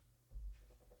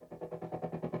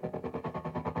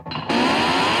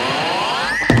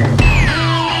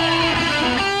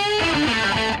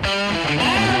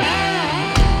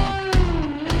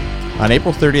On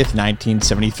April 30th,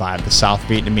 1975, the South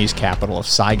Vietnamese capital of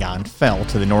Saigon fell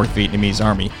to the North Vietnamese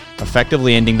Army,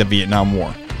 effectively ending the Vietnam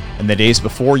War. In the days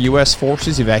before, U.S.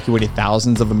 forces evacuated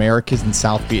thousands of Americans and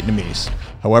South Vietnamese.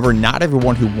 However, not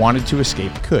everyone who wanted to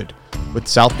escape could. With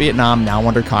South Vietnam now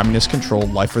under communist control,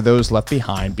 life for those left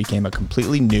behind became a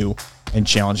completely new and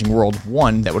challenging world,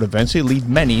 one that would eventually lead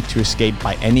many to escape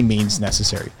by any means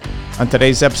necessary. On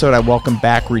today's episode, I welcome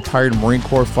back retired Marine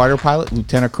Corps fighter pilot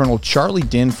Lieutenant Colonel Charlie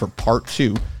Dinh for part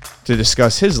 2 to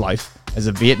discuss his life as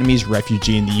a Vietnamese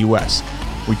refugee in the U.S.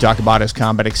 We talk about his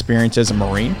combat experience as a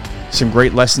Marine, some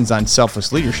great lessons on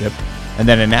selfless leadership, and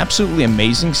then an absolutely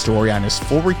amazing story on his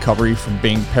full recovery from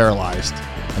being paralyzed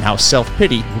and how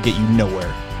self-pity will get you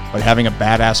nowhere, but having a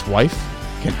badass wife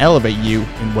can elevate you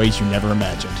in ways you never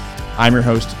imagined. I'm your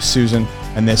host, Susan,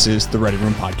 and this is the Ready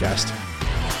Room Podcast.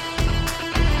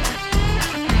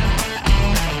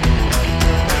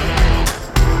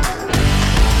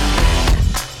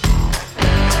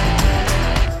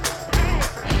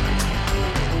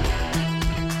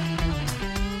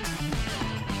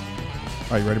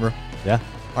 Are you ready, bro? Yeah.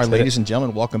 All right, ladies and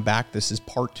gentlemen, welcome back. This is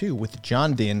part 2 with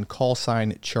John Dinh, call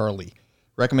sign Charlie.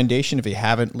 Recommendation, if you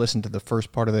haven't listened to the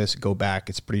first part of this, go back.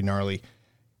 It's pretty gnarly.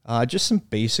 Just some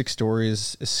basic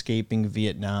stories, escaping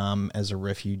Vietnam as a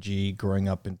refugee, growing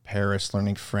up in Paris,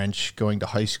 learning French, going to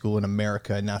high school in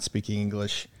America, not speaking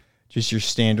English. Just your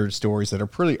standard stories that are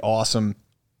pretty awesome.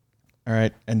 All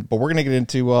right, but we're going to get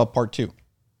into part 2.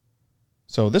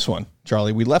 So this one,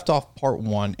 Charlie, we left off part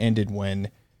 1, ended when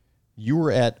you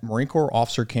were at Marine Corps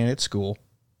Officer Candidate School.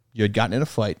 You had gotten in a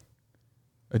fight.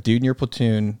 A dude in your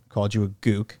platoon called you a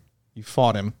gook. You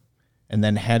fought him and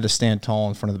then had to stand tall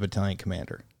in front of the battalion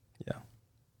commander. Yeah.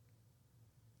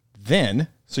 Then,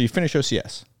 so you finish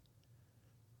OCS.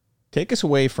 Take us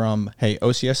away from, hey,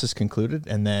 OCS is concluded,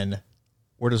 and then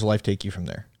where does life take you from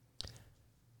there?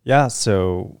 Yeah,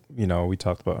 so, we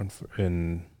talked about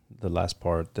in the last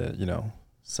part that,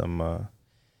 some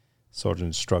sergeant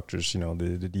instructors,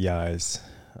 the DIs,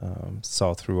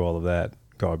 saw through all of that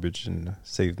garbage and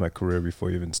saved my career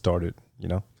before it even started,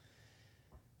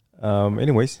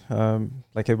 Anyways,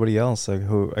 like everybody else, I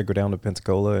go down to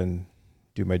Pensacola and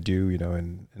do my due,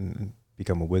 and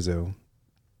become a WSO.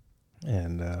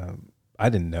 And I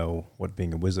didn't know what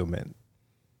being a WSO meant.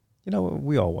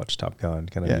 We all watch Top Gun,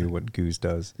 kind of knew what Goose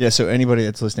does. Yeah, so anybody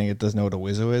that's listening that doesn't know what a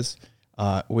WSO is,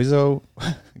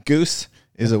 Goose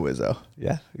is a WSO.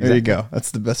 Yeah, exactly. There you go.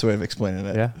 That's the best way of explaining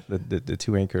it. Yeah, the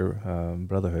two anchor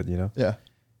brotherhood, Yeah.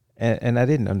 And I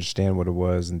didn't understand what it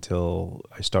was until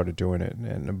I started doing it.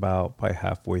 And about probably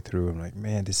halfway through, I'm like,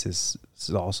 man, this is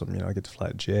awesome. I get to fly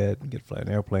a jet, get to fly an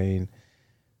airplane.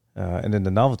 And then the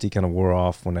novelty kind of wore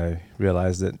off when I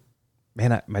realized that,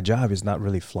 man, my job is not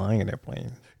really flying an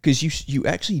airplane. Because you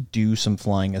actually do some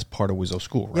flying as part of WSO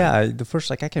school, right? Yeah, the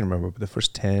first, I can't remember, but the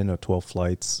first 10 or 12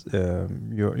 flights,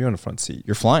 you're in the front seat.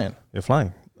 You're flying. You're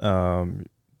flying.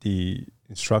 The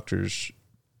instructors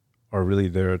are really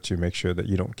there to make sure that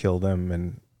you don't kill them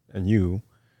and you,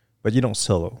 but you don't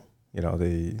solo.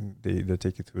 They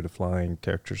take you through the flying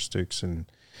characteristics,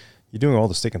 and you're doing all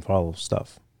the stick and follow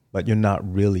stuff, but you're not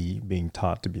really being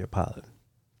taught to be a pilot,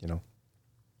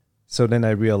 So then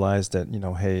I realized that,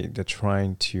 hey, they're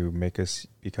trying to make us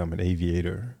become an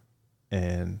aviator,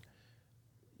 and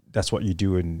that's what you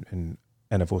do in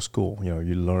NFO school.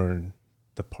 You learn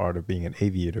the part of being an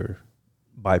aviator,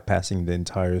 bypassing the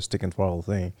entire stick and follow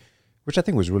thing, which I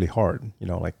think was really hard.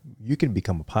 Like you can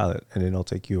become a pilot and then it'll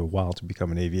take you a while to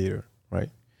become an aviator, right?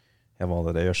 Have all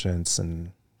that air sense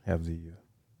and have the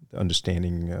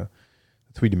understanding,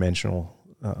 three-dimensional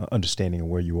understanding of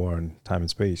where you are in time and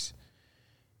space.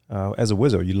 As a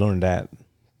WSO, you learn that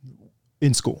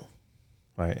in school,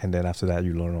 right? And then after that,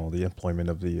 you learn all the employment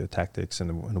of the tactics and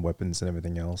the weapons and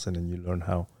everything else. And then you learn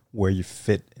where you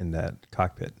fit in that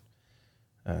cockpit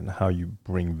and how you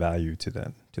bring value to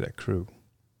that crew.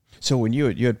 So when you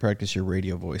had practiced your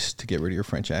radio voice to get rid of your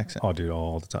French accent. I'll do it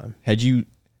all the time. Had you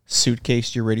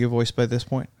suitcased your radio voice by this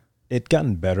point? It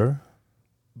gotten better,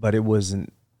 but it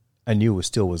wasn't, I knew it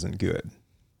still wasn't good.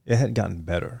 It had gotten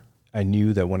better. I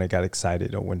knew that when I got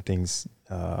excited or when things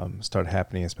started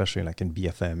happening, especially like in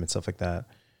BFM and stuff like that,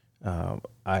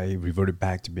 I reverted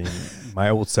back to being my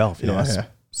old self. I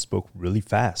spoke really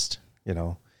fast,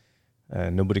 and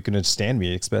nobody could understand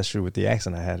me, especially with the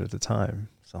accent I had at the time.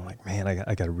 So I'm like, man,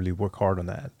 I got to really work hard on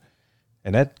that.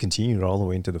 And that continued all the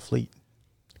way into the fleet.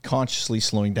 Consciously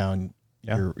slowing down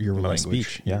your language,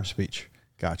 speech. Your speech.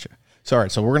 Gotcha. So all right,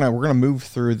 so we're gonna move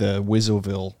through the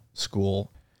WSOville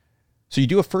school. So you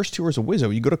do a first tour as a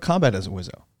WSO. You go to combat as a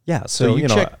WSO. Yeah. So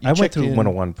I went through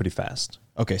 101 pretty fast.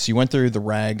 Okay, so you went through the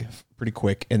RAG pretty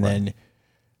quick, and then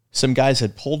some guys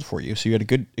had pulled for you, so you had a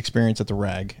good experience at the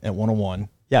RAG at 101.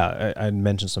 Yeah, I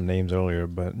mentioned some names earlier,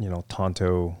 but,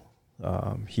 Tonto,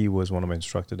 he was one of my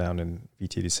instructors down in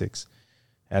VT86.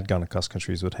 I had gone to cross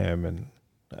countries with him and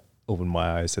opened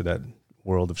my eyes to that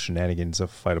world of shenanigans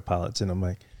of fighter pilots. And I'm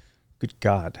like, good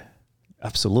God,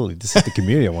 absolutely. This is the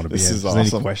community I want to be in. This is awesome.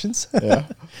 Any questions? Yeah.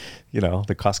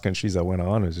 The cross countries I went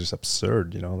on was just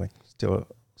absurd, like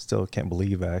still can't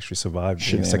believe I actually survived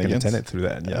being a second lieutenant through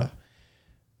that. Yeah.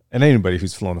 And anybody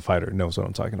who's flown a fighter knows what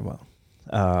I'm talking about.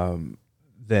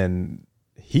 Then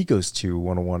he goes to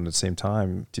 101 at the same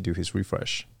time to do his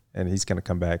refresh, and he's going to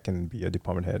come back and be a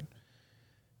department head.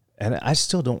 And I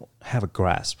still don't have a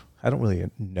grasp. I don't really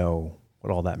know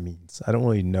what all that means. I don't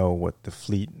really know what the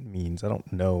fleet means. I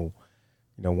don't know,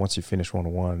 once you finish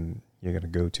 101, you're going to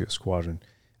go to a squadron.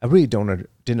 I really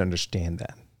didn't understand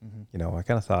that. Mm-hmm. I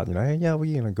kind of thought, hey, yeah, well,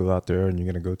 you're going to go out there and you're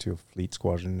going to go to a fleet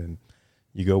squadron and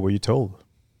you go where you're told.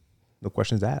 No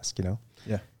questions asked,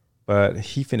 Yeah. But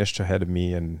he finished ahead of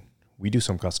me, and we do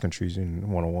some cross countries in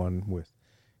 101 with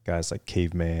guys like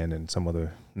Caveman and some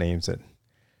other names that,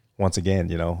 once again,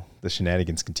 the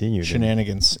shenanigans continue.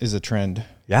 Shenanigans is a trend.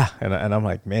 Yeah, and I'm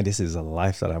like, man, this is a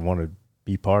life that I want to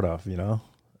be part of,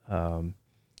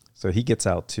 So he gets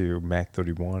out to Mach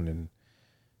 31 and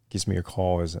gives me a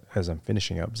call as I'm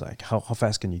finishing up. It's like, how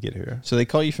fast can you get here? So they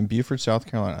call you from Beaufort, South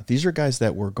Carolina. These are guys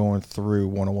that were going through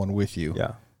 101 with you.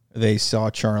 Yeah. They saw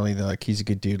Charlie. They're like, he's a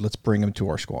good dude. Let's bring him to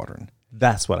our squadron.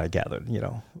 That's what I gathered,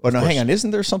 But no, hang on.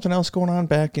 Isn't there something else going on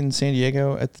back in San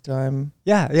Diego at the time?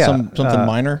 Yeah. Something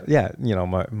minor? Yeah.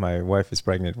 My wife is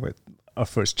pregnant with our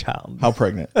first child. How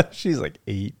pregnant? She's like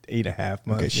 8.5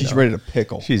 months. Okay, she's ready to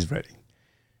pickle. She's ready.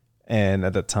 And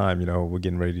at that time, we're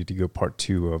getting ready to go part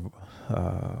 2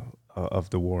 of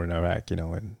the war in Iraq,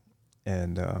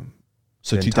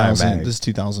 so 2000. This is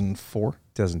 2004,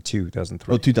 2002,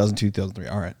 2003. Oh, 2002, 2003.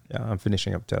 All right. Yeah, I'm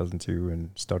finishing up 2002 and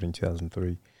starting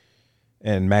 2003,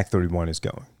 and Mach 31 is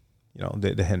going.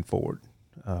 They're heading forward,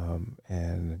 and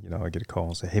I get a call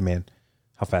and say, "Hey, man,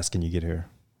 how fast can you get here?"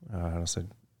 And I said,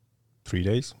 3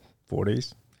 days, 4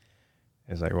 days.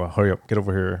 It's like, well, hurry up, get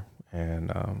over here,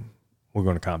 and we're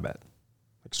going to combat.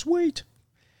 Like, sweet.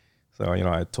 So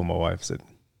I told my wife, I said,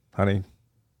 honey,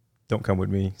 don't come with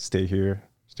me. Stay here.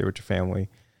 Stay with your family.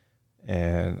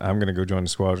 And I'm going to go join the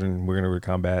squadron. We're going to go to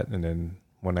combat. And then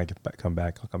when I come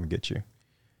back, I'll come and get you.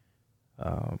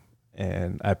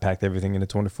 And I packed everything in a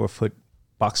 24-foot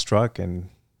box truck and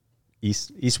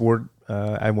eastward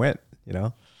I went,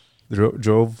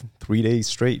 drove 3 days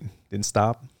straight. Didn't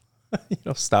stop,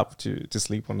 stopped to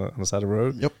sleep on the side of the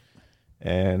road. Yep.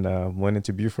 And went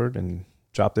into Beaufort and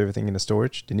dropped everything in the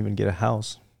storage. Didn't even get a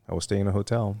house. I was staying in a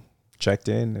hotel. Checked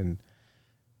in, and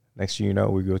next thing you know,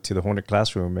 we go to the Hornet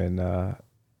classroom, and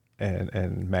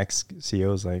Max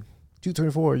CEO's like,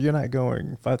 224, you're not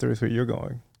going. 533, you're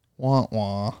going. Wah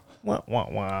wah. Wah wah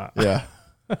wah. Yeah.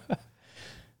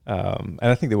 And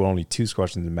I think there were only 2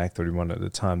 squadrons in Mach 31 at the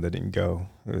time that didn't go.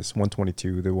 It was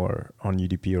 122. They were on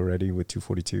UDP already with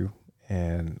 242,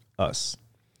 and us.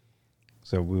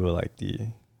 So we were like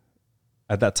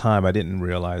at that time, I didn't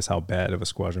realize how bad of a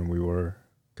squadron we were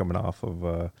coming off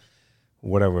of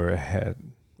whatever had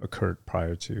occurred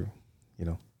prior to,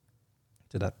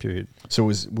 to that period. So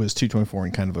was 224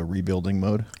 in kind of a rebuilding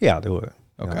mode? Yeah, they were.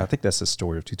 Okay. I think that's the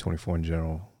story of 224 in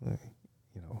general.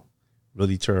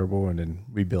 Really terrible, and then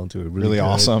rebuild into a really good,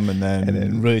 awesome, and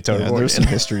then really terrible. Yeah, there's some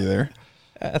history there.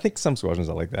 I think some squadrons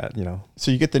are like that,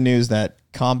 So you get the news that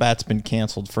combat's been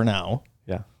canceled for now.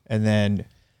 Yeah. And then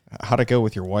how'd it go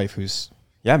with your wife who's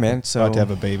man, so about to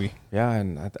have a baby? Yeah,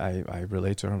 and I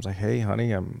relayed to her. I was like, hey,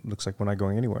 honey, looks like we're not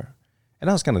going anywhere. And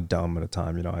I was kind of dumb at the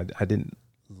time. I didn't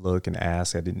look and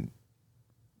ask. I didn't,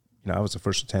 I was the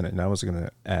first lieutenant, and I wasn't going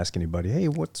to ask anybody, hey,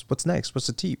 what's next? What's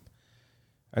the TEEP?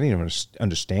 I didn't even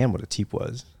understand what a TEEP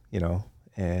was,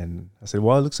 And I said,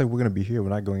 well, it looks like we're going to be here. We're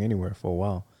not going anywhere for a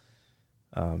while.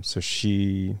 So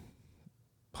she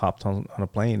hopped on a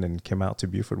plane and came out to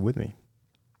Beaufort with me.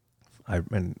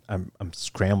 I'm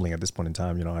scrambling at this point in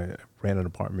time. I ran an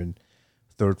apartment,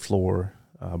 3rd floor,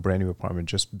 brand new apartment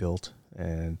just built,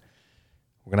 and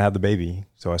we're gonna have the baby.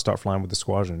 So I start flying with the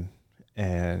squadron,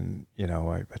 and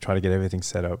I try to get everything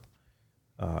set up.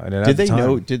 And then did they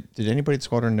know? Did anybody at the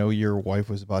squadron know your wife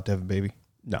was about to have a baby?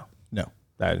 No, no,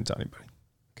 I didn't tell anybody.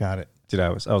 Got it. I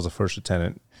was the first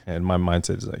lieutenant, and my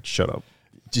mindset is like, shut up.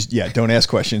 Just don't ask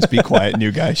questions. Be quiet,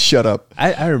 new guy. Shut up.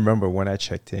 I remember when I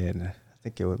checked in. I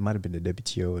think it might have been the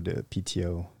WTO or the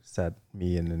PTO. Sat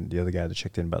me and then the other guy that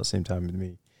checked in about the same time with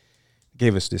me.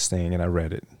 Gave us this thing, and I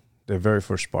read it. The very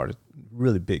first part,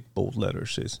 really big, bold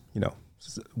letters, is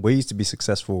ways to be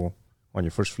successful on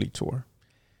your first fleet tour.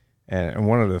 And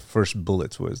one of the first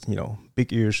bullets was,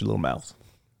 big ears, little mouth.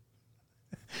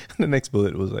 The next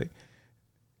bullet was like,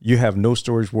 you have no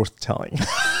stories worth telling.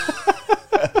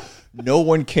 No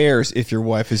one cares if your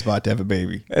wife is about to have a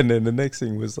baby. And then the next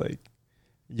thing was like,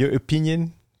 your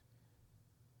opinion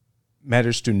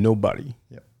matters to nobody.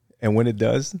 Yep. And when it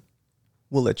does,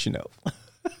 we'll let you know.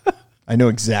 I know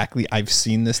exactly. I've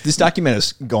seen this. This document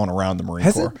has gone around the Marine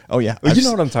Corps. It? Oh, yeah. You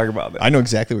know what I'm talking about. Then. I know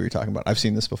exactly what you're talking about. I've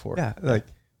seen this before. Yeah. Like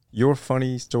your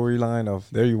funny storyline of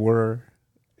there you were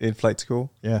in flight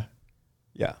school. Yeah.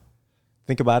 Yeah.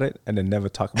 Think about it and then never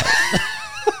talk about it.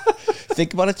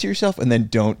 Think about it to yourself and then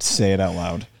don't say it out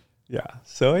loud. Yeah.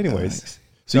 So anyways. Nice.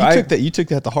 So you took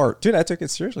that to heart. Dude, I took it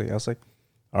seriously. I was like,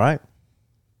 all right,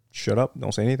 shut up.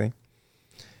 Don't say anything.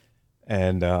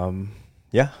 And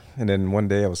yeah. And then one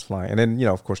day I was flying. And then,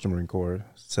 of course, the Marine Corps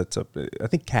sets up, I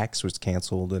think CAX was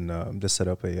canceled and they set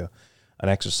up an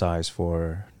exercise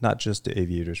for not just the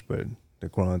aviators, but the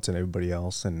grunts and everybody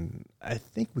else. And I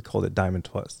think we called it Diamond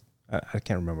Plus. I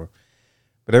can't remember.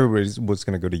 But everybody was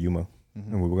going to go to Yuma.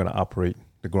 Mm-hmm. And we were going to operate.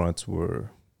 The grunts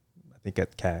were, I think,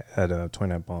 at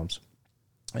 29 bombs.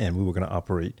 And we were going to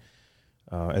operate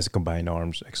as a combined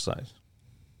arms exercise.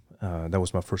 That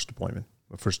was my first deployment,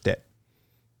 my first det,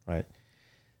 right?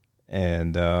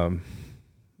 And,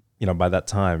 by that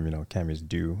time, Cammy's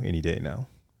due any day now.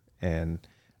 And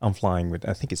I'm flying with,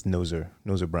 I think it's Noser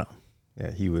Brown.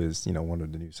 Yeah, he was, one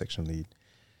of the new section lead.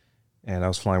 And I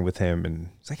was flying with him, and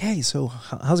it's like, hey, so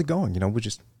how's it going? We're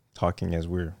just talking as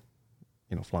we're,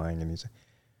 flying. And he's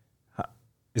like,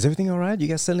 is everything all right? You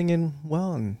guys settling in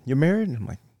well? And you're married? And I'm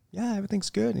like, yeah, everything's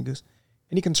good. And he goes,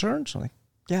 any concerns? I'm like,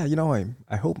 yeah,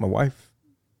 I hope my wife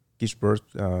gives birth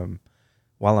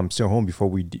while I'm still home before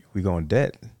we go on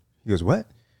det. He goes, what?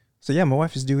 So yeah, my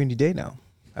wife is due any day now.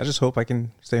 I just hope I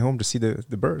can stay home to see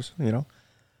the birth, And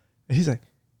he's like,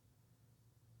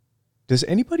 does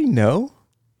anybody know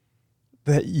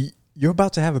that you're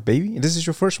about to have a baby and this is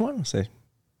your first one? I say,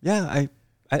 yeah,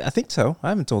 I think so. I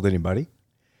haven't told anybody.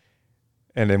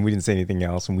 And then we didn't say anything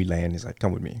else, and we land. He's like,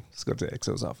 come with me. Let's go to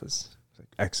XO's office. It's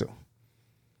like, XO,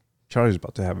 Charlie's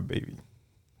about to have a baby.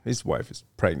 His wife is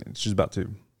pregnant. She's about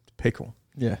to pickle.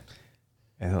 Yeah.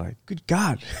 And they're like, good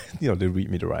God. They read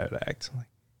me the riot act.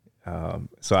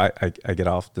 So I get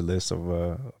off the list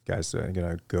of guys that are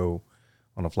going to go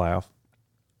on a fly off.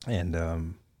 And,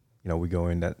 we go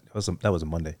in. That was a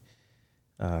Monday.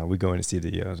 We go in to see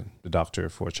the doctor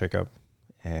for a checkup.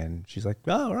 And she's like,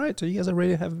 oh, all right, so you guys are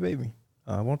ready to have a baby.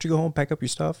 Why don't you go home, pack up your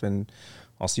stuff, and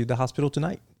I'll see you at the hospital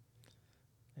tonight.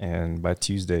 And by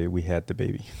Tuesday, we had the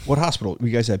baby. What hospital?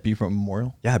 You guys at Beaufort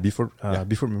Memorial? Yeah, Beaufort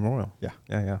Memorial. Yeah.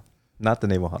 Yeah. Not the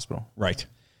Naval Hospital. Right.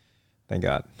 Thank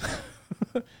God.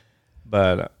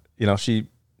 But, she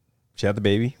had the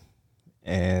baby.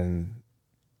 And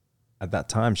at that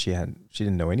time, she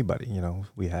didn't know anybody.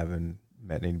 We haven't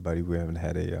met anybody. We haven't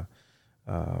had a,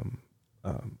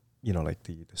 like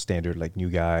the standard, like new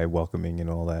guy welcoming and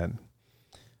all that.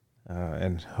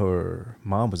 And her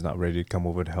mom was not ready to come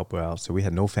over to help her out. So we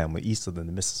had no family east of the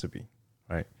Mississippi,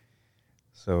 right?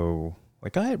 So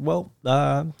like, all right, well,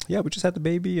 we just had the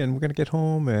baby and we're going to get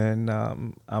home and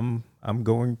I'm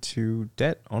going to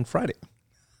det on Friday.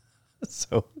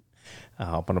 So I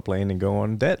hop on a plane and go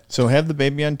on det. So have the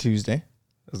baby on Tuesday.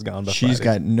 It's gone by She's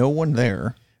Friday. got no one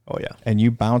there. Oh, yeah. And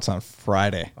you bounce on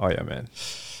Friday. Oh, yeah, man.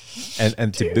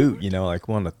 And to boot, like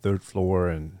we're on the third floor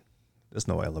and there's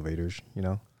no elevators,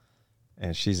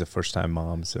 And she's a first-time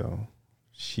mom, so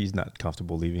she's not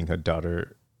comfortable leaving her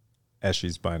daughter as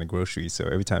she's buying the groceries. So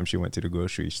every time she went to the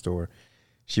grocery store,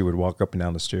 she would walk up and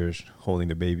down the stairs holding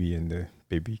the baby in the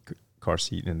baby car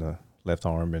seat in the left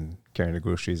arm and carrying the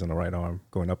groceries on the right arm,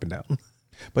 going up and down.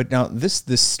 But now this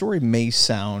story may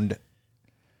sound,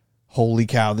 holy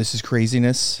cow, this is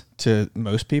craziness to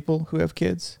most people who have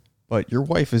kids, but your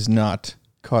wife is not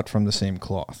cut from the same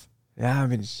cloth. Yeah, I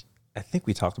mean, I think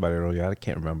we talked about it earlier. I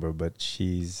can't remember, but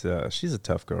she's a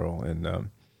tough girl, and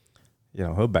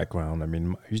her background. I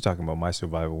mean, you're talking about my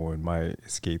survival and my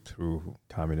escape through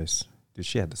communists. Dude,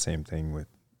 she had the same thing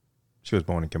she was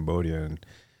born in Cambodia and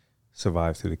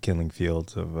survived through the killing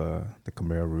fields of the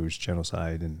Khmer Rouge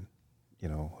genocide, and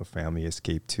her family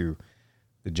escaped to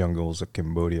the jungles of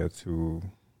Cambodia through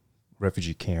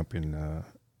refugee camp in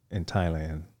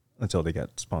Thailand until they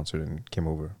got sponsored and came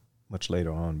over much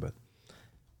later on,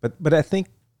 But I think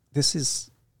this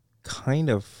is kind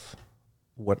of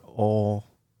what all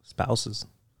spouses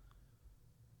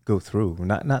go through.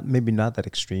 Maybe not that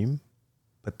extreme,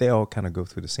 but they all kind of go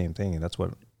through the same thing, and that's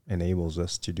what enables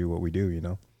us to do what we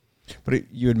do,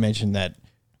 But you had mentioned that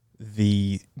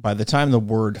by the time the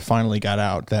word finally got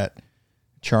out that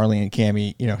Charlie and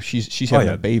Cammie, she's having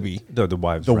a baby. The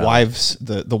wives.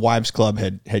 The wives club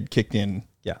had kicked in.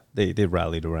 Yeah, they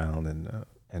rallied around,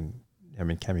 and I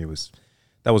mean, Cammie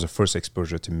that was her first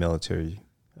exposure to military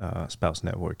spouse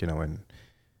network, and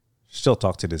still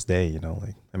talk to this day,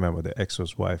 like I remember the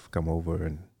ex-husband's wife come over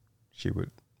and she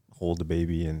would hold the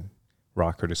baby and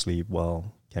rock her to sleep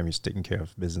while Cammie's taking care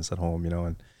of business at home,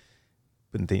 and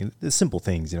putting the simple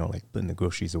things, like putting the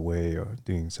groceries away or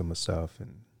doing some of the stuff,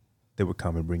 and they would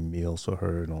come and bring meals for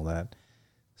her and all that.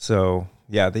 So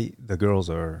yeah, the girls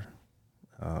are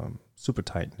super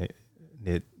tight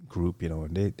knit group,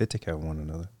 and they take care of one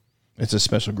another. It's a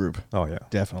special group. Oh yeah,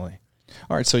 definitely.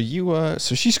 All right, so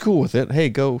so she's cool with it. Hey,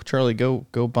 go Charlie,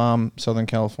 go bomb Southern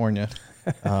California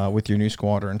with your new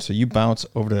squadron. So you bounce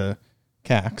over to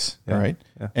CAX, right?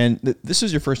 Yeah. And this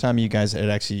is your first time you guys had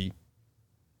actually.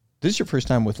 This is your first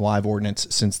time with live ordnance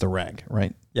since the RAG,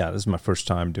 right? Yeah, this is my first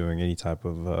time doing any type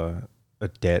of a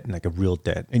det, like a real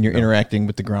det. And you're interacting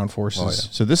with the ground forces. Oh, yeah.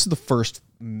 So this is the first,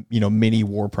 mini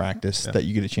war practice that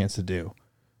you get a chance to do.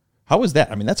 How was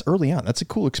that? I mean, that's early on. That's a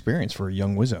cool experience for a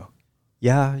young Wizzo.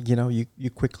 Yeah, you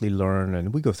quickly learn,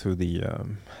 and we go through the,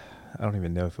 I don't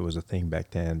even know if it was a thing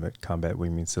back then, but combat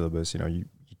wingman syllabus, you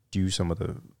do some of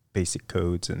the basic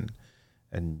codes, and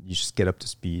you just get up to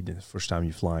speed. And the first time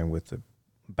you're flying with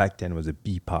back then it was a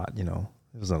B-pot, it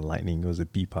wasn't a Lightning, it was a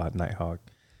B-pot Nighthawk.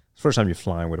 It's the first time you're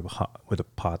flying with a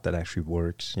pot that actually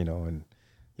works, and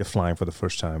you're flying for the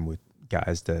first time with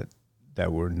guys that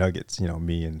were nuggets,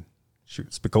 me and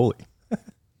Spicoli.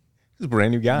 He's a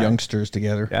brand new guy. Youngsters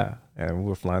together. Yeah, and we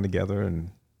were flying together,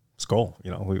 and Skull,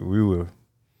 we were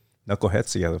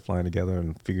knuckleheads together, flying together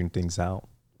and figuring things out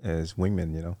as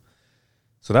wingmen,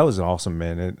 So that was awesome,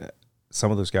 man. And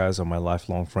some of those guys are my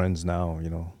lifelong friends now,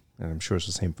 and I'm sure it's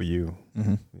the same for you.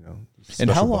 Mm-hmm. And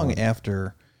how long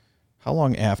after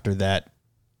that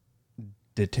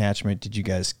detachment did you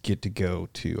guys get to go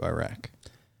to Iraq?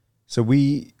 So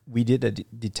we did a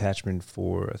detachment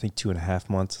for I think 2.5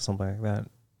 months or something like that,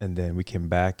 and then we came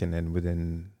back, and then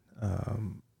within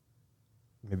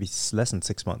maybe less than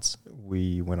 6 months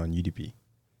we went on UDP.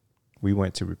 We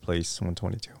went to replace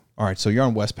 122. All right, so you're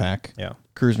on Westpac. Yeah,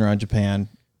 cruising around Japan.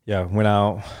 Yeah, went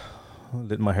out,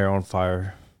 lit my hair on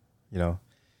fire.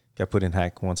 Got put in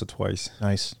hack once or twice.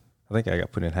 Nice. I think I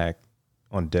got put in hack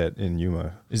on det in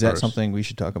Yuma. Is that something we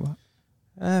should talk about?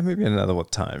 Maybe another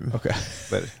time. Okay.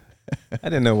 But I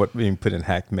didn't know what being put in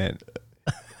hack meant.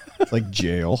 It's like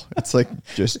jail. It's like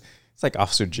it's like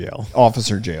officer jail.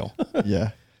 Officer jail.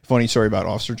 Yeah. Funny story about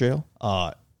officer jail.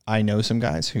 I know some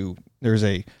guys who there's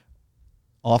a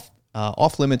off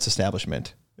limits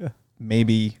establishment. Yeah.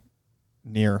 Maybe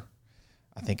near,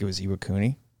 I think it was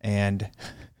Iwakuni, and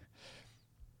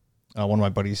one of my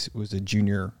buddies was a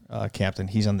junior captain.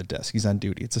 He's on the desk. He's on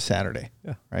duty. It's a Saturday.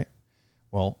 Yeah. Right.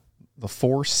 Well, the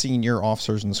 4 senior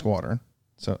officers in the squadron,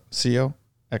 so CO,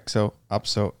 XO,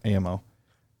 OPSO, AMO,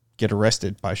 get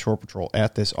arrested by Shore Patrol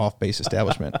at this off-base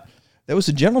establishment. That was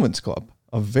a gentleman's club,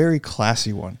 a very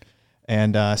classy one.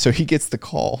 And so he gets the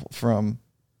call from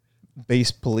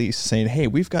base police saying, hey,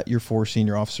 we've got your 4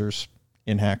 senior officers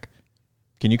in hack.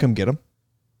 Can you come get them?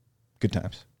 Good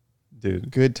times.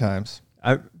 Dude. Good times.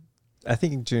 I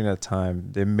think during that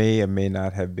time, there may or may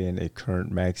not have been a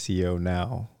current MAG CEO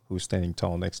now who's standing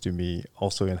tall next to me,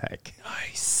 also in hack.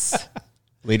 Nice.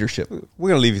 Leadership. We're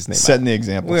going to leave his name Setting the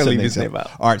example. We're going to leave his name out.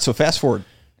 All right, so fast forward.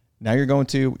 Now you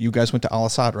guys went to Al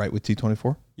Assad, right, with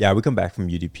T-24? Yeah, we come back from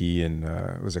UDP, and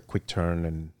it was a quick turn,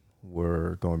 and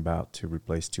we're going about to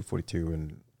replace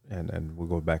 242, and we'll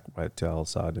go back right to Al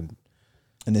Assad.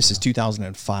 And this is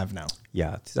 2005 now.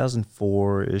 Yeah,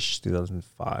 2004-ish,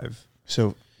 2005.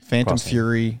 So Phantom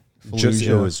Fury,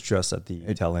 it was just at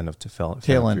the tail end of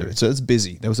tail end of it. So it's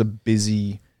busy. That was a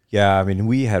busy. Yeah, I mean,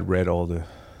 we had read all the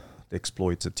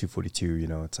exploits of 242.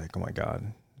 It's like, oh my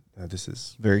god, this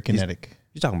is very kinetic.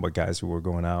 You're talking about guys who were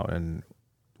going out and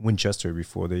Winchester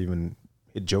before they even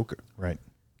hit Joker. Right.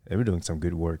 They were doing some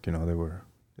good work. They were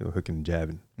hooking and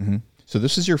jabbing. Mm-hmm. So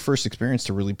this is your first experience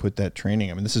to really put that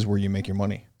training. I mean, this is where you make your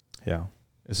money. Yeah.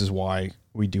 This is why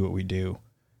we do what we do.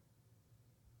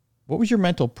 What was your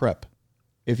mental prep,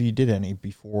 if you did any,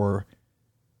 before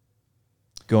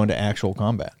going to actual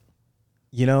combat?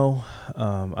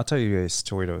 I'll tell you a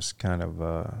story that was kind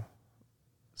of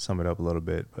sum it up a little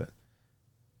bit, but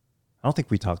I don't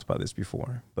think we talked about this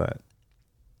before. But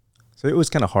so it was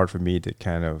kind of hard for me to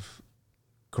kind of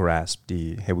grasp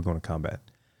hey, we're going to combat.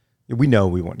 We know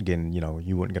we weren't getting, you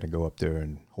weren't going to go up there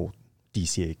and hold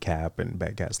DCA cap and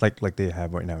bad gas like they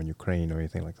have right now in Ukraine or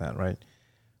anything like that, right?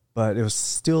 But it was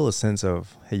still a sense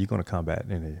of, hey, you're going to combat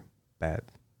in a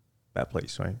bad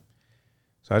place, right?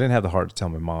 So I didn't have the heart to tell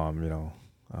my mom,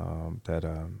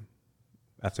 that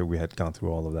after we had gone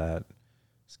through all of that,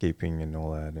 escaping and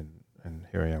all that, and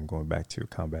here I am going back to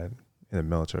combat in the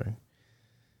military.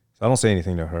 So I don't say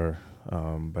anything to her,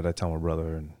 but I tell my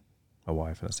brother and my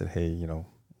wife, and I said, hey, you know,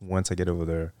 once I get over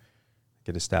there,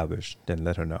 get established, then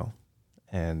let her know.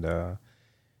 And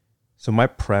so my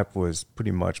prep was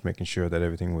pretty much making sure that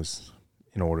everything was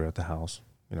in order at the house.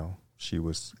 You know, she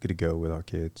was good to go with our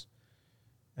kids.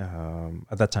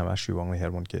 At that time, actually, we only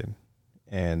had one kid.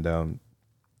 And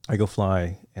I go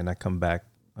fly, and I come back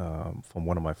from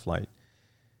one of my flight.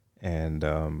 And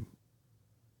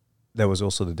that was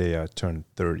also the day I turned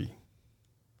 30.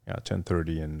 Yeah, I turned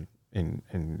 30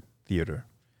 in theater.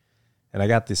 And I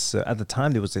got this, at the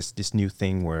time, there was this new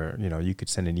thing where, you know, you could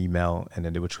send an email, and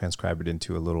then they would transcribe it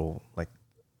into a little, like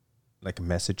a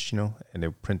message, you know, and they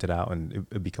would print it out, and it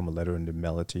would become a letter, and they'd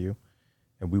mail it to you.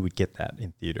 And we would get that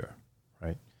in theater,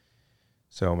 right?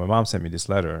 So my mom sent me this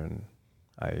letter, and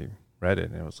I read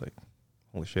it, and it was like,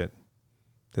 holy shit,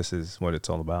 this is what it's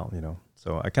all about, you know?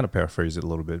 So I kind of paraphrased it a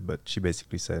little bit, but she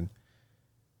basically said,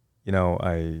 you know,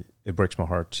 it breaks my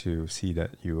heart to see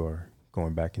that you are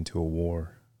going back into a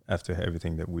war after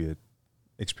everything that we had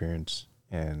experienced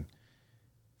and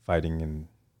fighting and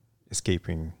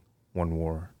escaping one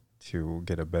war to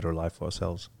get a better life for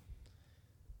ourselves.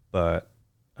 But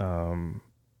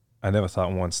I never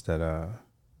thought once that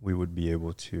we would be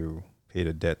able to pay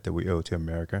the debt that we owe to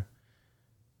America.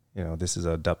 You know, this is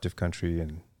an adoptive country,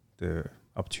 and the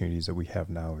opportunities that we have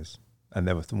now is, I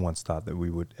never once thought that we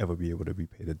would ever be able to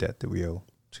repay the debt that we owe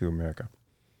to America.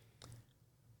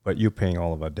 But you're paying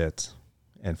all of our debts,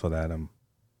 and for that, I'm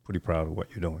pretty proud of what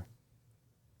you're doing.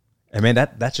 And man,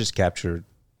 that just captured,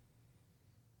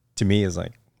 to me, is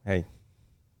like, hey,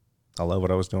 I love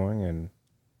what I was doing, and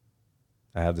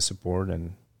I have the support,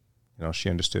 and you know, she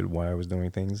understood why I was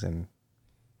doing things, and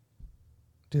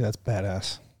dude, that's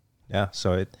badass. Yeah,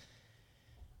 so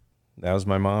that was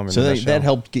my mom. So that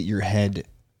helped get your head,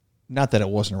 not that it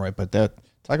wasn't right, but that,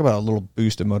 talk about a little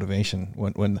boost of motivation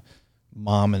when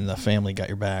mom and the family got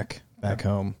your back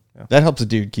home. Yeah. That helps a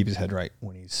dude keep his head right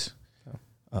when he's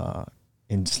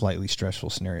in slightly stressful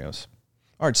scenarios.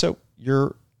 All right, so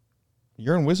you're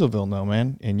in Whistleville now,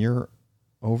 man, and you're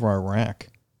over Iraq.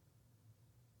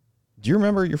 Do you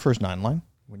remember your first 9-line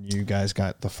when you guys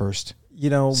got the first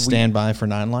standby for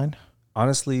 9-line?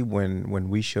 Honestly, when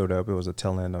we showed up, it was a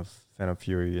tail end of Phantom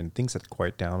Fury, and things had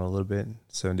quieted down a little bit.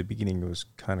 So in the beginning, it was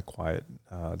kind of quiet.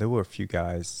 There were a few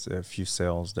guys, a few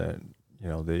cells that, you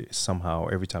know, they somehow,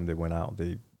 every time they went out,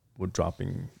 they were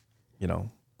dropping, you know,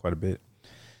 quite a bit.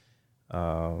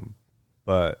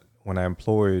 But when I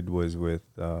employed was with,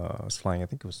 I was flying, I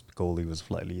think it was Goalie was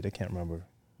flight lead. I can't remember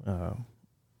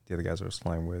the other guys I was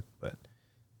flying with, but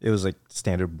it was like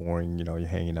standard boring, you know, you're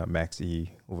hanging out Max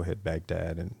E, overhead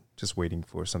Baghdad, and just waiting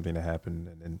for something to happen.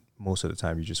 And then most of the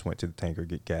time you just went to the tanker,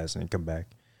 get gas, and then come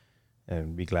back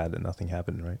and be glad that nothing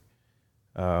happened, right?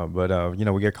 But you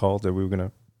know, we got called that we were going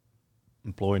to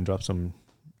employ and drop some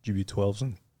GB-12s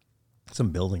and some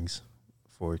buildings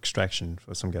for extraction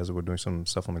for some guys that were doing some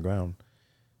stuff on the ground.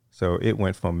 So it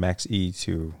went from Max E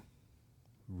to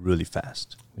really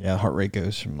fast. Yeah, heart rate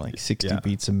goes from like 60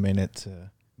 beats a minute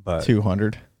to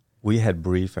 200. We had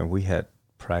brief and we had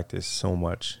practiced so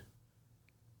much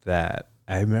that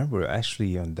I remember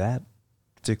actually on that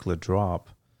particular drop,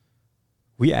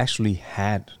 we actually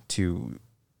had to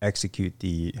execute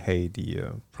the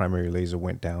primary laser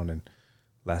went down, and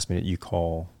last minute you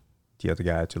call the other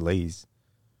guy to laze.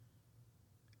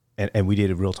 And we did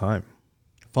it real time.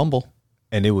 Fumble.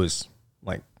 And it was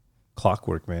like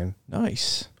clockwork, man.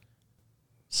 Nice.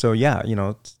 So yeah,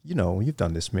 you've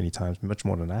done this many times, much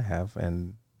more than I have,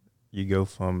 and you go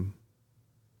from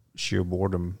sheer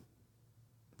boredom,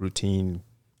 routine,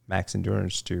 max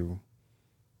endurance to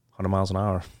 100 miles an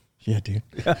hour. Yeah, dude.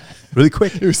 Yeah, really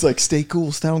quick. It was like, stay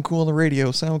cool, sound cool on the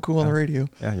radio, sound cool on the radio.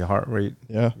 Yeah, your heart rate.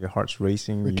 Yeah, your heart's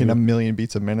racing. Freaking a million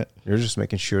beats a minute. You're just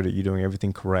making sure that you're doing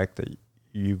everything correct, that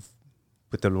you've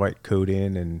put the right code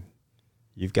in, and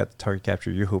you've got the target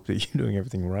capture. You hope that you're doing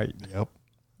everything right. Yep.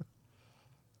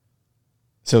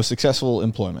 So successful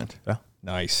employment. Yeah.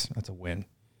 Nice. That's a win.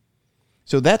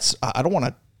 So that's, I don't want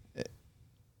to,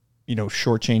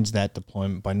 shortchange that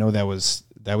deployment, but I know that was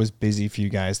busy for you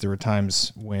guys. There were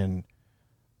times when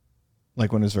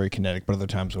it was very kinetic, but other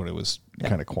times when it was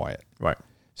kind of quiet. Right.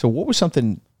 So what was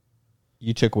something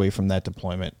you took away from that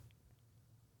deployment?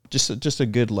 Just a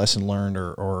good lesson learned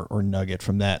or nugget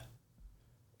from that,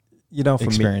 for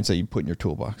experience that you put in your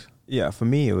toolbox. Yeah, for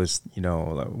me, it was,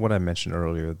 what I mentioned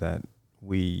earlier, that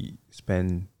we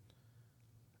spend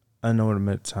an unknown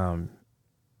amount of time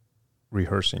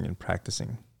rehearsing and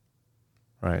practicing,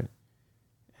 right?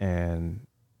 And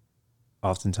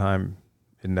oftentimes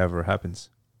it never happens.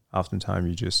 Oftentimes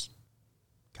you just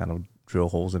kind of drill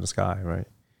holes in the sky, right?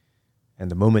 And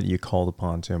the moment you're called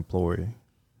upon to employ,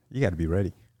 you got to be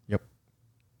ready. Yep.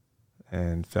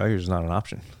 And failure is not an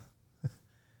option.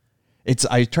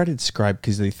 I try to describe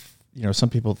because some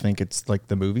people think it's like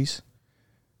the movies.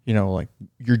 Like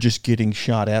you're just getting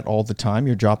shot at all the time.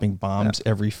 You're dropping bombs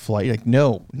every flight. Like,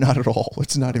 no, not at all.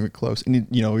 It's not even close. And,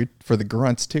 for the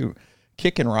grunts too,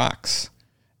 kicking rocks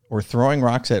or throwing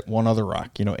rocks at one other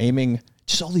rock, aiming,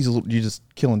 just all these, you're just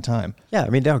killing time. Yeah. I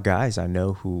mean, there are guys I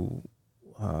know who,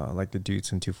 like the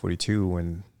dudes in 242,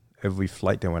 and every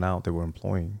flight they went out, they were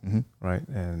employing, right?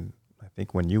 And I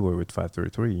think when you were with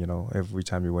 533, every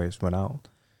time your waves went out,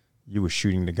 you were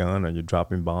shooting the gun or you're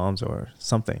dropping bombs or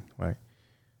something, right?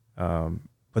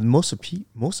 But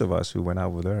most of us who went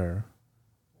out over there,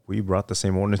 we brought the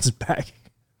same ordnance back.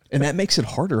 And that makes it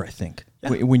harder, I think.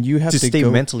 Yeah. When you have to stay go,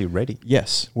 mentally ready.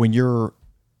 Yes. When you're,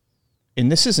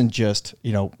 and this isn't just,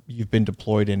 you've been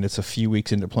deployed and it's a few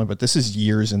weeks in deployment, but this is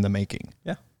years in the making.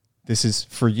 Yeah. This is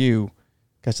for you,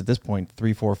 guys, at this point,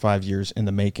 3, 4, 5 years in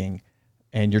the making.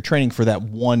 And you're training for that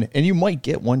one, and you might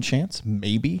get one chance,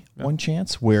 maybe one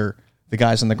chance, where the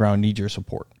guys on the ground need your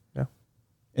support. Yeah.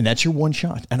 And that's your one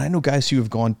shot. And I know guys who have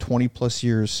gone 20 plus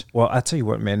years. Well, I tell you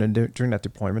what, man, and during that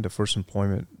deployment, the first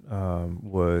employment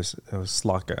was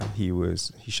Slaka.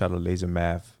 He shot a laser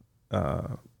MAV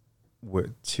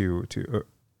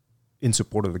in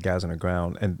support of the guys on the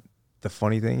ground. And the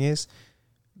funny thing is,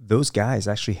 those guys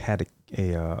actually had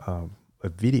a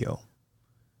video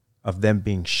of them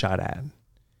being shot at,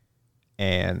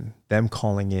 and them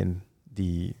calling in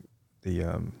the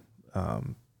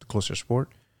closer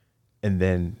support, and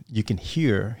then you can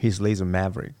hear his laser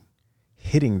Maverick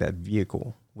hitting that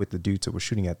vehicle with the dudes that were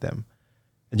shooting at them,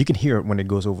 and you can hear it when it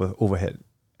goes overhead,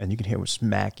 and you can hear it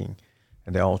smacking,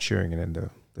 and they're all cheering, and then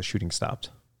the shooting stopped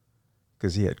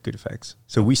because he had good effects.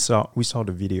 So we saw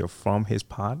the video from his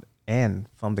pod and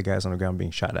from the guys on the ground being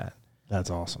shot at.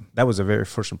 That's awesome. That was the very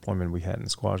first employment we had in the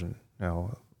squadron.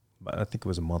 But I think it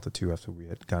was a month or two after we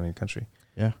had gotten in the country.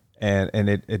 Yeah. And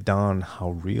it dawned how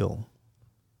real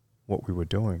what we were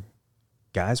doing.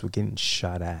 Guys were getting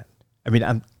shot at. I mean,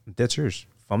 I'm dead serious.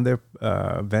 From their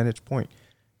vantage point,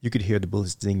 you could hear the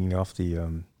bullets dinging off the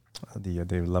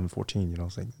 1114.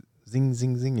 It's like zing,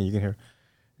 zing, zing, and you can hear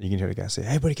the guy say,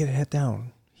 "Hey, buddy, get a head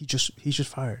down. He just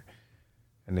fired."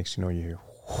 And next thing you know, you hear,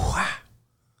 "Wah!"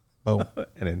 Boom,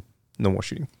 and then no more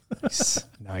shooting.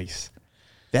 Nice.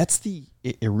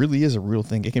 It really is a real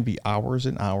thing. It can be hours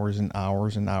and hours and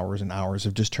hours and hours and hours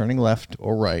of just turning left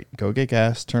or right. Go get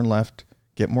gas, turn left,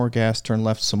 get more gas, turn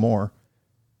left some more.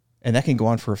 And that can go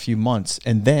on for a few months.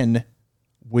 And then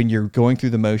when you're going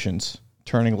through the motions,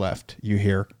 turning left, you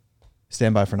hear,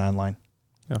 stand by for 9 line.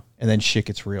 Yeah. And then shit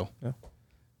gets real. Yeah.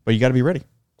 But you got to be ready.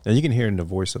 And you can hear in the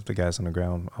voice of the guys on the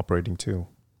ground operating too.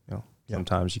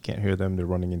 Sometimes you can't hear them. They're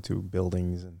running into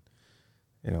buildings, and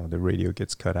the radio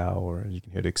gets cut out, or you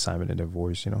can hear the excitement in their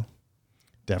voice.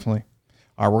 Definitely.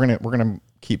 All right, we're gonna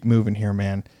keep moving here,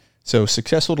 man. So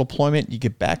successful deployment, you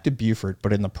get back to Beaufort,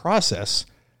 but in the process,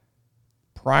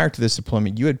 prior to this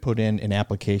deployment, you had put in an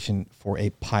application for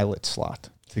a pilot slot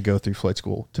to go through flight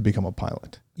school to become a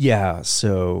pilot. Yeah.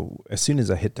 So as soon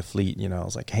as I hit the fleet, I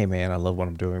was like, hey man, I love what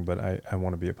I'm doing, but I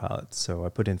want to be a pilot. So I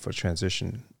put in for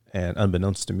transition. And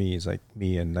unbeknownst to me, it's like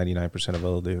me and 99% of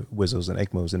all the WSOs and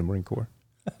ECMOs in the Marine Corps,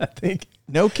 I think.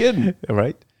 No kidding.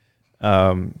 Right?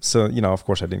 So, of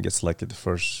course, I didn't get selected the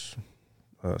first,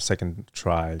 second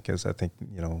try, because I think,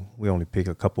 we only pick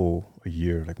a couple a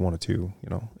year, like 1 or 2,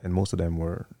 and most of them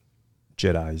were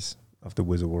Jedis of the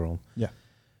WSO world. Yeah.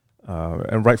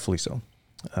 And rightfully so.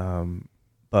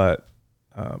 But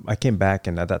I came back,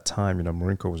 and at that time,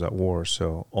 Marine Corps was at war,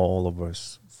 so all of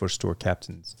us first tour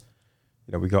captains,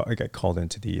 I got called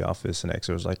into the office, and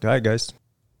EXO was like, all right, guys.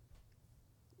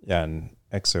 Yeah, and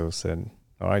EXO said,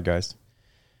 all right, guys,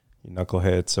 you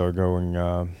knuckleheads are going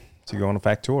to go on a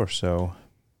fact tour, so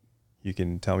you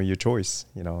can tell me your choice,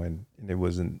 and it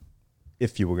wasn't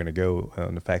if you were going to go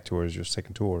on the fact tour as your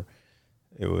second tour.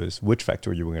 It was which fact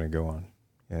tour you were going to go on.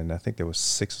 And I think there was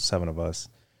 6 or 7 of us.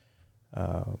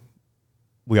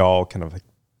 We all kind of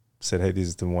said, hey, this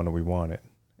is the one that we wanted.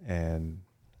 And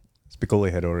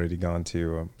Spicoli had already gone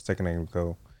to second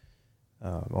Anglico.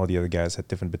 All the other guys had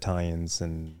different battalions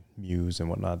and MEUs and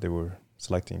whatnot they were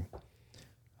selecting.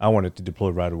 I wanted to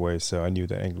deploy right away, so I knew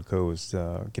that Anglico was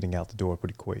getting out the door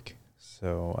pretty quick.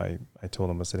 So I told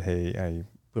him, I said, hey, I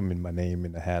put my name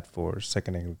in the hat for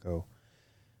second Anglico.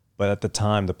 But at the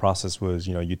time, the process was,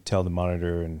 you'd tell the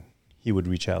monitor, and he would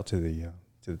reach out to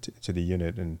the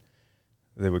unit, and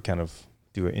they would kind of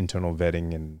do an internal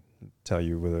vetting and tell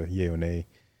you whether yay or nay.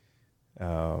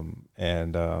 I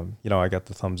got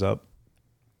the thumbs up,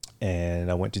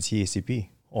 and I went to TACP.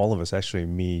 All of us, actually,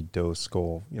 me, Doe,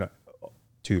 Skull,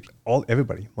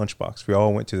 everybody, Lunchbox. We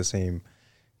all went to the same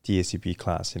TACP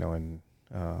class, and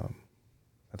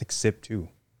I think SIP too.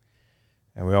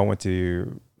 And we all went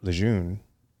to Lejeune,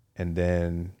 and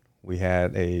then we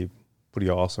had a pretty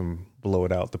awesome blow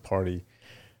it out the party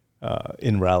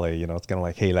in Raleigh. It's kind of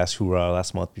like, hey,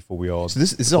 last month before we all. So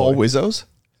this is all WSOs?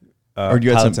 Or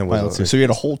you had some pilots? So you had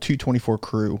a whole 224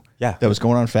 crew that was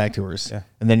going on fact tours. Yeah.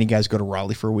 And then you guys go to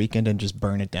Raleigh for a weekend and just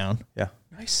burn it down. Yeah.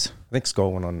 Nice. I think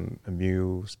Skull went on a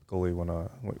Mew. Spicoli went on,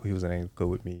 he was in Go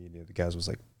with me. The guys was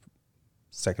like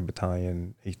 2nd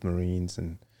Battalion, 8th Marines,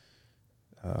 and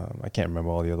I can't remember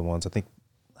all the other ones.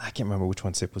 I can't remember which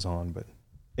one SIP was on, but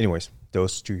anyways,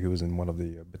 those two, he was in one of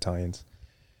the battalions.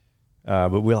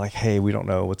 But we're like, hey, we don't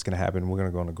know what's going to happen. We're going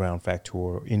to go on a ground fact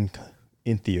tour in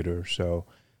theater, so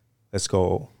let's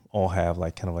go all have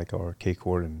kind of our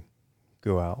K-Court and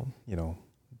go out,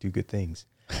 do good things.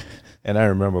 And I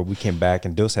remember we came back,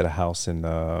 and Dose had a house in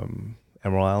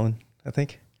Emerald Island, I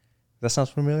think. That sounds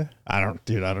familiar? I don't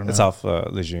know. It's off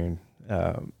Lejeune.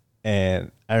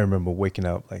 And I remember waking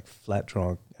up flat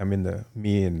drunk.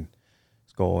 Me and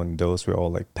Skull and Dose were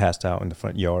all passed out in the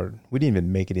front yard. We didn't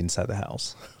even make it inside the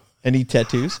house. Any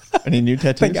tattoos? Any new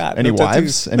tattoos? Thank God. Any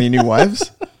wives? Any new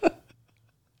wives?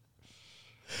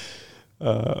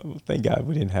 Thank God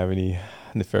we didn't have any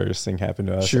nefarious thing happen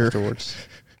to us afterwards.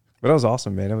 But that was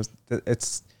awesome, man.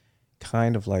 It's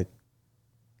kind of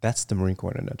that's the Marine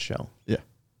Corps in a nutshell. Yeah.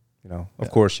 Of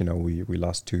course, we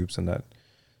lost tubes in that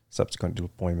subsequent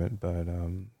deployment, but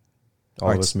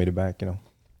all of us made it back,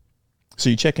 So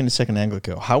you check into 2nd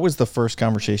Anglico. How was the first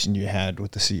conversation you had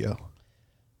with the CO?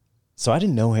 So I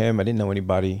didn't know him. I didn't know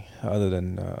anybody other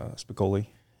than Spicoli.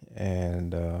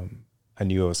 And I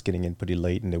knew I was getting in pretty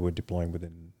late, and they were deploying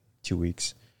within 2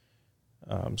 weeks.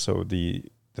 So the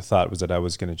thought was that I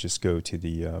was going to just go to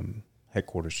the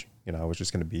headquarters. I was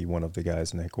just going to be one of the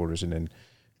guys in the headquarters and then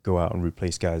go out and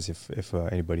replace guys if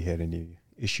anybody had any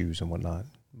issues and whatnot.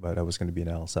 But I was going to be an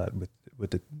outside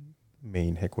with the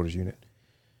main headquarters unit.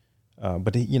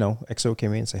 But XO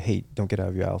came in and said, hey, don't get out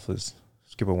of your alphas.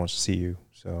 Skipper wants to see you.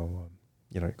 So,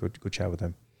 go chat with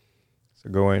him. So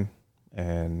go in,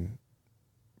 and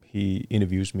he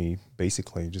interviews me,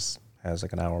 basically just has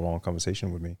an hour-long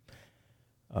conversation with me.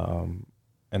 And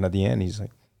at the end, he's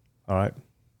like, all right,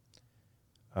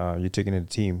 you're taking a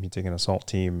team, you're taking an assault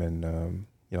team. And,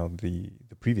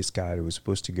 the previous guy who was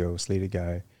supposed to go, slated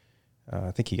guy,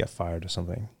 I think he got fired or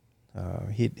something.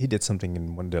 He did something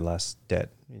in one of their last det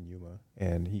in Yuma,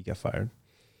 and he got fired.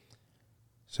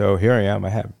 So here I am.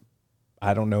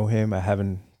 I don't know him. I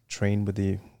haven't trained with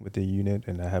the unit,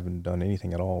 and I haven't done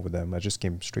anything at all with them. I just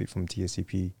came straight from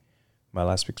TSCP. My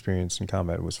last experience in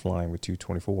combat was flying with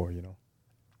 224.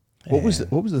 What was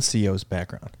the CO's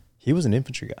background? He was an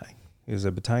infantry guy. He was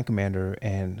a battalion commander,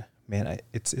 and man,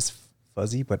 it's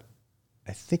fuzzy, but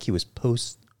I think he was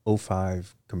post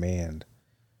 05 command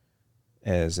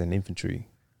as an infantry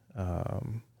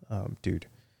dude,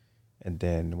 and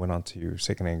then went on to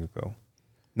 2nd Anglico.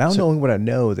 Now knowing what I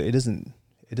know, that it doesn't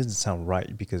sound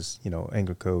right, because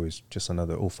Anglico is just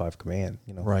another 05 command,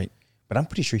 Right. But I'm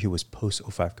pretty sure he was post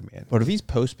 05 command. But if he's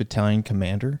post battalion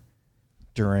commander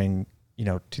during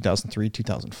 2003,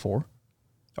 2004,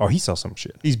 he saw some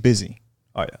shit. He's busy.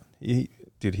 Oh yeah,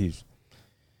 he's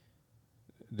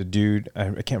the dude.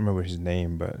 I can't remember his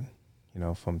name, but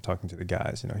from talking to the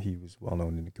guys, he was well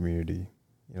known in the community.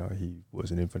 He was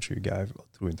an infantry guy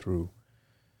through and through.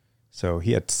 So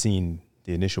he had seen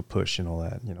the initial push and all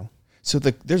that, So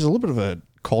there's a little bit of a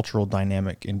cultural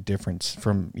dynamic and difference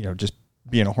from, just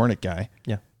being a Hornet guy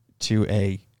to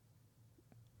a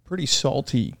pretty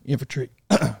salty infantry,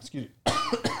 excuse me,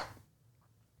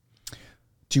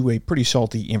 to a pretty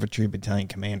salty infantry battalion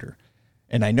commander.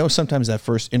 And I know sometimes that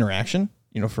first interaction,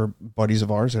 for buddies of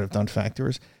ours that have done fact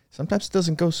tours, sometimes it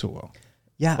doesn't go so well.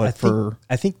 Yeah, but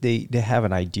I think they have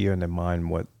an idea in their mind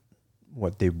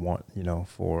what they want,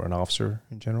 for an officer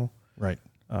in general. Right.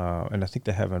 And I think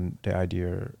they have the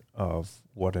idea of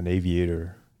what an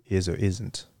aviator is or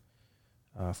isn't.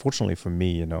 Fortunately for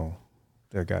me,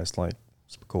 there are guys like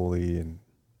Spicoli and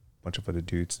a bunch of other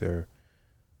dudes there.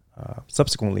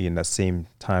 Subsequently, in that same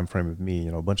time frame of me,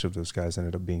 a bunch of those guys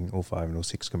ended up being 05 and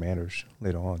 06 commanders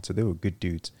later on. So they were good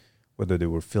dudes, whether they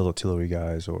were field artillery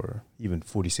guys or even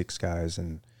 46 guys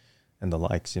and the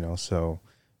likes, So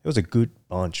it was a good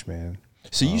bunch, man.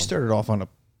 So you started off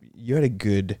you had a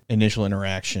good initial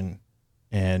interaction,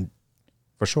 and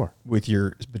for sure, with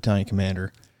your battalion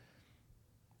commander.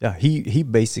 Yeah, he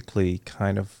basically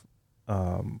kind of,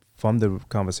 from the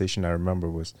conversation I remember,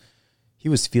 was he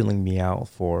was feeling me out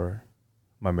for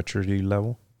my maturity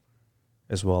level,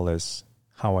 as well as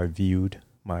how I viewed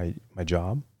my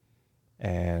job.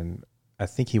 And I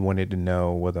think he wanted to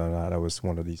know whether or not I was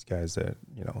one of these guys that,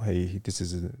 hey, this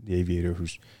is the aviator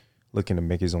who's looking to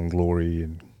make his own glory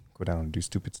and go down and do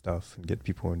stupid stuff and get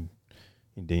people in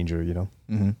danger,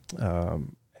 Mm-hmm.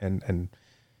 And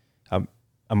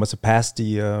I must have passed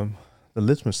the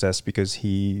litmus test, because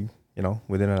he,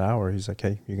 within an hour, he's like,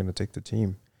 hey, you're going to take the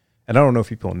team. And I don't know if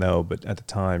people know, but at the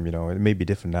time, it may be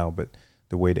different now, but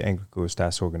the way the Anglico is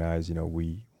task organized,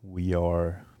 we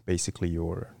are basically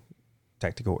your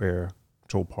tactical air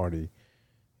control party,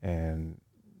 and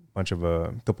a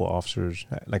couple of officers.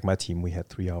 Like my team, we had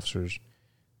 3 officers.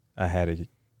 I had a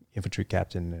infantry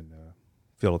captain and a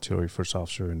field artillery first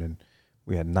officer, and then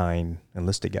we had 9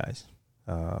 enlisted guys,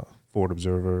 forward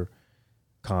observer,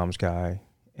 comms guy,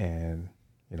 and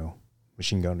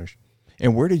machine gunners.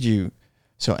 And where did you?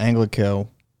 So Anglico,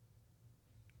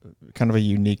 kind of a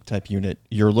unique type unit.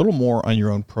 You're a little more on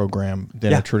your own program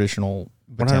than a traditional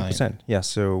battalion. 100%. Yeah.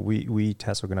 So we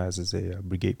task organize as a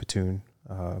brigade platoon,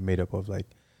 made up of like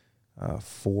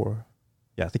 4.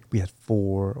 Yeah, I think we had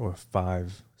 4 or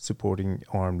 5 supporting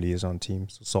armed liaison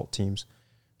teams, assault teams,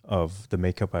 of the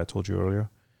makeup I told you earlier.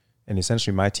 And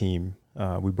essentially, my team,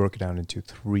 we broke it down into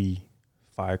 3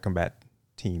 fire combat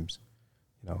teams,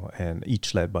 and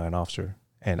each led by an officer.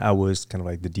 And I was kind of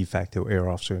like the de facto air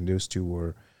officer, and those 2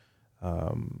 were,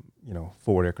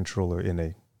 forward air controller in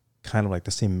a kind of like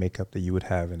the same makeup that you would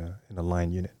have in a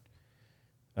line unit.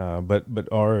 But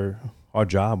our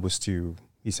job was to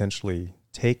essentially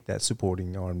take that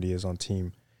supporting armed liaison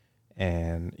team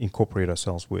and incorporate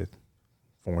ourselves with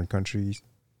foreign countries,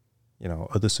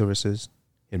 other services.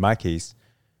 In my case,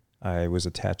 I was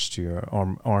attached to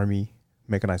Army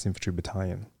Mechanized Infantry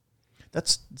Battalion.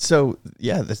 That's a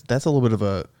little bit of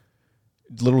a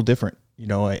little different.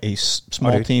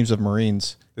 Small teams of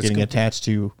Marines getting attached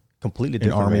to completely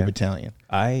different Army battalion.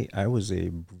 I was a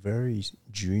very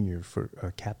junior for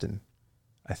a captain.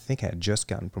 I think I had just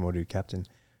gotten promoted to captain,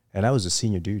 and I was a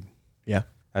senior dude. Yeah.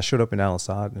 I showed up in Al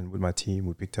Assad, and with my team,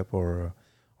 we picked up our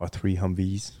 3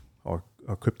 Humvees, our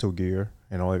crypto gear,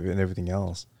 and everything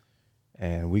else,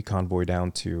 and we convoyed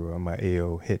down to my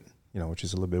AO hit, which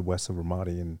is a little bit west of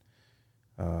Ramadi,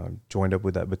 and joined up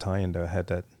with that battalion that had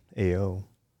that AO,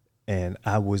 and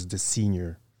I was the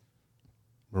senior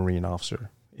Marine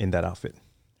officer in that outfit.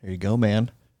 There you go,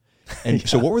 man. And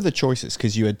so what were the choices?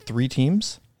 Because you had 3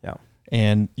 teams. Yeah.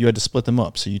 And you had to split them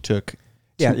up. So you took...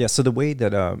 Yeah. So the way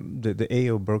that the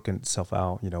AO broke itself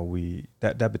out,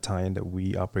 that battalion that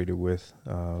we operated with,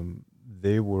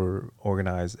 they were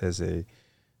organized as a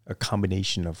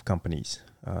combination of companies.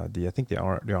 I think the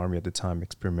Army at the time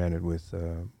experimented with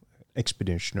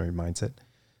expeditionary mindset.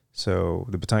 So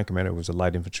the battalion commander was a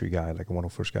light infantry guy, like a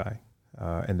 101st guy.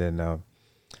 And then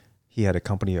he had a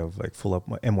company of like full up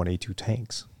M1A2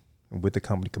 tanks with the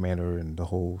company commander and the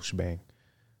whole shebang.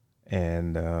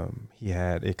 And he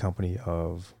had a company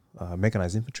of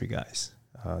mechanized infantry guys,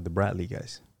 the Bradley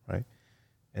guys, right?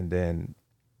 And then,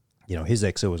 his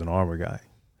XO was an armor guy.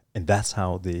 And that's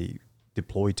how they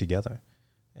deployed together.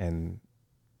 And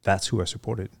that's who I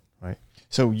supported, right?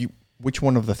 So which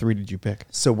one of the 3 did you pick?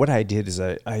 So what I did is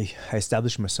I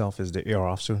established myself as the air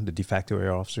officer, the de facto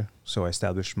air officer. So I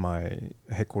established my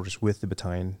headquarters with the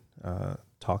battalion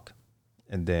TOC.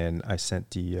 And then I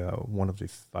sent the one of the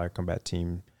fire combat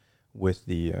team with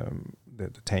the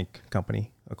tank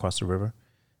company across the river.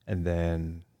 And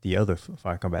then the other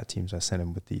fire combat teams, I sent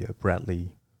them with the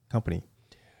Bradley company.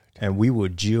 And we were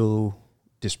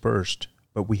geo-dispersed,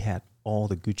 but we had all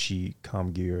the Gucci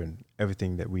comm gear and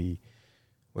everything that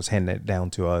was handed down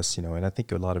to us, and I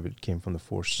think a lot of it came from the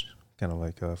force, kind of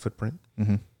like a footprint.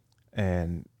 Mm-hmm.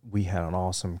 And we had an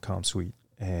awesome comm suite.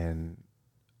 And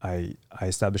I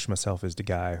established myself as the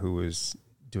guy who was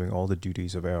doing all the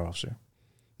duties of air officer.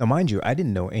 Now, mind you, I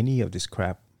didn't know any of this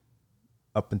crap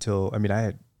up until, I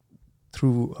had,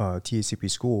 through TACP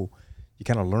school, you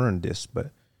kind of learned this,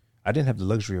 but I didn't have the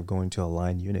luxury of going to a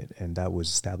line unit, and that was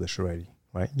established already,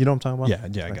 right? You know what I'm talking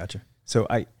about? Yeah, right? I gotcha. So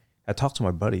I talked to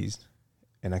my buddies,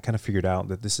 and I kind of figured out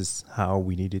that this is how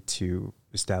we needed to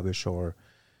establish our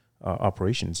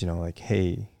operations. Like,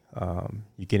 hey,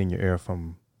 you're getting your air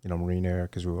from Marine Air,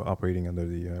 because we were operating under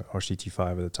the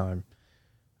RCT-5 at the time.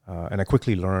 And I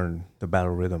quickly learned the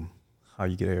battle rhythm, how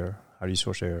you get air, how do you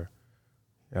source air,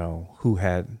 who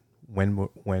had,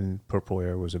 when purple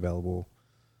air was available,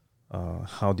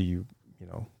 how do you,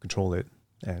 control it,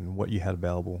 and what you had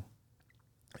available.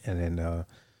 And then,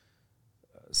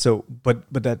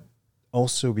 but that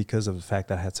also because of the fact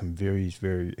that I had some very,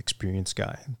 very experienced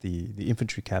guy, the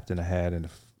infantry captain I had and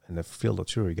the field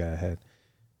artillery guy I had.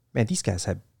 Man, these guys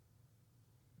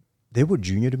they were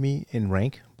junior to me in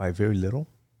rank by very little,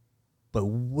 but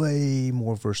way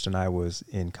more versed than I was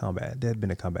in combat. They had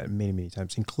been in combat many, many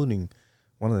times, including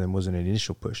one of them was in an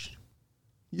initial push.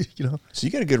 You know? So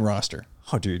you got a good roster.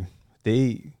 Oh, dude.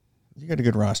 You got a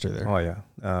good roster there. Oh,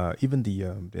 yeah. Even the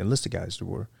enlisted guys that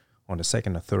were on the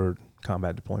second or third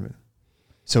combat deployment.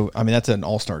 So, I mean, that's an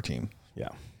all-star team. Yeah,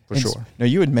 for sure. Now,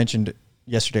 you had mentioned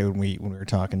yesterday when we were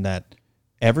talking that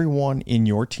everyone in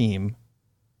your team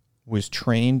was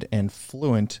trained and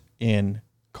fluent in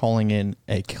calling in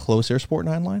a close air support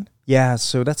 9 line? Yeah,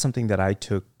 so that's something that I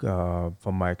took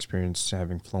from my experience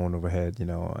having flown overhead, you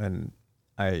know, and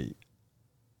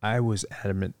I was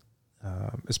adamant,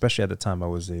 especially at the time I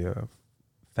was a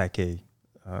Fat K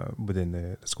within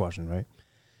the squadron, right?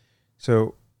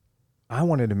 So I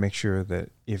wanted to make sure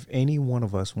that if any one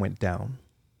of us went down,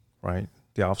 right,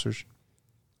 the officers,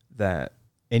 that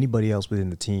anybody else within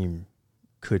the team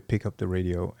could pick up the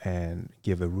radio and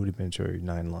give a rudimentary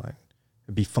 9 line.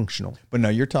 It'd be functional. But no,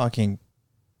 you're talking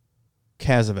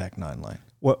Casevac 9 line.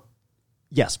 Well,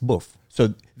 yes, both.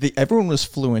 So everyone was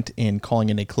fluent in calling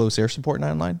in a close air support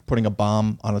 9 line, putting a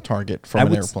bomb on a target from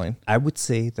an airplane. I would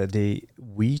say that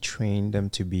we trained them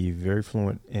to be very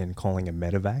fluent in calling in a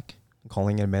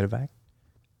medevac,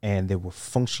 and they were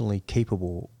functionally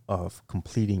capable of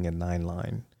completing a 9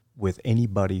 line with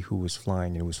anybody who was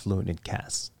flying and was fluent in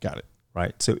CAS. Got it.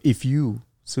 Right. So if you,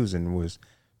 Susan, was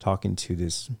talking to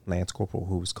this Lance Corporal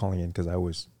who was calling in because I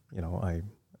was, you know,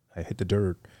 I hit the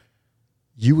dirt,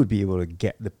 you would be able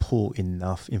to pull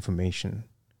enough information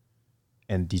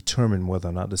and determine whether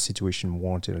or not the situation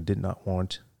warranted or did not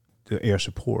warrant the air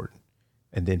support,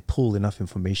 and then pull enough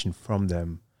information from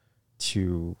them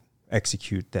to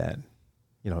execute that,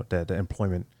 you know, that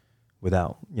employment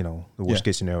without, you know, the worst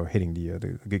case scenario hitting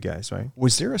the good guys, right?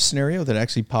 Was there a scenario that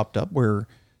actually popped up where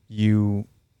you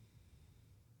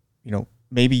know,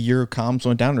 maybe your comms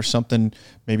went down or something,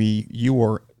 maybe you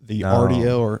or the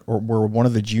RDO or where one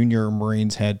of the junior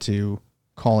Marines had to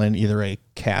call in either a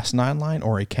CAS 9 line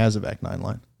or a Casevac 9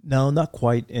 line? No, not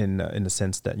quite in the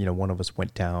sense that, you know, one of us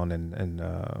went down and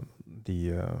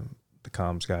the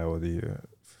comms guy or the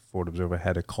forward observer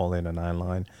had to call in a 9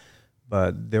 line.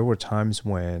 But there were times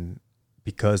when,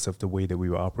 because of the way that we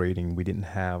were operating, we didn't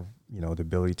have, you know, the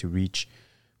ability to reach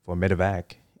for a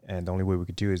medevac, and the only way we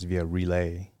could do is via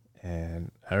relay.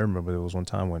 And I remember there was one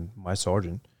time when my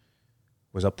sergeant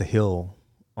was up the hill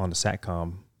on the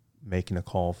SATCOM making a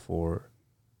call for,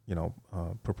 you know,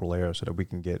 purple air so that we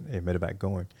can get a medevac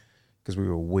going, because we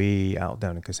were way out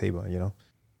down in Casaba, you know.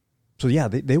 So yeah,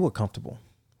 they were comfortable.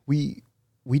 We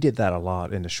did that a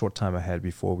lot in the short time I had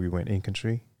before we went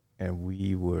infantry, and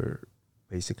we were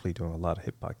basically doing a lot of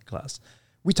hip pocket class.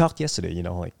 We talked yesterday, you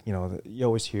know, like, you know, you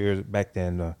always hear back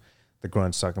then the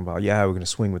grunts talking about, yeah, we're going to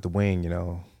swing with the wing, you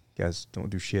know, guys don't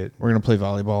do shit. We're going to play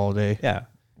volleyball all day. Yeah.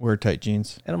 Wear tight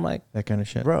jeans. And I'm like, that kind of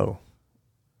shit. Bro,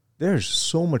 there's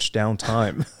so much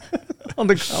downtime on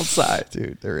the outside.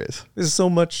 Dude, there is. There's so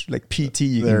much like PT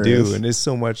you can do, and there's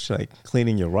so much like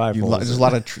cleaning your rifle. There's a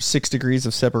lot of 6 degrees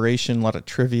of separation, a lot of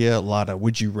trivia, a lot of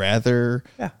would you rather,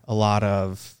 a lot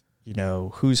of, you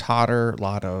know, who's hotter, a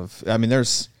lot of, I mean,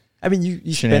 there's, I mean,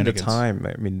 you spend the time.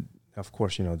 I mean, of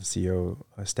course, you know, the CEO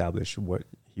established what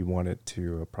he wanted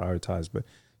to prioritize, but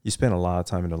you spend a lot of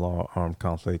time in the law armed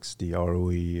conflicts, the ROE,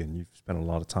 and you've spent a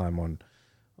lot of time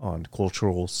on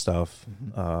cultural stuff.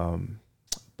 Mm-hmm.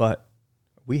 But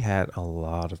we had a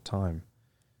lot of time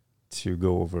to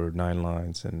go over 9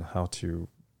 lines and how to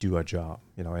do our job,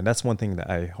 you know, and that's one thing that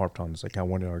I harped on. Is like, I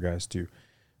wanted our guys to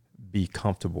be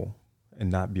comfortable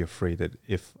and not be afraid that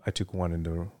if I took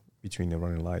one between the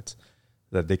running lights,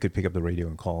 that they could pick up the radio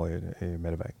and call it a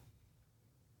medevac.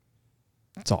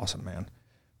 That's awesome, man.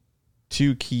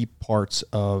 2 key parts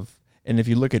of, and if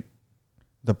you look at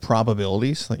the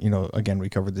probabilities, like, you know, again, we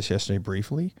covered this yesterday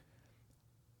briefly.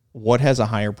 What has a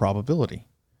higher probability?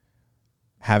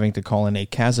 Having to call in a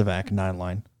Casevac 9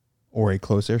 line or a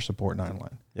close air support 9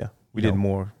 line. Yeah. We did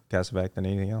more Casevac than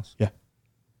anything else. Yeah.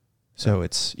 So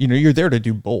it's, you know, you're there to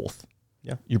do both.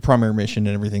 Yeah. Your primary mission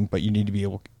and everything, but you need to be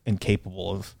able and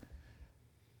capable of,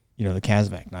 you know, the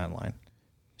Casevac 9 line.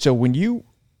 So when you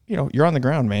know, you're on the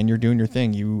ground, man, you're doing your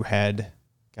thing. You had,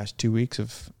 2 weeks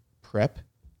of prep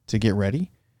to get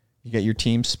ready. You got your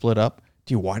team split up.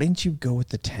 Dude, why didn't you go with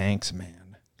the tanks,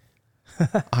 man?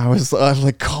 I was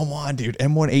like, come on, dude.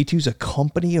 M1A2 is a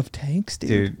company of tanks,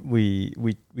 dude. Dude, we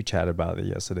chatted about it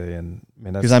yesterday, and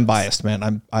man, because I'm biased,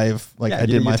 man. I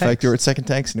did my factory at Second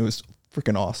Tanks, and it was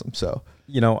freaking awesome. So,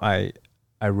 you know, I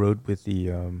I rode with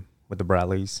the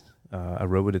Bradleys. I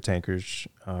rode with the tankers.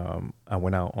 I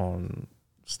went out on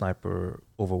sniper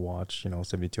overwatch,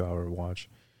 72-hour watch.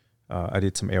 I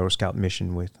did some Aero Scout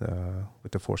mission with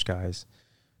the Force guys.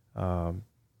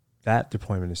 That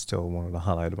deployment is still one of the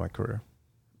highlights of my career.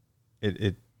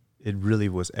 It really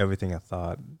was everything I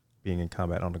thought being in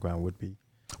combat on the ground would be.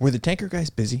 Were the tanker guys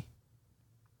busy?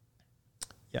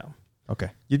 Yeah.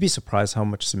 Okay. You'd be surprised how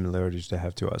much similarities they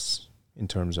have to us in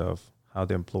terms of how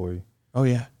they employ. Oh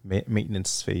yeah.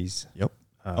 Maintenance phase. Yep.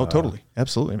 Totally.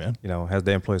 Absolutely, man. How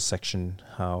they employ a section,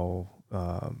 how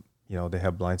they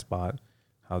have blind spot,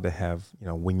 how they have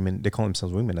wingmen. They call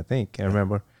themselves wingmen, I think. I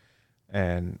remember,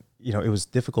 and it was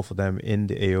difficult for them in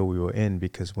the AO we were in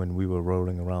because when we were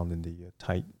rolling around in the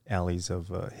tight alleys of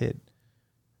hit,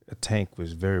 a tank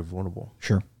was very vulnerable.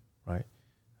 Sure. Right.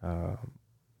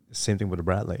 Same thing with the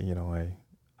Bradley.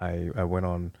 I went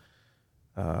on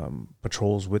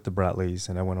patrols with the Bradleys,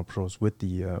 and I went on patrols with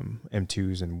the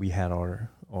M2s, and we had our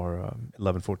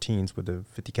 1114s with the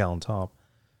 50 cal on top.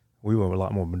 We were a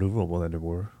lot more maneuverable than they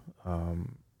were.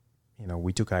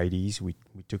 We took IDs, we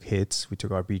took hits, we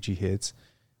took RPG hits,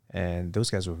 and those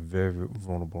guys were very, very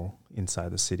vulnerable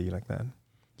inside the city like that.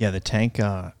 Yeah, the tank,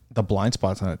 the blind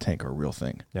spots on a tank are a real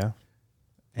thing. Yeah.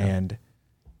 And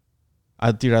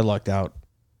I lucked out.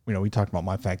 We talked about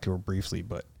my fact tour briefly,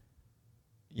 but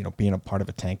being a part of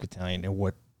a tank battalion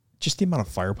and just the amount of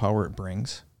firepower it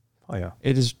brings. Oh yeah,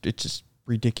 it's just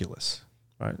ridiculous,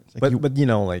 right? Like but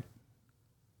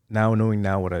now knowing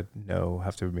what I know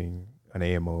after being an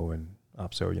AMO and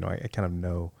OPSO, I kind of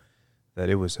know that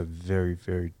it was a very,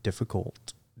 very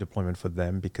difficult deployment for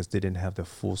them because they didn't have the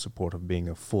full support of being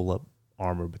a full up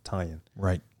armor battalion,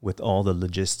 right? With all the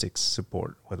logistics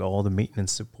support, with all the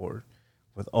maintenance support,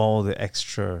 with all the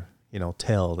extra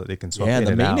tail that they can swap in and out.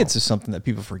 Yeah, the maintenance is something that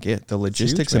people forget. The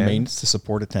logistics and maintenance to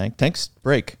support a tank. Tanks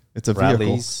break. It's a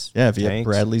Bradleys, vehicle. Yeah, if you have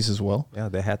Bradleys as well. Yeah,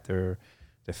 they had their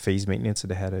phase maintenance that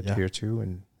they had to adhere to,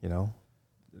 and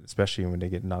especially when they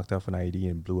get knocked off an IED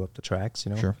and blew up the tracks.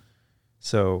 Sure.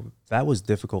 So that was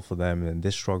difficult for them, and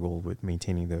they struggled with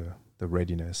maintaining the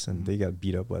readiness, and they got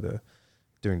beat up by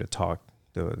during the talk,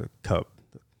 the CUP,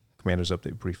 the commander's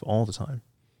update brief all the time.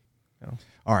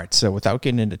 All right, so without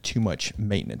getting into too much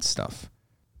maintenance stuff,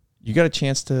 you got a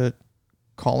chance to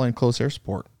call in close air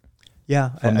support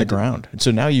from the ground. And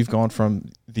so now you've gone from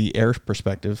the air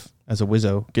perspective as a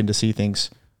WSO, getting to see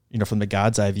things, from the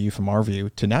God's eye view, from our view,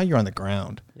 to now you're on the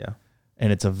ground. Yeah.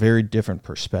 And it's a very different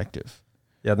perspective.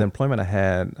 Yeah, the employment I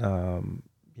had,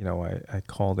 I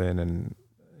called in, and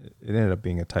it ended up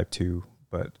being a Type 2,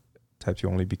 but Type 2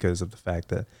 only because of the fact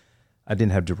that I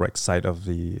didn't have direct sight of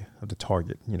the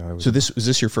target. So is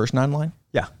this your first 9-line?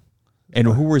 Yeah. And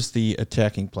who was the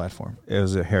attacking platform? It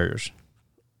was the Harriers.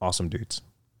 Awesome dudes.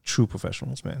 True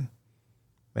professionals, man.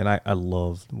 And I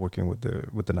love working with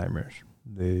the Nightmares.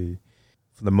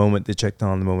 From the moment they checked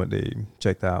on, the moment they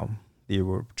checked out, they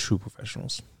were true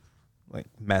professionals, like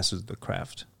masters of the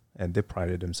craft. And they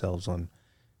prided themselves on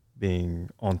being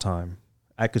on time.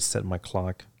 I could set my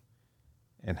clock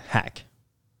and hack.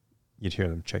 You'd hear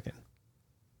them check in.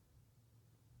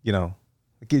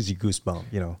 It gives you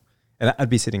goosebumps, And I'd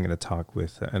be sitting in a talk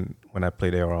and when I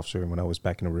played AR officer and when I was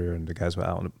back in the rear and the guys were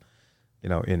out,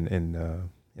 in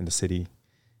the city,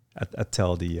 I'd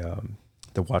tell the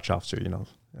watch officer,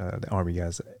 the Army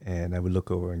guys, and I would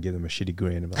look over and give them a shitty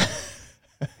grin about,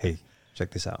 hey, check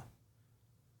this out.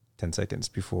 10 seconds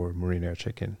before Marine Air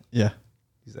check-in. Yeah.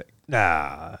 He's like,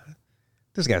 nah,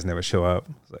 those guys never show up.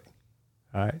 I was like,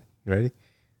 all right, you ready?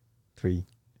 3,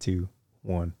 2,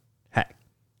 1, hack.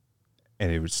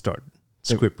 And it would start.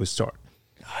 Script would start.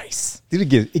 Nice. It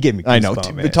gave me goosebumps, I know.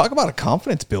 man. But talk about a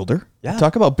confidence builder. Yeah.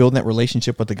 Talk about building that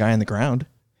relationship with the guy on the ground.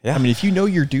 Yeah. I mean, if you know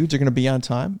your dudes are going to be on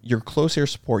time, your close air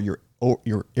support, your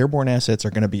airborne assets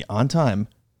are going to be on time,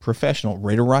 professional,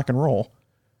 ready to rock and roll.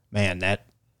 Man,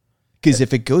 because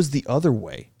if it goes the other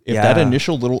way, if that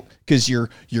initial because your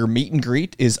meet and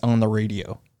greet is on the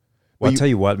radio. Well, I'll tell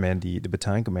you what, man, the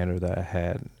battalion commander that I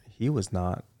had,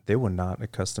 they were not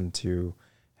accustomed to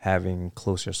having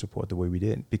close air support the way we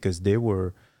did, because they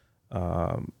were,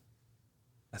 I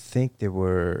think they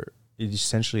were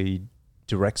essentially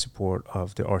direct support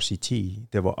of the RCT.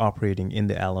 They were operating in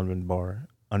the Allen bar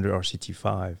under RCT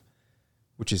 5,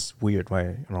 which is weird,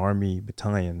 right? An Army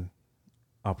battalion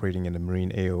operating in the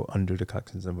Marine AO under the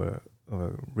cognizance of a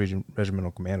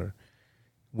regimental commander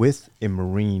with a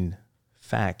Marine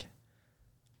FAC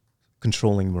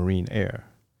controlling Marine air.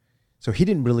 So he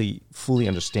didn't really fully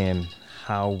understand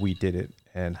how we did it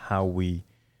and how we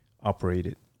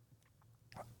operated.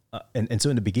 And so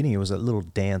in the beginning, it was a little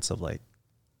dance of like,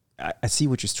 I see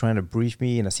what you're trying to brief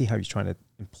me, and I see how you're trying to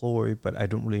employ, but I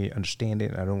don't really understand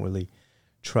it. And I don't really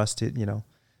trust it,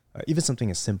 even something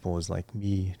as simple as like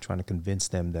me trying to convince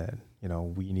them that,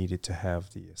 we needed to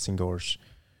have the Singor's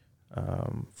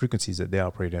frequencies that they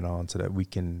operated on so that we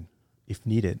can, if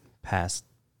needed, pass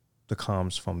the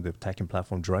comms from the attacking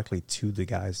platform directly to the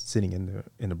guys sitting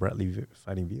in the Bradley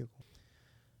fighting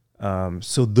vehicle.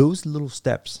 So those little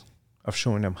steps of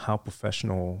showing them how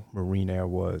professional Marine Air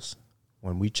was.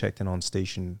 When we checked in on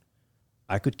station,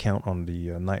 I could count on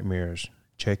the Nightmares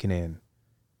checking in,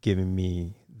 giving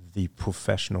me the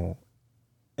professional.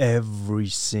 Every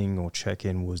single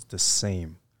check-in was the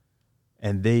same.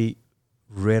 And they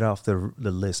read off the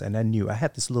list. And I knew I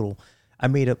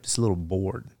made up this little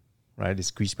board, right? This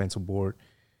grease pencil board.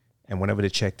 And whenever they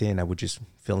checked in, I would just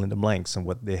fill in the blanks on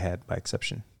what they had by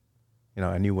exception.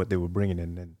 I knew what they were bringing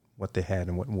in and what they had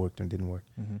and what worked and didn't work.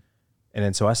 Mm-hmm. And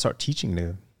then so I start teaching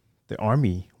the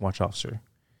Army watch officer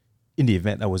in the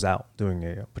event I was out doing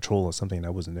a patrol or something and I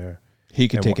wasn't there. He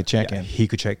could take a check-in. Yeah, he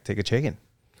could take a check-in.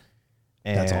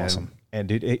 And, that's awesome.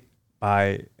 And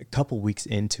by a couple weeks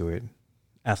into it,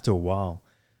 after a while,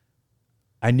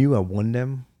 I knew I won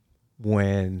them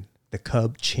when the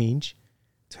Cub changed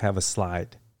to have a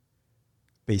slide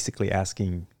basically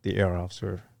asking the air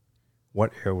officer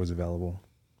what air was available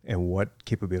and what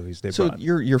capabilities they brought. So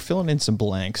you're filling in some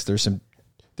blanks. There's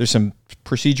some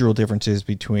procedural differences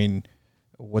between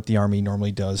what the Army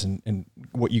normally does and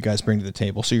what you guys bring to the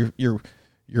table. So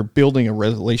you're building a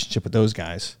relationship with those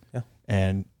guys. Yeah.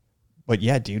 But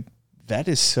yeah, dude, that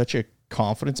is such a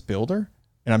confidence builder.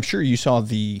 And I'm sure you saw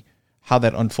how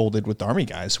that unfolded with the Army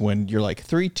guys when you're like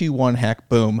 3, 2, 1, hack,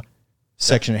 boom,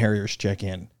 section of Harriers check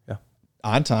in. Yeah.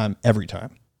 On time, every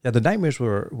time. Yeah, the Nightmares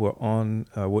were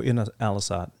in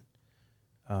Al-Assad.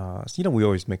 We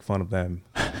always make fun of them.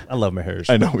 I love my Harriers.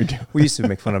 I know we do. We used to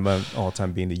make fun of them all the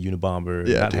time being the Unabomber,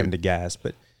 not having the gas.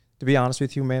 But to be honest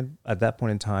with you, man, at that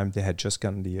point in time, they had just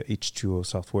gotten the H2O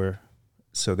software.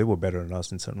 So they were better than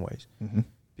us in certain ways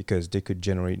because they could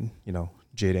generate,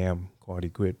 JDAM quality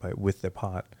grid with their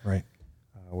pod. Right.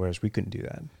 Whereas we couldn't do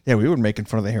that. Yeah, we were making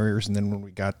fun of the Harriers. And then when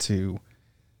we got to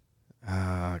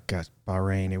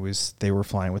Bahrain, they were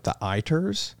flying with the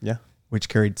ITERs. Yeah. Which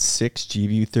carried 6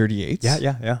 GBU-38s.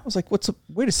 Yeah. I was like,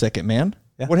 wait a second, man.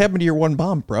 Yeah. What happened to your one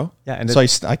bomb, bro? Yeah. And so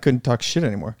I couldn't talk shit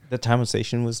anymore. The time on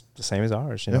station was the same as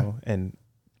ours, you know. And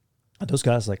those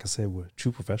guys, like I said, were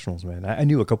true professionals, man. I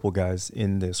knew a couple of guys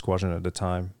in the squadron at the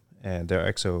time, and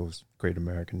their XO was Great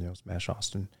American, Smash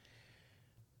Austin.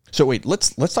 So wait,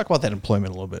 let's talk about that employment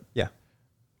a little bit. Yeah.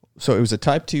 So it was a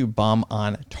Type 2 bomb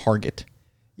on target.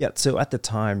 Yeah. So at the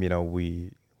time,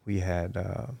 we had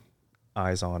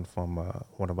eyes on from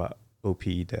one of our OP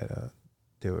that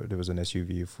there was an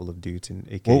SUV full of dudes in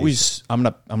AKs. I'm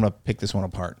gonna pick this one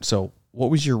apart. So what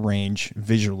was your range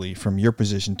visually from your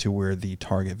position to where the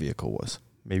target vehicle was?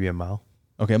 Maybe a mile.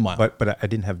 Okay, a mile. But I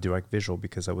didn't have direct visual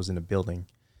because I was in a building,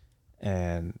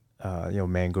 and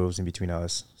mangroves in between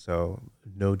us, so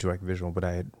no direct visual. But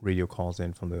I had radio calls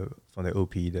in from the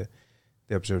OP that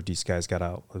they observed these guys got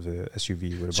out of the SUV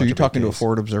with a bunch of So you're talking AKs. to a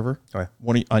forward observer,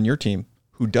 on your team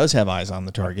who does have eyes on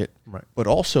the target, right? But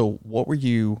also,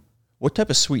 what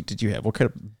type of suite did you have? What kind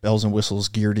of bells and whistles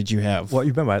gear did you have? Well, you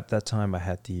remember at that time I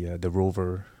had the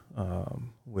Rover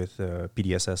with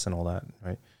PDSS and all that,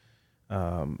 right?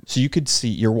 So you could see,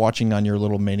 you're watching on your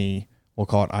little mini, we'll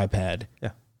call it iPad.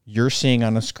 Yeah. You're seeing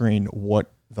on a screen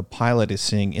what the pilot is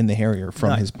seeing in the Harrier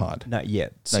from his pod. Not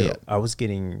yet. Not yet. I was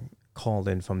getting called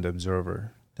in from the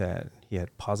observer that he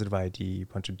had positive ID, a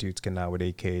bunch of dudes getting out with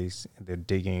AKs, and they're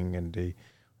digging,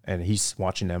 and he's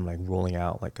watching them like rolling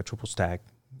out like a triple stack,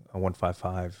 a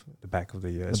 155, the back of the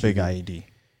SUV. Big IED.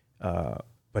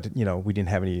 But we didn't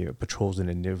have any patrols in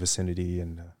the near vicinity,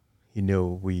 and he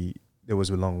knew it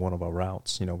was along one of our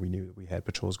routes. We knew that we had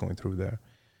patrols going through there.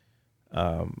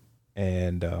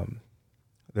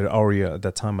 That already at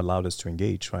that time allowed us to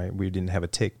engage, right? We didn't have a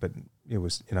tick, but it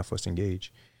was enough for us to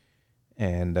engage.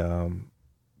 And,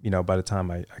 by the time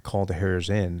I called the Harriers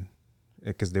in,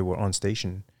 because they were on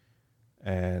station,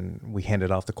 and we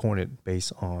handed off the coordinate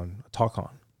based on a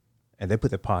TARCON. And they put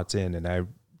their pods in, and I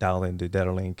dialed in the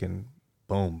data link, and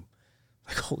boom.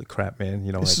 Like, holy crap, man.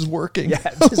 This is working. Yeah,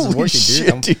 this is working,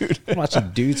 shit, dude. I'm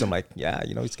watching dudes. I'm like, yeah,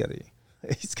 he's got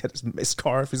his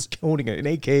scarf, he's holding an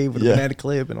AK with a banana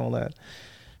clip and all that.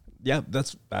 Yeah,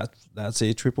 that's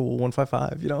a triple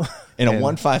 155, And a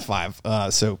 155.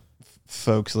 So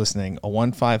folks listening, a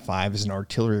 155 is an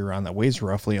artillery round that weighs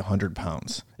roughly 100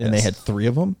 pounds. Yes. And they had 3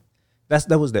 of them.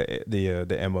 That was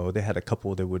the MO. They had a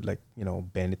couple that would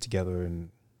band it together and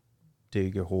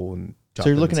dig a hole and So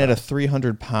you're looking at a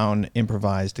 300-pound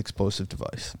improvised explosive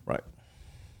device. Right.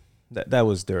 That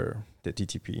was the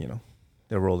TTP,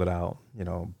 They rolled it out,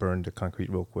 burned the concrete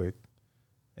real quick,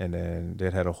 and then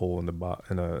they had a hole in the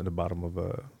bottom of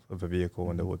a vehicle,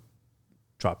 and they would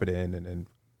drop it in and then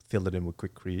fill it in with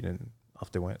quickcrete, and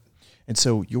off they went. And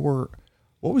so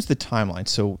what was the timeline?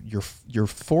 So your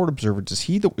forward observer, is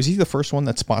he the first one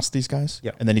that spots these guys?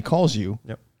 Yeah. And then he calls you.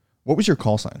 Yep. What was your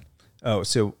call sign? Oh,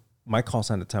 so my call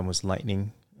sign at the time was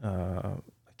Lightning. I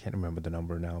can't remember the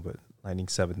number now, but Lightning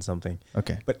 7 something.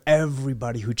 Okay. But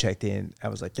everybody who checked in, I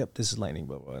was like, yep, this is Lightning,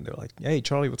 blah, blah. And they were like, hey,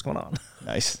 Charlie, what's going on?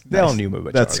 Nice. They all knew me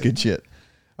about That's Charlie. good shit.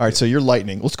 All right, so you're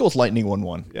Lightning. Let's go with Lightning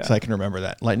 11, yeah. so I can remember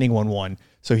that. Lightning 11.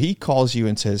 So he calls you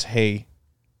and says, hey,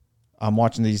 I'm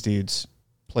watching these dudes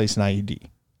place an IED.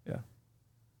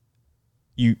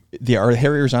 Yeah. Are the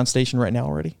Harriers on station right now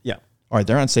already? Yeah. All right,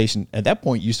 they're on station. At that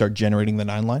point, you start generating the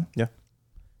 9 line? Yeah.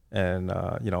 And,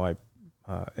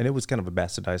 and it was kind of a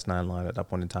bastardized 9 line at that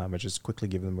point in time. I just quickly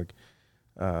give them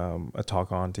a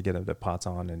talk on to get their pots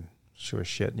on, and sure as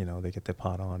shit, they get their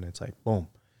pot on, and it's like, boom.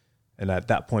 And at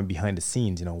that point behind the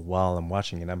scenes, while I'm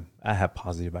watching it, I have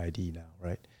positive ID now,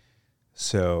 right?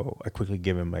 So I quickly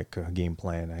give him like a game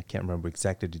plan. I can't remember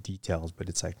exactly the details, but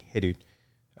it's like, hey, dude,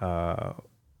 we're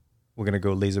going to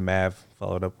go laser MAV,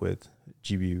 followed up with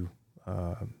GBU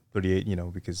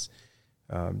 38, because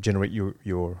generate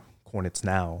your coordinates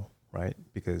now, right?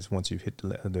 Because once you hit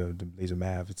the laser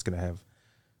MAV, it's going to have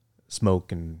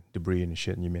smoke and debris and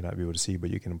shit, and you may not be able to see, but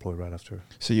you can employ right after.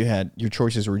 So you had your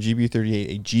choices were GBU 38,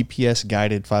 a GPS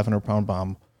guided 500-pound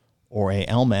bomb, or a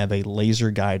LMAV, a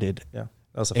laser guided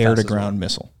air to ground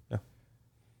missile. Yeah.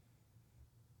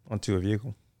 Onto a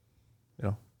vehicle,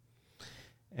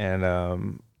 and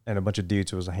a bunch of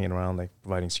dudes was hanging around like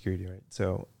providing security, right?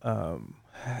 So,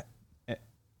 and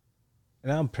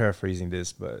I'm paraphrasing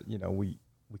this, but we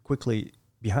quickly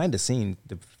behind the scene,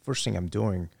 the first thing I'm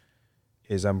doing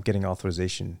is I'm getting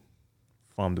authorization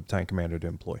from the battalion commander to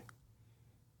employ,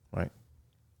 right?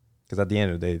 Because at the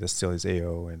end of the day, that's still his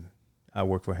AO, and I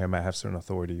work for him. I have certain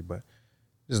authority, but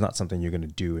this is not something you're going to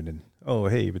do and then, oh,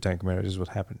 hey, battalion commander, this is what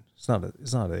happened. It's not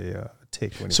a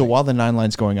tick. So while the 9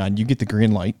 line's going on, you get the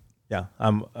green light. Yeah,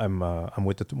 I'm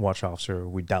with the watch officer.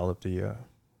 We dial up the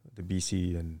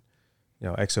BC, and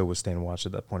XO was staying watch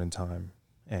at that point in time,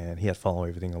 and he had to follow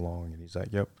everything along. And he's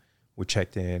like, "Yep." We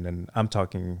checked in, and I'm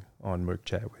talking on Merc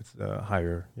chat with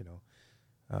higher,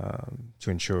 to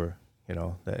ensure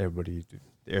that everybody,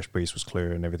 the airspace was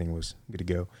clear and everything was good to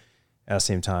go. At the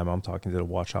same time, I'm talking to the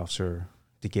watch officer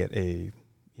to get a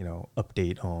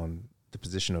update on the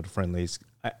position of the friendlies.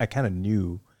 I kind of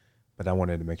knew, but I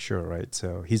wanted to make sure, right?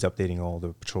 So he's updating all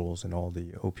the patrols and all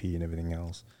the OP and everything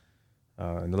else.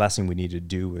 And the last thing we needed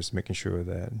to do was making sure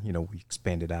that, we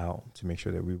expanded out to make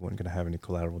sure that we weren't going to have any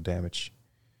collateral damage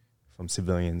from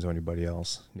civilians or anybody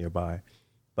else nearby.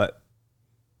 But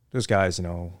those guys,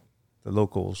 the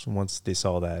locals, once they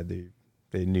saw that,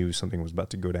 they knew something was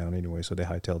about to go down anyway, so they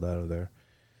hightailed out of there.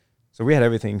 So we had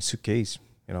everything suitcase.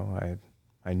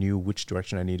 I knew which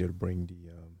direction I needed to bring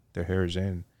their Harriers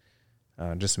in.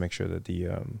 Just to make sure that the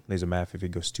laser MAF, if it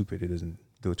goes stupid, it doesn't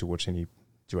go towards any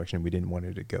direction we didn't want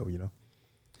it to go,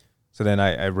 So then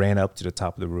I ran up to the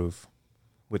top of the roof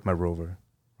with my rover,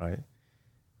 right?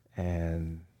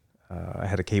 And I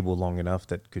had a cable long enough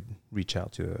that could reach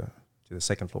out to the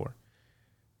second floor.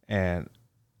 And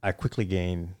I quickly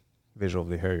gained visual of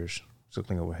the Harriers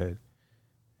circling overhead.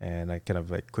 And I kind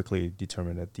of quickly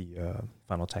determined that the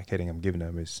final attack heading I'm giving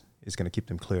them is going to keep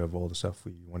them clear of all the stuff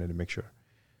we wanted to make sure.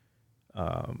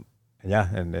 And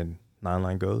then 9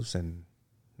 line goes, and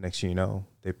next thing you know,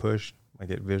 they push. I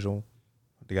get visual.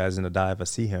 The guy's in the dive. I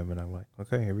see him, and I'm like,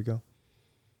 okay, here we go.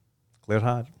 Cleared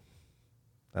hot.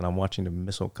 And I'm watching the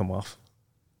missile come off.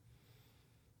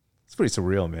 It's pretty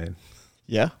surreal, man.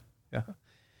 Yeah? Yeah.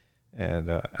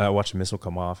 And I watch the missile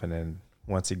come off, and then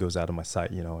once it goes out of my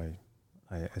sight,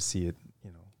 I see it,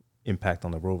 impact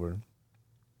on the rover.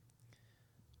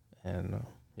 And,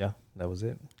 that was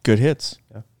it. Good hits.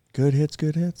 Yeah. Good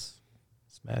hits.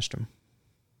 Smashed them.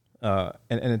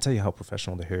 And to tell you how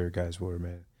professional the Harrier guys were,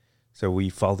 man. So we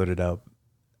followed it up,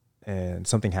 and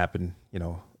something happened,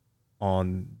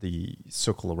 on the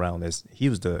circle around. As he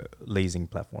was the lasing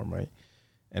platform, right?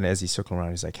 And as he circled around,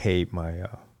 he's like, "Hey, my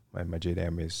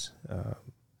JDAM is,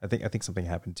 I think something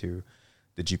happened to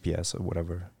the GPS or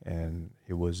whatever, and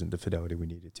it wasn't the fidelity we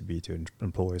needed to be to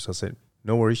employ." So I said,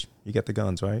 "No worries, you got the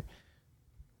guns, right?"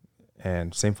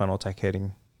 And same final attack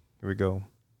heading. Here we go.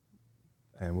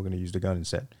 And we're going to use the gun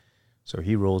instead. So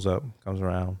he rolls up, comes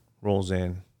around, rolls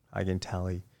in. I can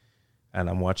tally. And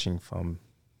I'm watching from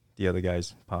the other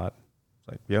guy's pot. It's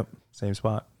like, yep, same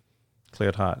spot.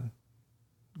 cleared hot,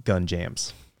 gun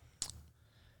jams.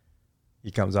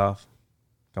 He comes off,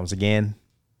 comes again,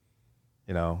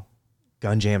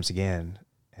 gun jams again,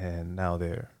 and now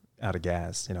they're out of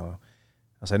gas.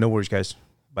 I said, no worries, guys.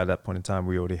 By that point in time,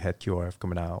 we already had QRF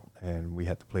coming out, and we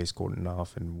had the place cordoned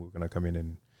off, and we were going to come in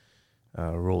and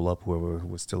roll up whoever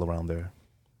was still around there,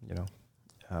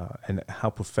 and how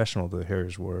professional the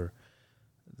Harriers were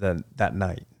that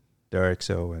night. Their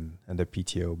XO and their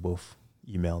PTO both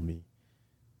emailed me,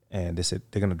 and they said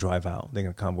they're going to drive out. They're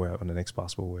going to convoy out in the next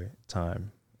possible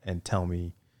time and tell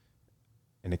me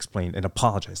and explain and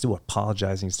apologize. They were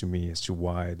apologizing to me as to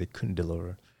why they couldn't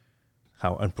deliver,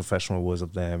 how unprofessional it was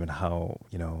of them, and how,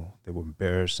 they were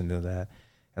embarrassed and all that.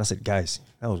 And I said, guys,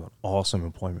 that was an awesome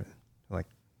employment. Like,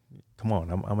 come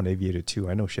on, I'm an aviator too.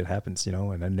 I know shit happens,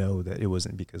 and I know that it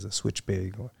wasn't because of switch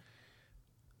big or,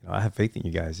 I have faith in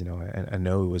you guys, and I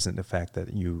know it wasn't the fact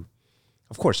that you,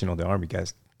 of course, the Army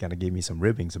guys kind of gave me some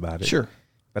ribbings about it. Sure.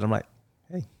 But I'm like,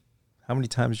 hey, how many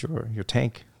times your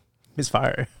tank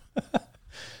misfire?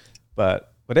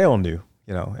 But they all knew,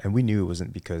 and we knew it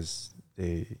wasn't because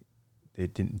they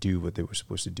didn't do what they were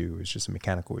supposed to do. It's just a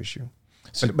mechanical issue.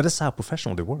 So, but that's how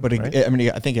professional they were. But right?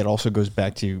 I think it also goes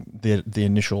back to the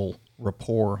initial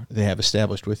rapport they have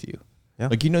established with you. Yeah.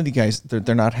 Like, the guys,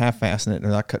 they're not half-assing it. They're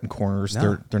not cutting corners.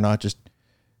 No. They're not just,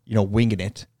 winging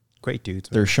it. Great dudes.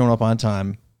 They're showing up on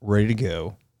time, ready to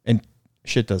go, and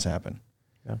shit does happen.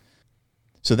 Yeah.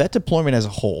 So that deployment as a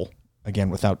whole,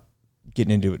 again, without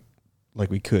getting into it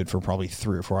like we could for probably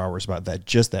 3 or 4 hours about that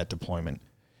deployment,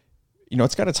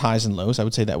 it's got its highs and lows. I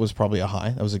would say that was probably a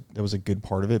high. That was a good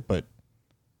part of it, but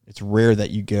it's rare that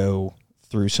you go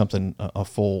through something, a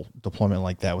full deployment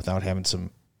like that without having some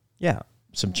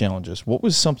challenges.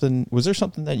 Was there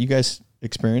something that you guys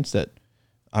experienced that,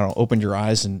 I don't know, opened your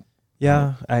eyes? And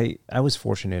yeah, I was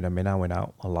fortunate. I mean, I went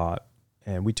out a lot,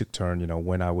 and we took turn.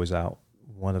 When I was out,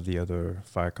 one of the other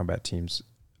fire combat teams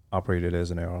operated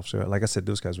as an air officer. Like I said,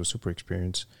 those guys were super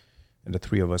experienced, and the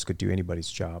 3 of us could do anybody's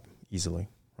job easily,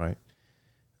 right?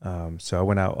 So I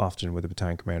went out often with the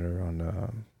battalion commander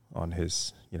on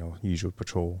his usual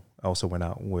patrol. I also went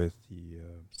out with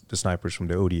the snipers from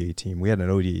the ODA team. We had an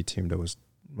ODA team that was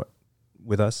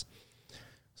with us.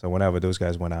 So whenever those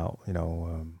guys went out,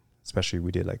 especially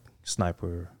we did like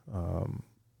sniper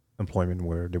employment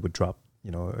where they would drop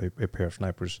a pair of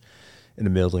snipers in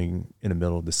the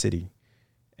middle of the city,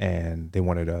 and they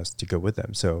wanted us to go with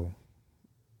them. So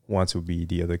once it would be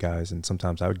the other guys, and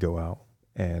sometimes I would go out,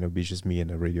 and it would be just me and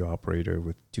a radio operator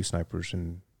with 2 snipers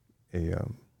and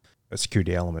a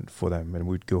security element for them, and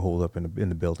we'd go hold up in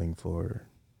the building for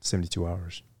 72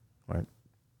 hours, right?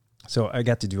 So I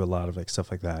got to do a lot of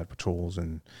stuff like that, patrols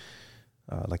and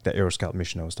like that Aero Scout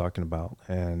mission I was talking about.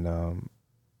 And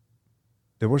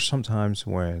there were some times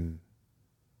when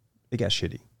it got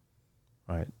shitty,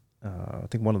 right? I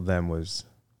think one of them was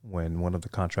when one of the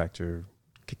contractor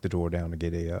kicked the door down to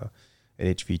get an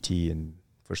HVT, and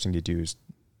first thing they do is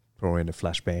throw in a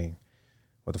flashbang.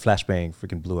 Well, the flashbang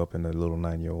freaking blew up in the little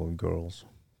 9-year-old girl's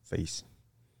face,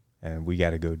 and we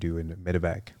got to go do a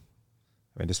medevac.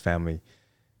 I mean, this family,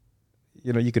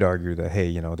 you could argue that,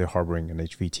 hey, they're harboring an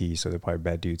HVT, so they're probably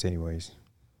bad dudes anyways.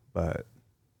 But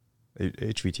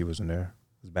HVT wasn't there.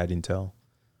 It was bad intel.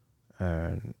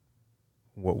 And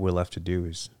what we're left to do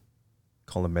is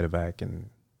call a medevac and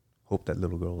hope that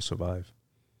little girl will survive.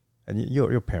 And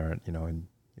you're a parent, and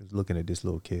you're looking at this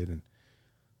little kid, and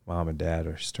mom and dad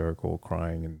are hysterical,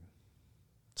 crying, and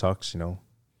it sucks,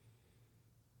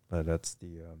 But that's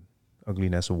the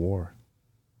ugliness of war.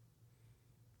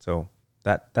 So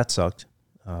that sucked.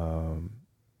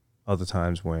 Other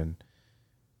times when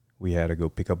we had to go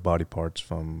pick up body parts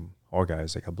from our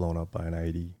guys that got blown up by an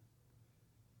IED.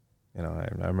 I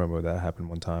remember that happened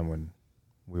one time when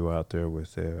we were out there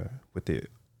with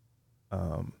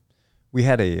we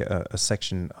had a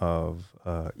section of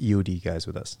EOD guys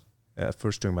with us. At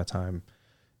first, during my time,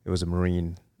 it was a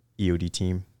Marine EOD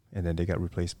team, and then they got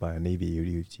replaced by a Navy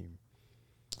EOD team.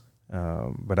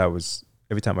 But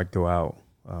every time I'd go out,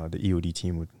 the EOD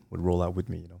team would roll out with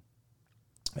me,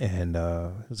 and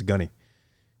it was a gunny.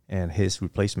 And his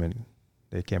replacement,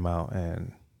 they came out,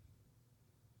 and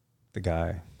the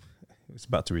guy was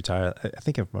about to retire. I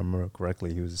think if I remember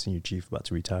correctly, he was a senior chief about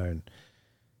to retire and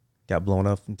got blown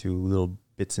up into little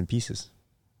bits and pieces.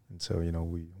 And so,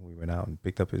 we went out and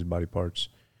picked up his body parts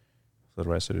for the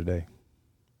rest of the day.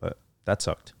 But that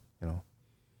sucked,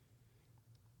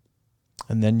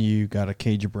 And then you got to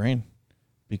cage your brain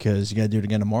because you got to do it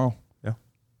again tomorrow. Yeah.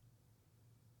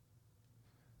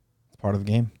 It's part of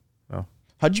the game. Oh.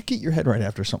 How'd you get your head right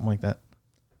after something like that?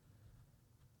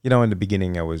 In the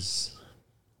beginning, I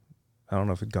I don't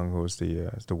know if gung ho is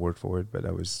the word for it, but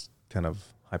I was kind of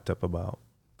hyped up about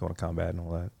going to combat and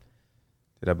all that.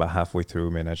 Did about halfway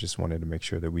through, man, I just wanted to make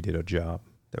sure that we did our job,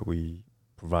 that we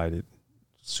provided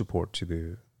support to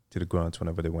the grunts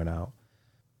whenever they went out.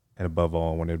 And above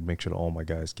all, I wanted to make sure that all my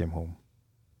guys came home.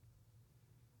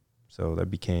 So that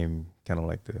became kind of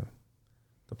like the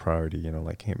priority,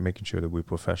 like making sure that we're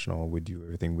professional, we do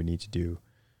everything we need to do,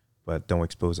 but don't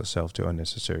expose ourselves to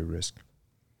unnecessary risk.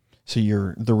 So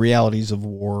the realities of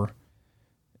war,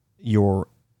 your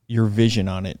vision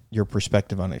on it, your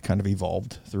perspective on it kind of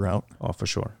evolved throughout? Oh, for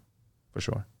sure.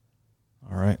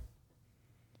 All right.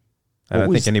 And I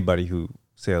think anybody who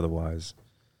say otherwise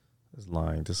is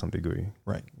lying to some degree.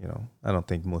 Right. I don't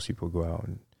think most people go out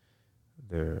and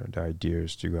their idea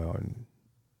is to go out and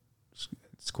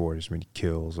score as many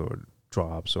kills or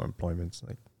drops or employments.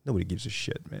 Like, nobody gives a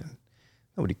shit, man.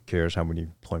 Nobody cares how many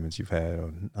employments you've had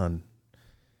or none.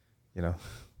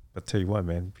 But tell you what,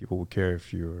 man, people would care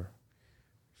if you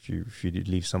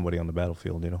leave somebody on the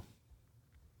battlefield,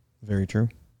 Very true.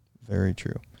 Very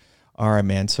true. All right,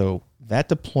 man. So that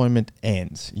deployment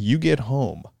ends. You get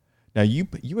home. Now, you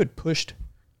had pushed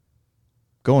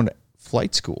going to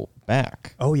flight school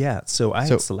back. Oh, yeah. So I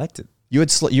had selected. You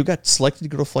got selected to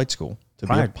go to flight school to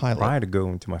be a pilot. Prior to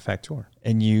going to my factor.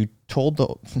 And you told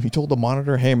the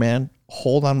monitor, hey, man,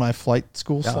 hold on my flight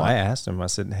school slot. I asked him. I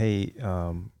said, hey,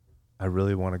 I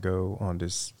really want to go on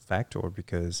this factor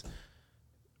because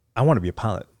I want to be a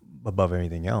pilot above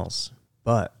everything else.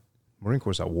 But Marine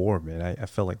Corps is at war, man. I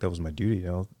felt like that was my duty.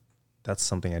 That's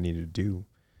something I needed to do.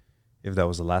 If that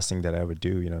was the last thing that I would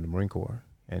do, in the Marine Corps.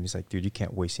 And he's like, dude, you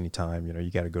can't waste any time.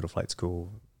 You got to go to flight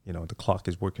school. The clock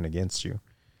is working against you.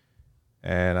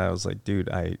 And I was like, dude,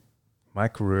 my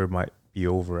career might be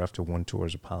over after one tour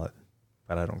as a pilot,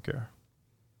 but I don't care.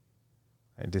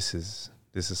 And this is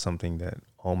something that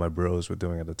all my bros were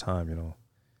doing at the time,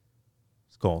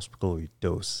 Skulls, Spicoli,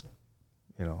 Dose,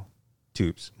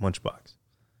 Tubes, Munchbox.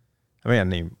 I mean, I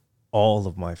named all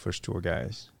of my first tour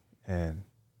guys, and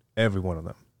every one of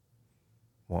them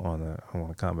were on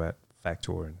a combat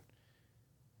factor, and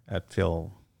I'd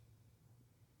feel,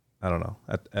 I don't know,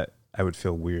 I would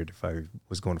feel weird if I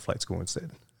was going to flight school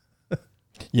instead.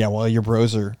 Yeah, while your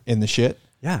bros are in the shit.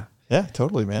 Yeah. Yeah,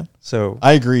 totally, man. So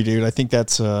I agree, dude. I think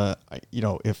that's,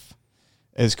 if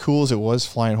as cool as it was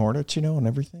flying Hornets, and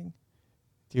everything,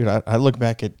 dude, I look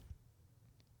back at,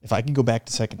 if I can go back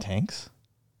to second tanks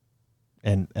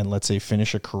and let's say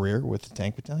finish a career with the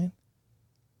tank battalion,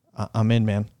 I'm in,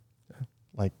 man. Yeah.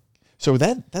 Like, so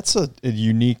that's a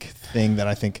unique thing that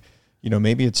I think,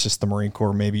 maybe it's just the Marine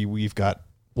Corps. Maybe we've got.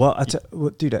 Well,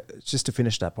 dude, just to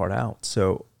finish that part out.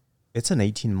 So it's an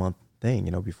 18-month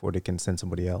thing, before they can send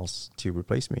somebody else to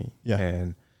replace me. Yeah.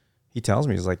 And he tells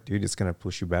me, he's like, dude, it's going to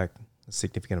push you back a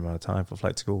significant amount of time for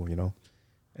flight school,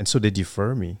 And so they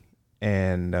defer me.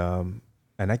 And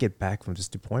I get back from this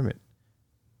deployment.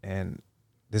 And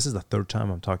this is the third time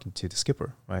I'm talking to the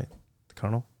skipper, right? The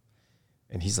colonel.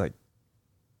 And he's like,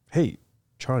 hey,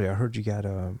 Charlie, I heard you got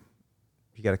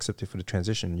accepted for the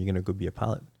transition. You're going to go be a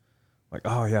pilot. Like,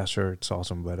 oh, yeah, sure, it's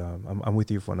awesome, but I'm with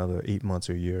you for another 8 months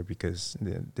or a year because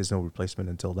there's no replacement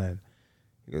until then.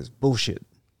 He goes, bullshit.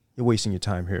 You're wasting your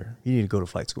time here. You need to go to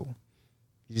flight school.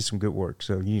 You did some good work,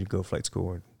 so you need to go to flight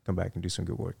school and come back and do some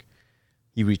good work.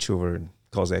 He reached over and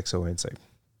calls the XO and say,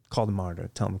 call the monitor,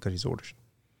 tell him to cut his orders.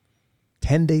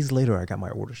 10 days later, I got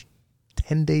my orders.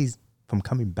 10 days from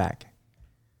coming back.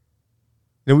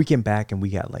 Then we came back and we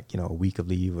got a week of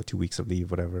leave or 2 weeks of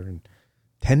leave, whatever. And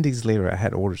 10 days later, I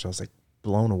had orders. I was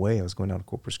blown away. I was going down to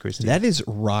Corpus Christi. That is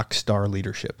rock star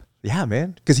leadership. Yeah,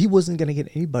 man. Because he wasn't going to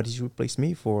get anybody to replace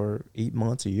me for 8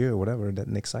 months, a year, or whatever, that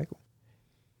next cycle.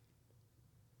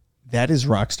 That is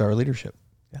rock star leadership.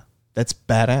 Yeah. That's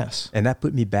badass. And that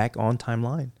put me back on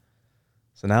timeline.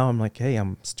 So now I'm like, hey,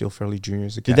 I'm still fairly junior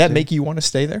as a captain. Did that make you want to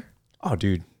stay there? Oh,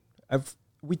 dude.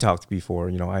 We talked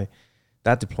before,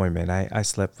 that deployment, I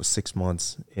slept for 6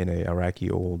 months in a Iraqi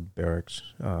old barracks,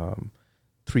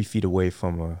 3 feet away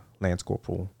from a lance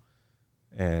corporal,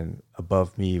 and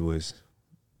above me was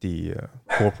the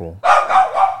corporal,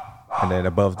 and then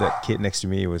above that kid next to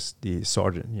me was the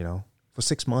sergeant. For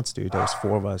 6 months, dude, there was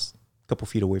 4 of us, a couple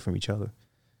feet away from each other.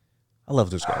 I love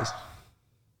those guys.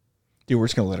 Dude, we're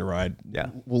just gonna let it ride. Yeah,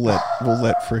 we'll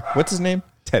let Frick. What's his name?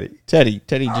 Teddy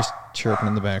just chirping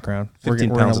in the background. 15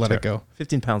 we're pounds gonna let of it go.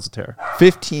 15 pounds of terror.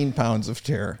 15 pounds of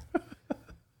terror.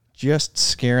 Just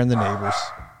scaring the neighbors.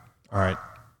 All right.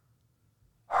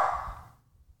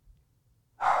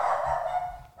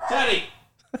 Teddy!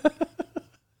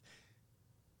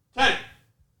 Teddy!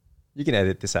 You can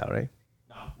edit this out, right?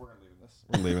 No, we're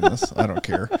leaving this. I don't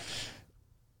care.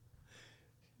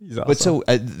 He's awesome. But so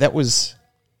that was,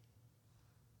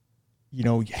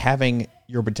 having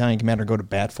your battalion commander go to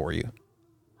bat for you.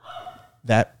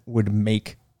 That would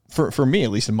make, for me at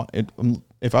least,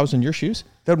 if I was in your shoes,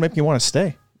 that would make me want to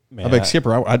stay. Man, I'd be like,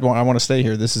 Skipper, I want to stay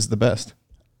here. This is the best.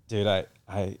 Dude,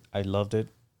 I loved it.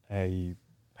 I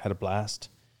had a blast.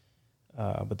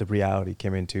 But the reality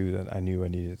came into that I knew I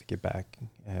needed to get back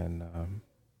and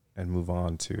move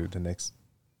on to the next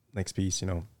piece,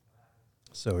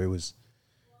 So it was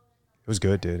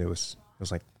good, dude. It was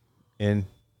like,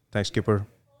 thanks, Skipper.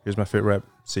 Here's my fit rep.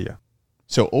 See ya.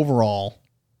 So overall,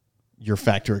 your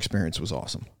factor experience was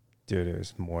awesome. Dude, it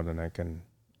was more than I can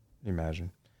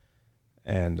imagine.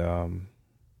 And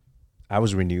I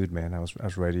was renewed, man. I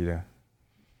was ready to.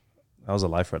 I was a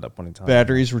lifer at that point in time.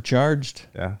 Batteries were charged.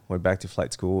 Yeah, went back to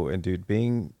flight school, and dude,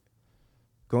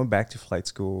 going back to flight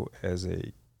school as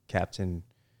a captain,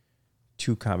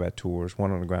 2 combat tours,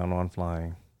 1 on the ground, 1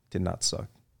 flying, did not suck.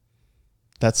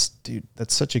 That's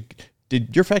such a.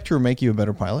 Did your factor make you a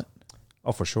better pilot?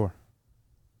 Oh, for sure.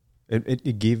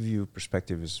 It gave you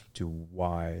perspective as to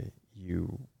why we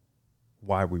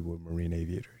were Marine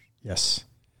aviators. Yes.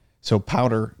 So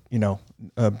Powder,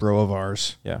 a bro of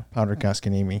ours, Yeah. Powder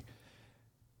Cascanimi,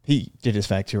 he did his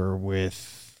factor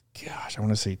with, I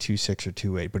want to say 2.6 or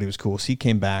 2.8, but it was cool. So he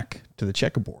came back to the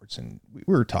checkerboards, and we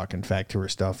were talking factor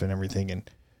stuff and everything, and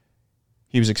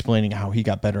he was explaining how he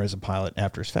got better as a pilot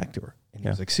after his factor. And he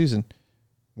was like, Susan,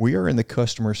 we are in the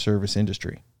customer service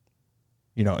industry.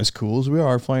 As cool as we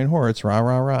are flying Hornets, rah,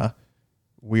 rah, rah,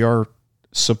 we are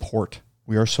support.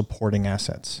 We are supporting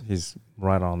assets. He's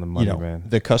right on the money, man.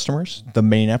 The customers, the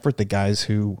main effort, the guys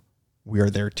who we are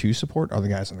there to support are the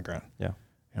guys on the ground. Yeah.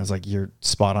 And I was like, you're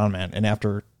spot on, man. And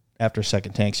after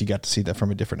second tanks, you got to see that from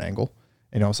a different angle.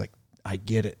 And I was like, I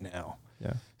get it now.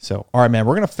 Yeah. So, all right, man,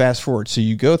 we're going to fast forward. So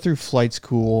you go through flight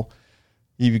school,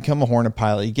 you become a Hornet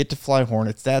pilot, you get to fly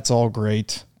Hornets. That's all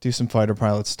great. Do some fighter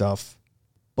pilot stuff.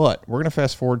 But we're going to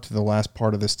fast forward to the last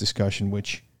part of this discussion,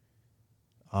 which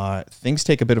things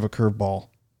take a bit of a curveball.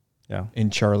 Yeah. In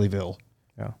Charlieville.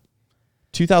 Yeah.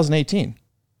 2018,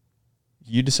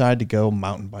 you decide to go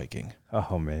mountain biking.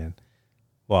 Oh, man.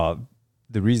 Well,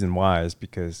 the reason why is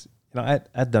because,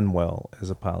 I'd done well as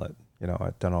a pilot.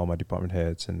 I'd done all my department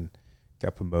heads and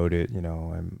got promoted.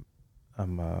 I'm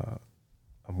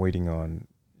waiting on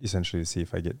essentially to see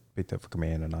if I get picked up for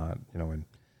command or not, and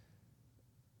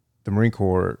the Marine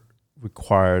Corps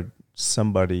required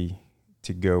somebody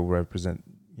to go represent,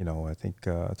 I think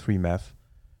 3 MEF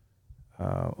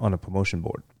on a promotion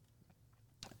board.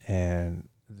 And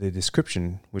the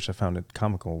description, which I found it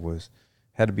comical,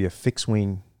 had to be a fixed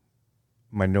wing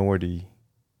minority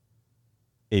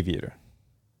aviator,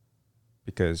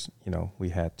 because, we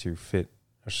had to fit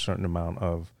a certain amount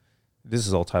of, this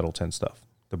is all Title 10 stuff.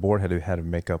 The board had a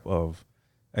makeup of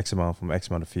X amount from X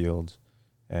amount of fields,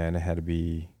 and it had to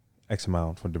be X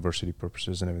amount for diversity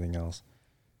purposes and everything else.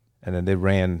 And then they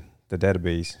ran the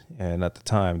database, and at the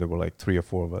time there were like 3 or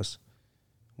 4 of us.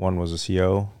 One was a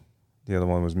CO, the other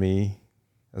one was me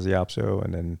as the OPSO,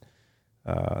 and then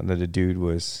another dude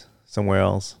was somewhere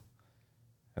else.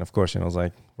 And of course, it was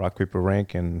like rock, paper,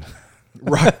 rank, and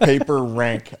rock, paper,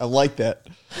 rank. I like that.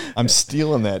 I'm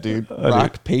stealing that, dude.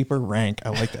 Rock, paper, rank. I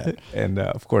like that. And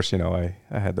of course, I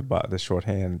had the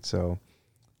shorthand, so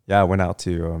yeah, I went out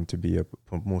to be a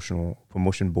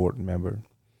promotion board member,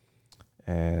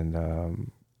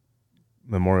 and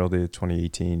Memorial Day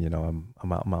 2018, I'm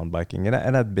out mountain biking,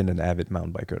 and I've been an avid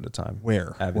mountain biker at the time.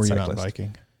 Where? Avid were you cyclist. mountain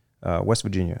biking? West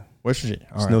Virginia. West Virginia.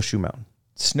 All right. Snowshoe Mountain.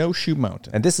 Snowshoe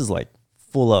Mountain. And this is like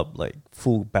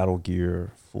full battle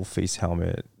gear, full face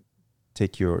helmet.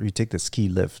 You take the ski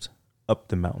lift up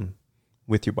the mountain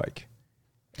with your bike,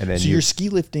 and then so you're ski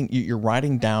lifting. You're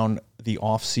riding down the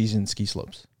off-season ski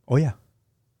slopes. Oh yeah,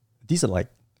 these are like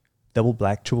double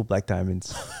black, triple black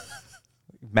diamonds.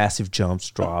 Massive jumps,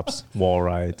 drops, wall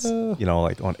rides,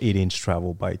 like on 8-inch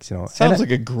travel bikes, Sounds like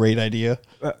a great idea.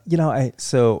 I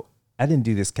didn't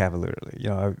do this cavalierly.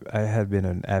 I had been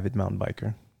an avid mountain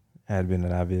biker. I had been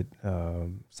an avid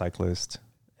cyclist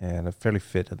and fairly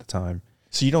fit at the time.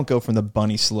 So you don't go from the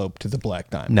bunny slope to the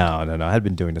black diamond? No. I had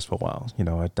been doing this for a while.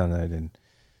 I'd done that in,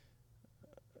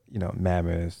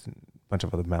 Mammoth and a bunch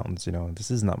of other mountains, this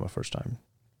is not my first time.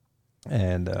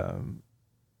 And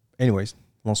anyways,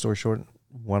 long story short,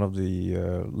 one of the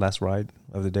last ride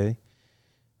of the day,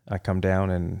 I come down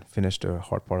and finished a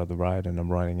hard part of the ride, and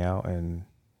I'm riding out and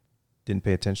didn't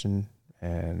pay attention.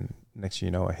 And next thing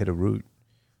you know, I hit a root,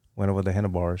 went over the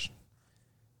handlebars,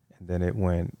 and then it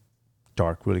went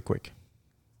dark really quick.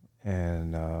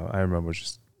 And I remember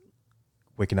just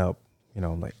waking up,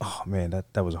 like, oh man,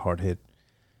 that was a hard hit.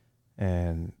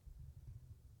 And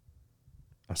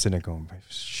I'm sitting there going,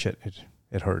 shit,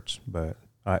 it hurts, but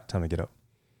all right, time to get up.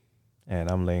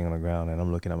 And I'm laying on the ground and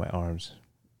I'm looking at my arms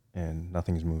and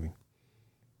nothing's moving.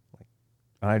 Like,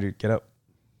 all right, dude, get up.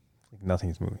 Like,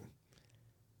 nothing's moving.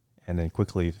 And then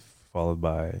quickly followed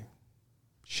by,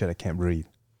 shit, I can't breathe.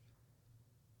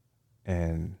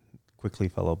 And quickly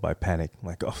followed by panic. I'm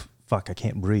like, oh, fuck, I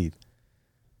can't breathe.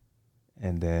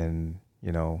 And then,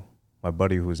 you know, my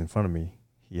buddy who was in front of me,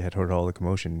 he had heard all the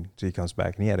commotion. So he comes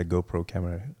back and he had a GoPro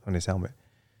camera on his helmet.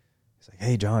 He's like,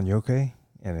 hey, John, you okay?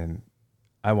 And then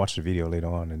I watched the video later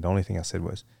on, and the only thing I said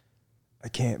was, I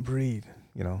can't breathe,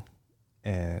 you know?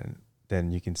 And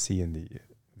then you can see in the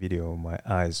video, my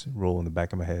eyes roll in the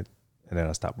back of my head, and then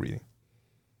I stop breathing.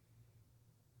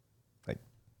 Like,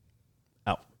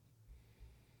 out.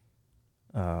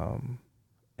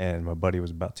 And my buddy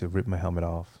was about to rip my helmet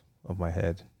off of my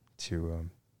head to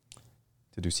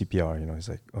do CPR, you know? He's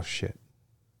like, oh, shit.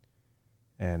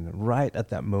 And right at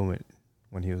that moment,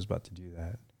 when he was about to do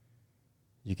that,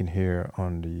 you can hear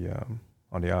on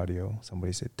the audio,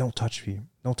 somebody said, don't touch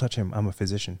him, I'm a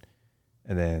physician.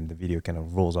 And then the video kind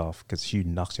of rolls off because she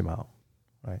knocks him out,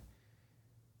 right?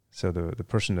 So the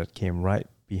person that came right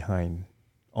behind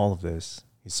all of this,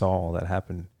 he saw all that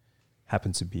happen,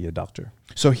 happens to be a doctor.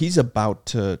 So he's about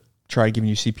to try giving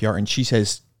you CPR, and she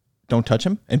says, don't touch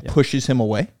him, and pushes him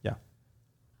away? Yeah.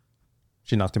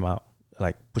 She knocked him out,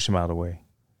 like pushed him out of the way.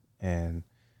 And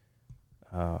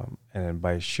then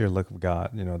by sheer luck of God,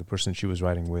 you know, the person she was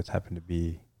riding with happened to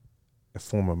be a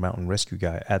former mountain rescue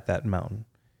guy at that mountain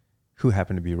who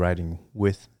happened to be riding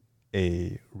with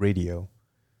a radio,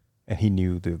 and he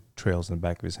knew the trails in the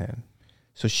back of his hand.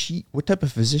 So what type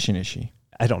of physician is she?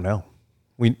 I don't know.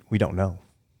 We don't know.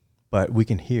 But we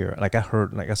can hear, like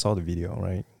I saw the video,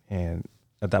 right? And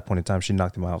at that point in time, she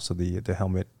knocked him out. So the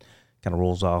helmet kind of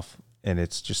rolls off and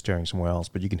it's just staring somewhere else,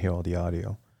 but you can hear all the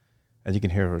audio. And you can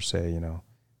hear her say, you know,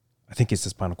 I think it's a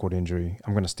spinal cord injury.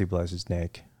 I'm going to stabilize his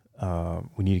neck.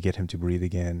 We need to get him to breathe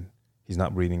again. He's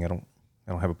not breathing. I don't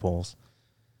have a pulse.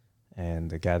 And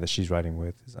the guy that she's riding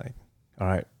with is like, all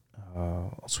right,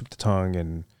 I'll sweep the tongue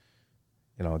and,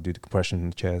 you know, do the compression in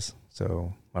the chest.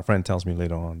 So my friend tells me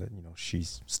later on that, you know,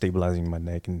 she's stabilizing my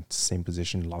neck in the same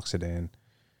position, locks it in.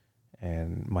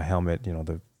 And my helmet, you know,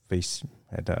 the face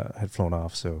had flown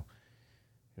off. So,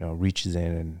 you know, reaches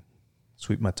in and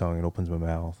sweep my tongue and opens my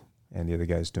mouth. And the other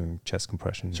guy's doing chest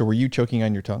compression. So were you choking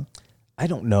on your tongue? I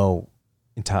don't know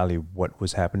entirely what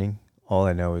was happening. All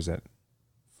I know is that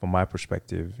from my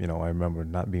perspective, you know, I remember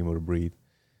not being able to breathe.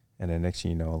 And then next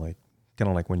thing you know, like, kind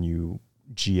of like when you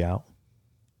G out,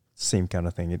 same kind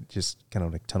of thing. It just kind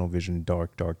of like tunnel vision,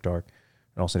 dark. And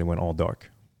all of a sudden it went all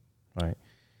dark, right?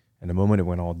 And the moment it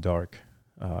went all dark,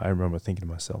 I remember thinking to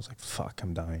myself, like, fuck,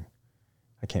 I'm dying.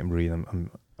 I can't breathe. I'm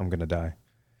going to die.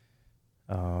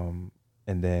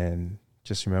 And then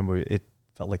just remember, it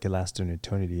felt like it lasted an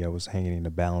eternity. I was hanging in the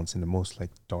balance in the most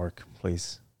like dark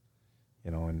place,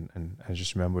 you know, and I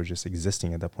just remember just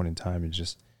existing at that point in time and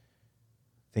just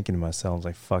thinking to myself,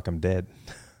 like, fuck, I'm dead.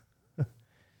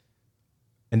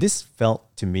 And this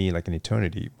felt to me like an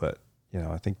eternity, but, you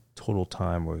know, I think total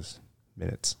time was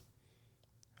minutes,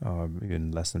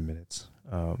 even less than minutes.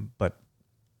 But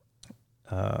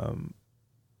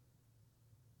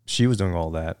she was doing all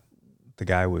that. The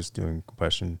guy was doing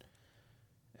compression,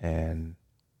 and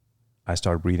I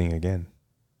started breathing again,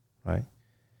 right?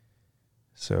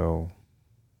 So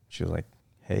she was like,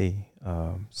 hey,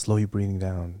 slow your breathing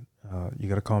down. You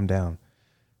got to calm down.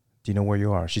 Do you know where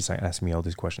you are? She's like asking me all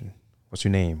these questions. What's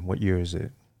your name? What year is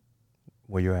it?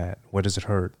 Where you at? Where does it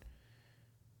hurt?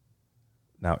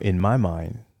 Now, in my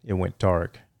mind, it went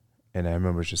dark, and I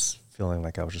remember just feeling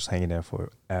like I was just hanging there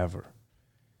forever.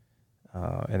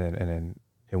 And then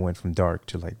it went from dark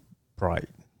to like bright.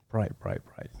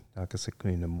 Like it's like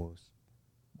in the most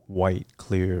white,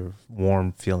 clear,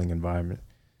 warm feeling environment.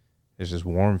 It's just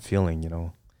warm feeling, you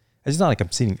know. It's not like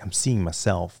I'm seeing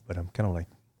myself, but I'm kind of like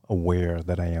aware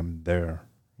that I am there,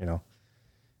 you know.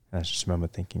 And I just remember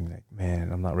thinking like,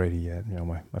 man, I'm not ready yet. You know,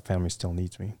 my family still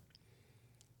needs me.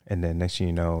 And then next thing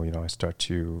you know, I start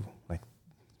to like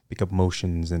pick up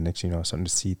motions, and next thing you know, I'm starting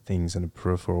to see things in the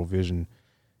peripheral vision.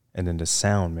 And then the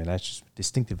sound, man, I just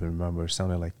distinctively remember it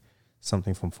sounded like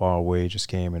something from far away just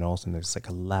came, and all of a sudden it's like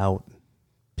a loud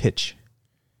pitch.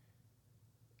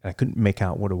 And I couldn't make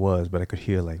out what it was, but I could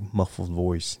hear like muffled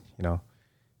voice, you know.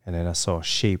 And then I saw a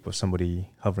shape of somebody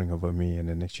hovering over me, and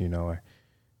then next thing you know,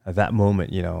 at that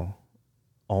moment, you know,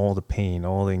 all the pain,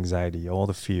 all the anxiety, all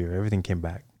the fear, everything came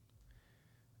back.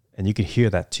 And you could hear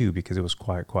that too, because it was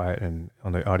quiet, and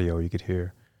on the audio you could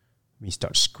hear me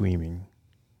start screaming.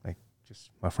 Like,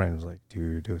 just my friend was like,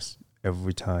 dude, it was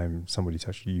every time somebody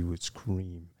touched you, you would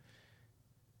scream.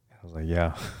 I was like,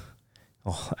 yeah.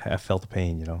 Oh, I felt the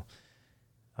pain, you know.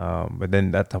 But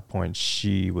then at that point,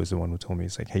 she was the one who told me,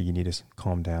 it's like, hey, you need to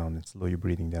calm down and slow your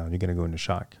breathing down. You're going to go into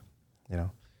shock, you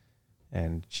know.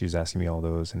 And she was asking me all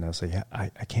those, and I was like, yeah,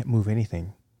 I can't move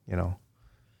anything, you know.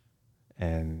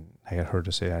 And I got her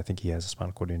to say, I think he has a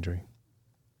spinal cord injury.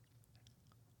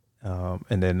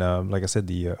 And then, like I said,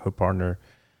 her partner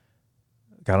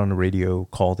got on the radio,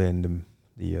 called in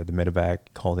the medevac,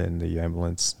 called in the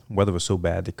ambulance. Weather was so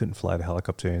bad they couldn't fly the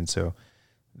helicopter in, so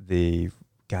they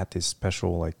got this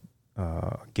special like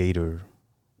gator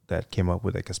that came up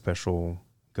with like a special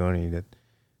gurney that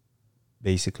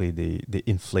basically they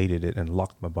inflated it and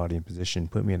locked my body in position,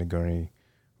 put me in a gurney,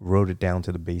 rode it down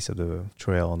to the base of the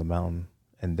trail on the mountain,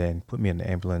 and then put me in the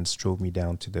ambulance, drove me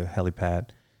down to the helipad.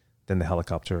 Then the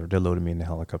helicopter, they loaded me in the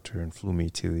helicopter and flew me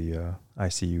to the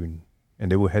ICU,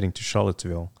 and they were heading to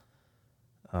Charlottesville.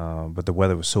 But the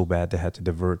weather was so bad they had to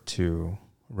divert to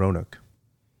Roanoke.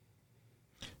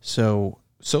 So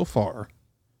far,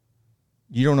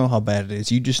 you don't know how bad it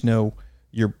is. You just know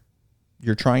you're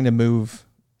trying to move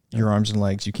your arms and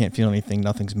legs. You can't feel anything.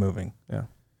 Nothing's moving. Yeah.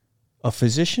 A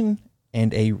physician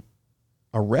and a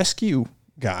rescue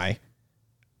guy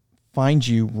find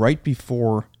you right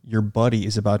before your buddy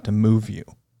is about to move you.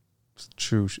 It's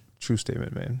true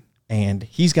statement, man. And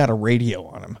he's got a radio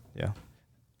on him. Yeah.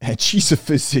 And she's a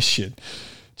physician.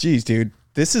 Jeez, dude,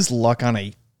 this is luck on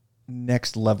a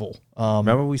next level.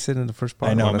 Remember we said in the first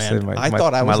part? I know, man. I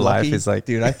thought I was my lucky. life is like,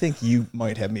 dude, I think you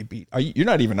might have me beat. You're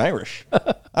not even Irish.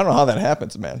 I don't know how that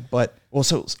happens, man. But well,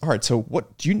 so all right. So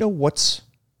what do you know? What's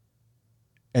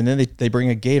and then they bring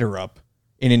a gator up,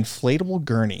 an inflatable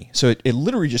gurney. So it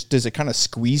literally just does it kind of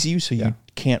squeeze you so you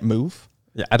can't move.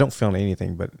 Yeah, I don't feel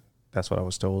anything, but that's what I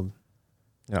was told.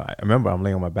 You know, I remember I'm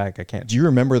laying on my back. I can't. Do you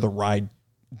remember the ride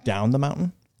down the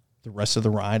mountain, the rest of the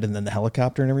ride, and then the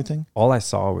helicopter and everything? All I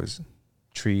saw was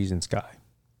trees and sky,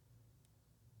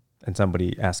 and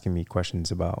somebody asking me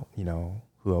questions about, you know,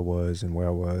 who I was and where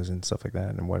I was and stuff like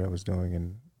that, and what I was doing,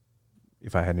 and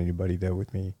if I had anybody there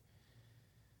with me.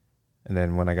 And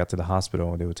then when I got to the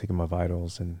hospital, they were taking my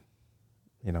vitals, and,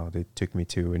 you know, they took me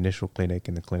to initial clinic,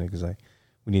 and the clinic was like,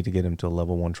 we need to get him to a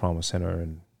level 1 trauma center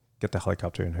and get the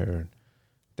helicopter in here. And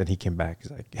then he came back.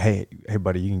 He's like, hey,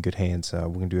 buddy, you're in good hands. We're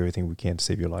going to do everything we can to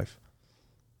save your life.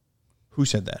 Who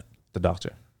said that? The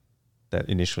doctor that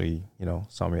initially, you know,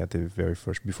 saw me at the very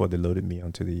first, before they loaded me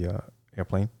onto the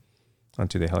airplane,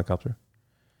 onto the helicopter.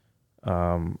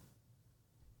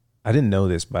 I didn't know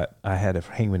this, but I had a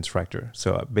hangman's fracture.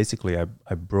 So basically,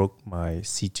 I broke my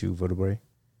C2 vertebrae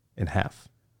in half.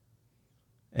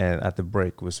 And at the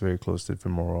break was very close to the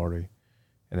femoral artery.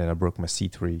 And then I broke my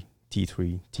C3,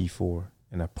 T3, T4,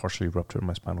 and I partially ruptured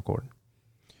my spinal cord.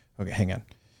 Okay, hang on.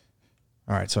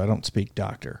 All right, so I don't speak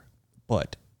doctor,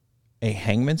 but a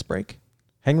hangman's break?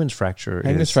 Hangman's fracture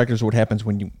is what happens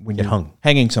when you hung.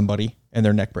 Hanging somebody and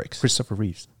their neck breaks. Christopher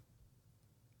Reeves.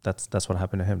 That's what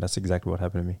happened to him. That's exactly what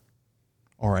happened to me.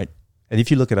 All right. And if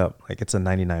you look it up, like, it's a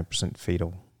 99%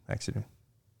 fatal accident.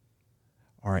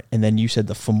 All right. And then you said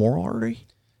the femoral artery?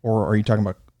 Or are you talking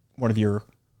about one of your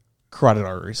carotid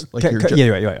arteries? Like yeah,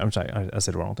 right. I'm sorry. I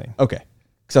said the wrong thing. Okay.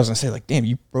 Because I was going to say, like, damn,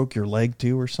 you broke your leg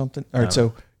too or something? All right,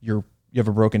 so you have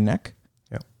a broken neck?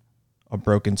 Yeah. A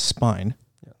broken spine?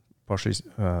 Yeah. Partially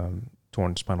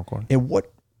torn spinal cord. And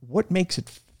what makes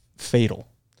it fatal?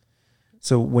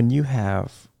 So when you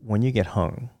get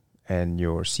hung and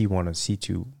your C1 and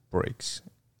C2 breaks,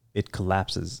 it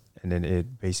collapses, and then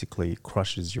it basically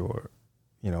crushes your,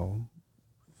 you know,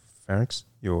 pharynx,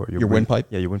 your windpipe.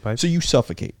 Yeah, your windpipe. So you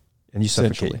suffocate. And you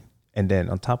suffocate. And then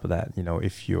on top of that, you know,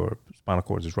 if your spinal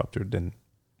cord is ruptured, then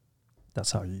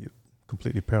that's how you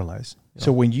completely paralyzed. You know?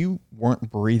 So when you weren't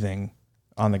breathing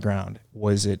on the ground,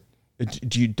 was it?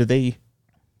 Do you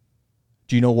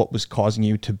know what was causing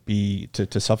you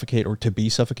to suffocate or to be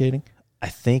suffocating? I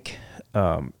think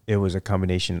it was a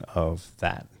combination of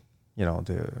that, you know,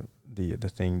 the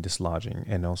thing dislodging,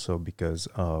 and also because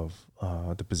of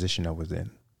the position I was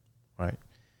in, right?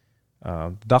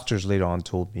 Doctors later on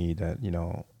told me that, you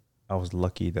know, I was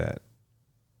lucky that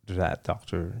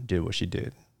doctor did what she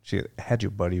did. She had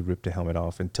your buddy rip the helmet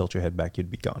off and tilt your head back,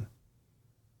 you'd be gone.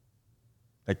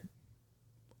 Like,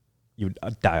 you'd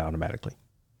die automatically.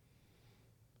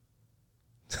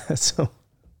 So,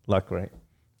 luck, right?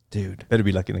 Dude. Better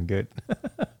be lucky than good.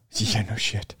 Yeah, no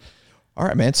shit. All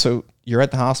right, man. So you're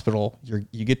at the hospital.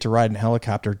 You get to ride in a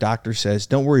helicopter. Doctor says,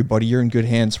 don't worry, buddy. You're in good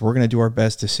hands. We're going to do our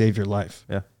best to save your life.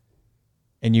 Yeah.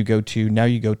 And you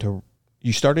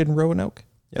started in Roanoke?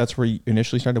 Yeah. That's where you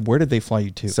initially started. Where did they fly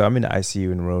you to? So I'm in the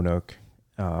ICU in Roanoke.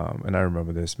 And I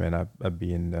remember this, man. I'd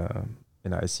be in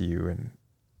ICU, and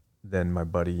then my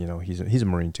buddy, he's a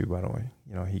Marine too, by the way.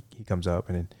 He comes up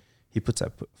and then he puts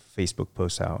that Facebook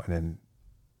post out, and then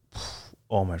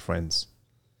all my friends,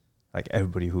 like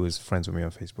everybody who is friends with me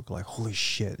on Facebook, are like, holy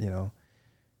shit,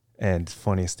 And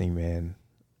funniest thing, man,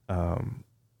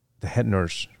 the head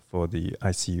nurse for the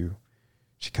ICU,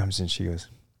 she comes in, she goes,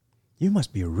 "You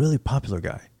must be a really popular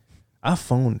guy. Our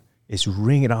phone is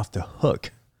ringing off the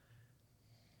hook.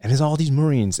 And there's all these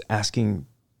Marines asking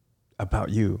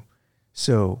about you.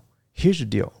 So here's the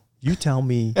deal. You tell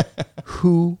me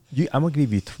I'm going to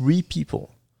give you 3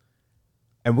 people,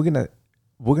 and we're going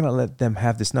to let them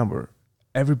have this number.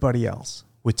 Everybody else,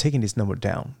 we're taking this number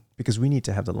down because we need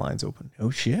to have the lines open."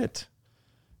 Oh, shit.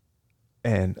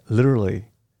 And literally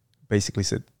basically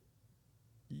said,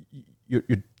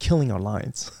 you're killing our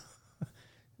lines.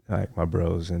 Like my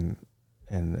bros and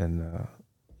the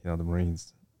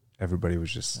Marines, everybody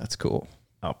was just, that's cool,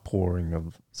 outpouring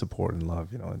of support and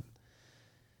love, and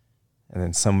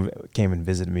then some came and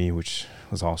visited me, which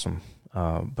was awesome.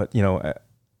 But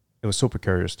it was so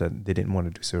precarious that they didn't want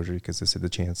to do surgery because they said the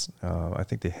chance. I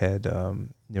think the head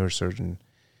neurosurgeon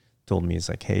told me, it's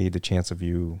like, hey, the chance of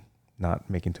you not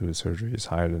making through the surgery is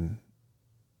higher than.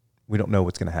 We don't know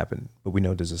what's going to happen, but we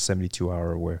know there's a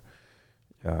 72-hour where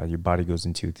your body goes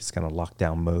into this kind of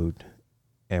lockdown mode,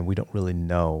 and we don't really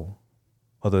know,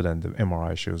 other than the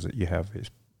MRI shows that you have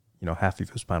half of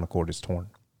your spinal cord is torn.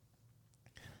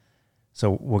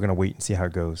 So we're going to wait and see how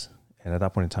it goes. And at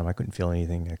that point in time, I couldn't feel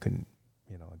anything. I couldn't,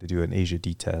 they do an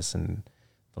ASIA-D test, and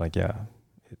like, yeah,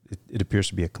 it appears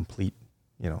to be a complete,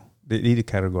 they either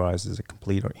categorize as a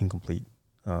complete or incomplete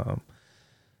spinal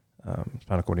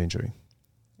cord injury.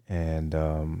 And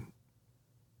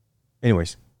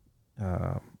anyways,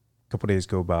 a couple of days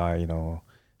go by, I don't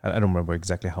remember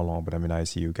exactly how long, but I'm in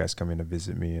ICU. Guys come in to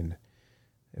visit me, and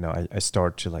I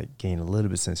start to like gain a little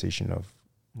bit of sensation of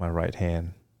my right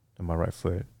hand and my right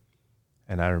foot,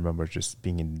 and I remember just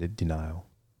being in denial.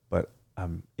 But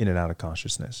I'm in and out of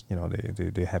consciousness.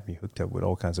 They have me hooked up with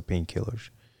all kinds of painkillers.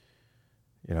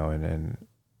 And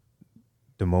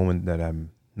the moment that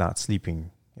I'm not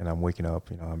sleeping and I'm waking up,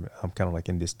 I'm kind of like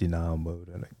in this denial mode,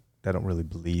 and I don't really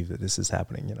believe that this is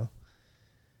happening.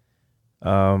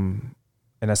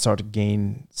 And I start to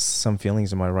gain some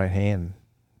feelings in my right hand.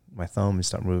 My thumb would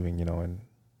start moving, and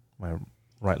my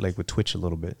right leg would twitch a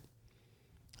little bit.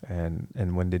 And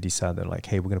when they decide that, like,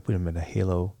 hey, we're going to put him in a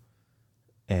halo,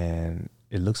 and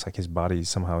it looks like his body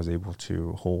somehow is able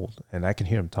to hold. And I can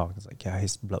hear him talk. It's like, yeah,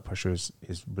 his blood pressure is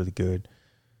really good.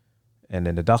 And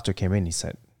then the doctor came in. He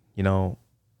said,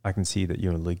 I can see that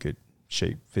you're in really good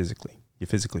shape physically. You're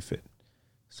physically fit.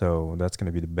 So that's going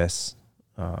to be the best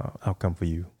outcome for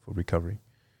you for recovery.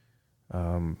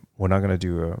 We're not going to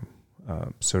do a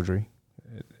surgery.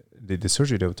 The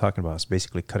surgery they were talking about is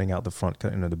basically cutting out the front,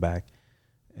 cutting into the back,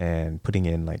 and putting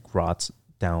in like rods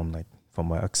down, like from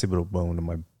my occipital bone to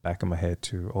my back of my head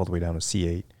to all the way down to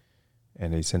C8,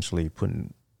 and essentially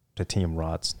putting titanium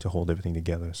rods to hold everything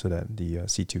together so that the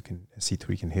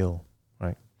C3 can heal,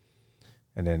 right?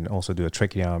 And then also do a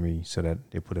tracheotomy so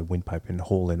that they put a windpipe in, a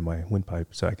hole in my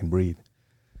windpipe so I can breathe.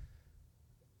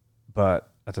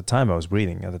 But at the time I was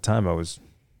breathing. At the time I was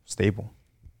stable.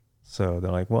 So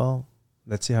they're like, well,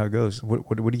 let's see how it goes.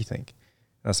 What do you think?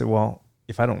 And I said, well,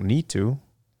 if I don't need to,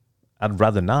 I'd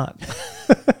rather not.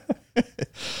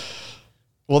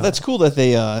 Well, that's cool that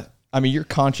they, you're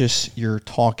conscious, you're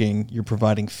talking, you're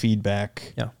providing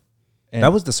feedback. Yeah. And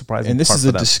that was the surprising part. And this is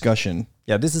a discussion.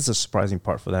 Yeah, this is a surprising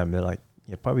part for them. They're like,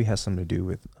 it probably has something to do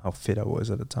with how fit I was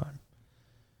at the time.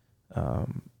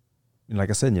 And like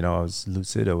I said, I was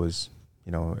lucid. I was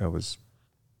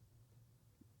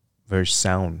very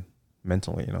sound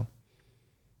mentally,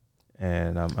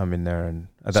 and I'm in there. And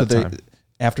at that time,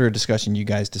 after a discussion, you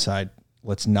guys decide,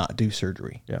 let's not do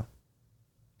surgery. Yeah.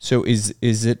 So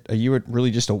are you really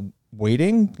just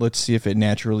waiting? Let's see if it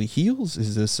naturally heals.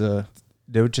 Is this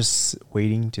They were just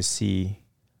waiting to see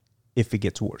if it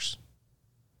gets worse.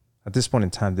 At this point in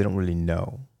time, they don't really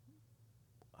know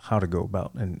how to go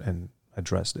about and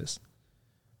address this.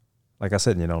 Like I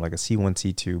said, like a C1,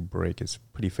 C2 break is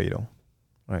pretty fatal,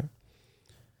 right?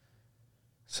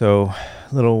 So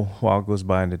a little while goes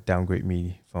by and they downgrade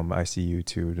me from ICU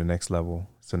to the next level.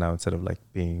 So now instead of like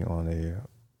being on a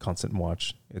constant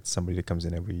watch, it's somebody that comes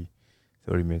in every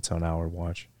 30 minutes or an hour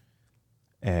watch.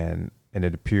 And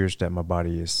it appears that my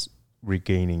body is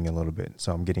regaining a little bit.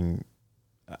 So I'm getting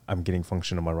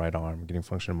function on my right arm, I'm getting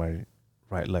function on my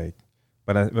right leg.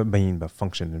 But I mean by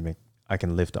function, I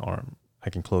can lift the arm, I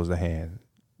can close the hand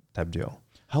type deal.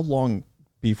 How long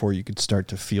before you could start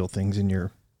to feel things in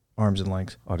your arms and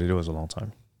legs? Oh, dude, it was a long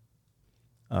time.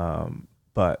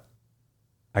 But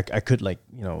I could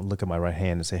look at my right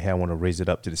hand and say, hey, I want to raise it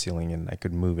up to the ceiling, and I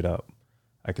could move it up.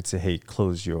 I could say, hey,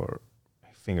 close your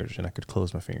fingers, and I could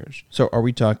close my fingers. So are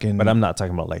we talking? But I'm not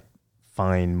talking about like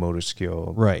fine motor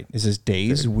skill. Right. Is this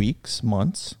days, weeks,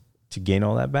 months? To gain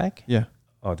all that back? Yeah.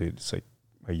 Oh, dude, it's like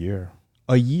a year.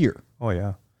 A year? Oh,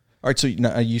 yeah. All right, so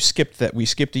now you skipped that. We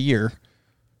skipped a year.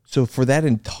 So for that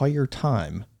entire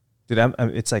time. Dude,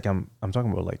 it's like I'm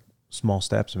talking about like small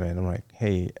steps, man. I'm like,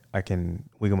 hey, I can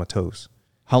wiggle my toes.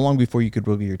 How long before you could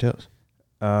wiggle your toes?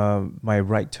 My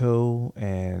right toe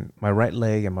and my right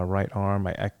leg and my right arm.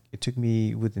 It took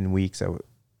me within weeks.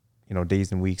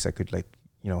 Days and weeks. I could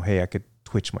hey, I could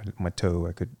twitch my toe.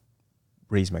 I could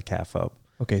raise my calf up.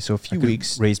 Okay, so a few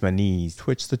weeks. Raise my knees.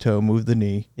 Twitch the toe, move the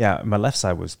knee. Yeah, my left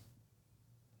side was,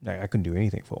 I couldn't do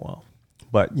anything for a while.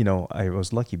 But, I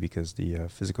was lucky because the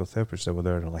physical therapists that were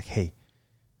there, they're like, hey,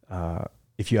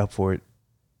 if you're up for it,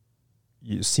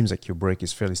 it seems like your brake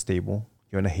is fairly stable.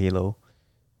 You're in a halo.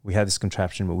 We had this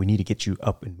contraption, but we need to get you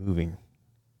up and moving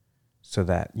so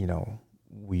that,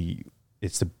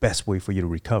 it's the best way for you to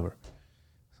recover.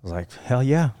 So I was like, hell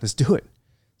yeah, let's do it.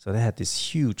 So they had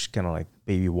this huge kind of like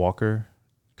baby walker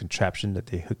contraption that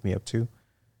they hooked me up to.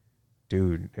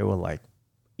 Dude, there were like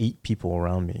 8 people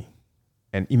around me.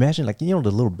 And imagine the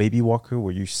little baby walker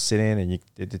where you sit in and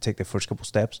they take the first couple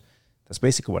steps. That's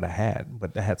basically what I had.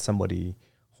 But I had somebody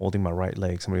holding my right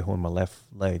leg, somebody holding my left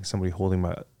leg, somebody holding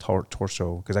my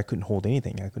torso, because I couldn't hold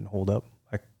anything. I couldn't hold up.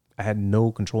 I had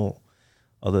no control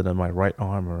other than my right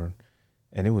arm.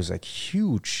 And it was like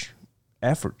huge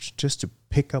efforts just to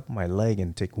pick up my leg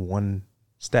and take one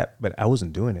step. But I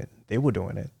wasn't doing it. They were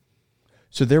doing it.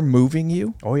 So they're moving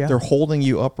you? Oh, yeah. They're holding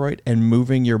you upright and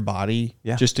moving your body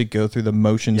just to go through the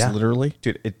motions, literally?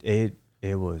 Dude,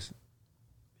 it was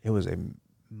a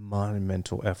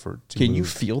monumental effort to Can move. you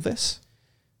feel this?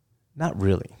 Not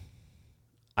really.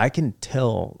 I can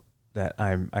tell that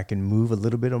I can move a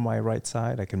little bit on my right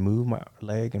side. I can move my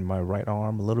leg and my right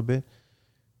arm a little bit.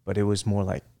 But it was more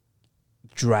like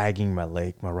dragging my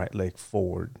right leg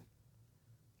forward.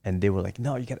 And they were like,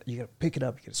 no, you gotta pick it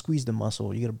up. You gotta squeeze the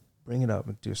muscle. You gotta bring it up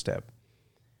and do a step.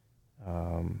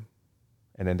 And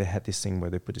then they had this thing where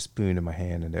they put a spoon in my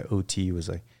hand, and the OT was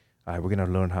like, all right, we're going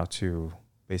to learn how to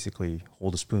basically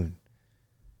hold a spoon.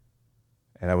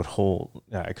 And I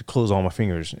could close all my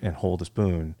fingers and hold the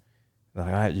spoon. And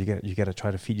like, all right, you got to try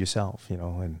to feed yourself,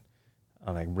 and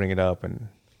I like bring it up, and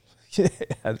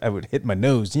I would hit my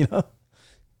nose,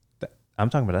 I'm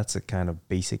talking about that's the kind of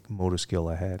basic motor skill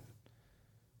I had.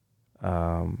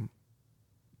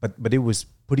 But it was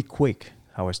pretty quick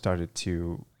how I started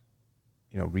to,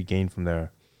 regain from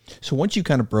there. So once you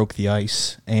kind of broke the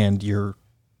ice and you're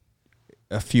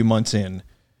a few months in,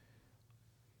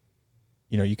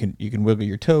 you can wiggle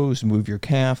your toes, move your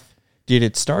calf. Did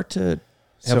it start to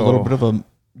have a little bit of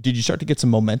did you start to get some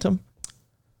momentum?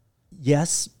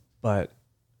 Yes, but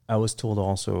I was told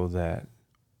also that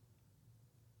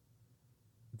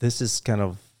this is kind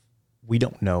of, we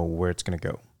don't know where it's going to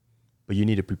go, but you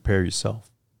need to prepare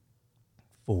yourself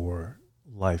for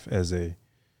life as a,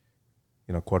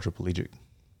 quadriplegic,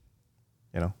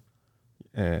 and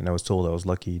I was told I was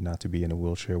lucky not to be in a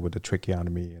wheelchair with a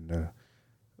tracheotomy and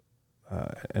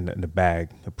the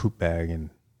bag, a poop bag, and,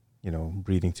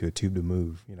 breathing to a tube to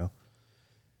move,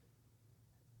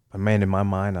 But man, in my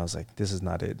mind, I was like, this is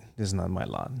not it. This is not my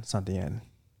lot. It's not the end.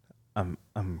 I'm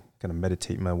going to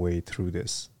meditate my way through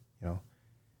this,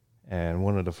 And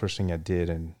one of the first things I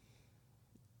did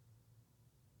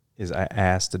is I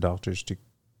asked the doctors to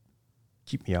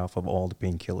keep me off of all the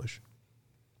painkillers.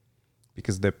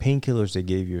 Because the painkillers they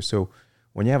gave you, so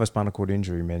when you have a spinal cord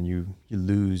injury, man, you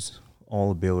lose all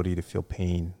ability to feel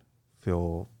pain,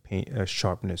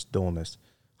 sharpness, dullness,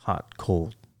 hot,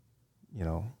 cold,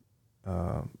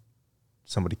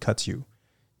 somebody cuts you,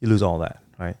 you lose all that,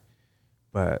 right?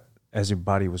 But as your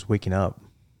body was waking up,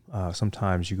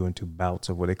 sometimes you go into bouts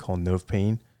of what they call nerve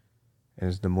pain, and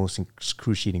it's the most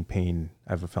excruciating pain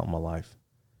I've ever felt in my life.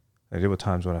 There were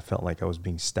times when I felt like I was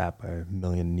being stabbed by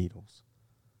 1,000,000 needles.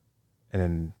 And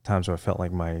then times where I felt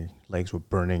like my legs were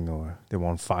burning, or they were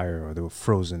on fire, or they were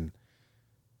frozen.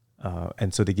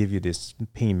 And so they give you this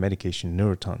pain medication,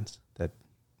 Neurotons, that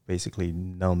basically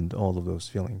numbed all of those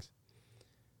feelings.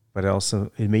 But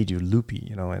it made you loopy,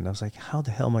 and I was like, how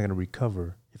the hell am I going to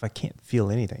recover if I can't feel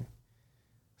anything?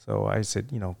 So I said,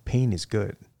 pain is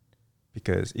good,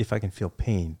 because if I can feel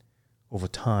pain over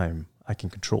time, I can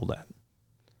control that.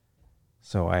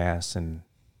 So I asked, and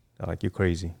they're like, you're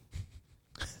crazy.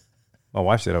 My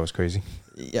wife said I was crazy.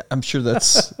 Yeah, I'm sure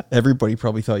that's everybody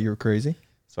probably thought you were crazy.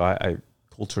 So I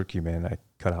cold turkey, man. I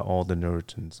cut out all the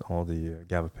Neurogens, all the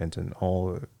gabapentin,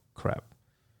 all the crap,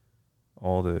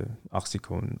 all the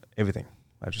oxycodone, everything.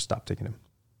 I just stopped taking them.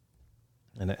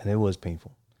 And it was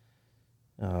painful.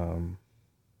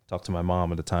 Talked to my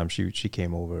mom at the time. She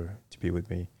came over to be with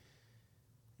me.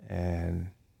 And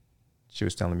she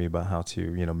was telling me about how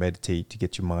to, meditate to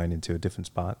get your mind into a different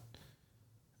spot.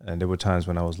 And there were times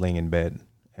when I was laying in bed,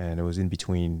 and it was in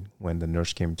between when the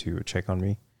nurse came to check on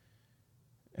me.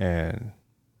 And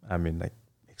I'm in like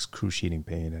excruciating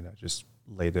pain, and I just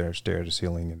lay there, stare at the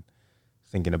ceiling, and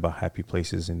thinking about happy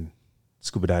places and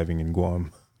scuba diving in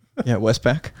Guam. Yeah,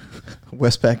 Westpac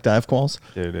dive calls.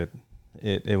 Dude,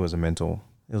 it was a mental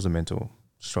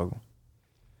struggle.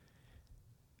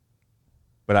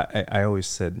 But I always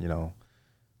said,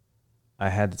 I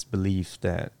had this belief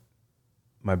that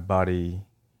my body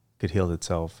could heal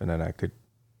itself, and that I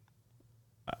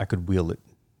could will it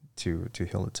to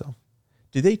heal itself.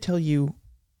 Did they tell you,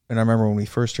 and I remember when we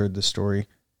first heard this story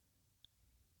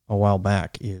a while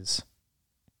back,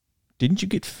 didn't you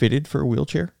get fitted for a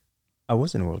wheelchair? I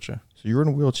was in a wheelchair. So you were in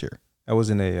a wheelchair. I was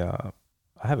in I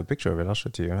have a picture of it. I'll show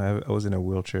it to you. I was in a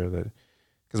wheelchair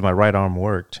because my right arm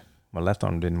worked. My left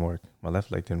arm didn't work. My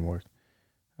left leg didn't work.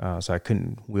 So I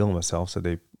couldn't wheel myself. So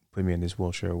they put me in this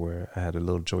wheelchair where I had a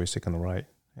little joystick on the right.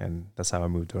 And that's how I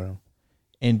moved around.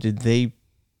 And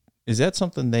is that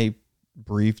something they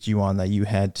briefed you on, that you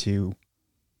had to,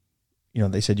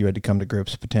 they said you had to come to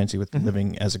grips potentially with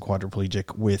living as a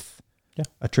quadriplegic with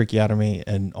a tracheotomy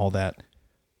and all that?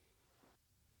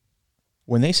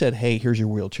 When they said, hey, here's your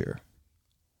wheelchair,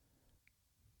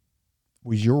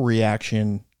 was your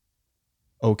reaction,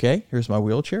 okay, here's my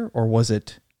wheelchair? Or was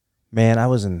it, man, I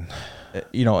was in,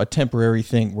 a temporary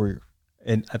thing where,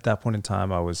 and at that point in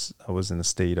time, I was in a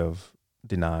state of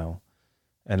denial,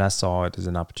 and I saw it as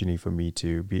an opportunity for me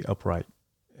to be upright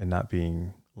and not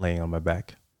being laying on my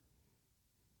back.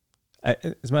 As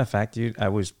a matter of fact, dude,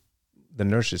 the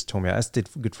nurses told me, I stayed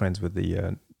good friends with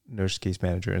the nurse case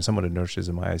manager and some of the nurses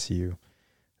in my ICU.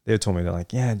 They told me, they're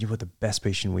like, yeah, you were the best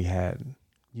patient we had.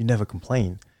 You never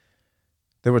complained.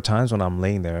 There were times when I'm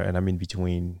laying there and I'm in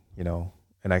between,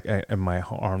 and my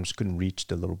arms couldn't reach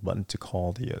the little button to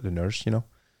call the nurse, and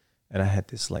I had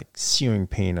this like searing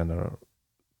pain on the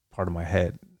part of my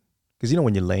head. Because,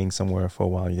 when you're laying somewhere for a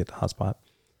while, you get the hot spot.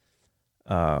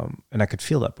 And I could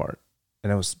feel that part.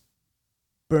 And I was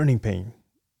burning pain.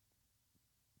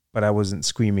 But I wasn't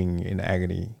screaming in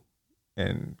agony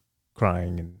and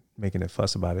crying and making a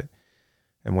fuss about it.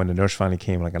 And when the nurse finally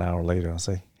came like an hour later, I was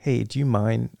like, hey, do you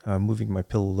mind moving my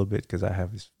pillow a little bit? Because I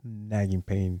have this nagging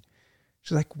pain.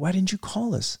 She's like, why didn't you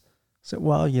call us? I said,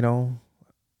 well,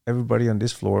 everybody on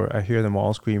this floor, I hear them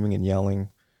all screaming and yelling.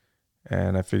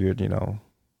 And I figured,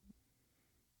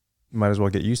 might as well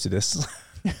get used to this.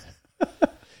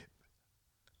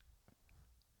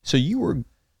 So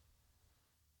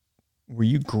were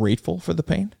you grateful for the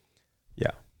pain?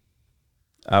 Yeah.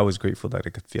 I was grateful that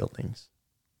I could feel things.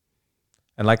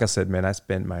 And like I said, man, I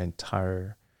spent my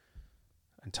entire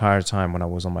time when I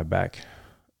was on my back,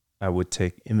 I would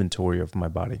take inventory of my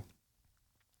body.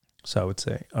 So I would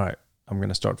say, all right, I'm going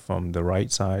to start from the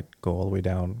right side, go all the way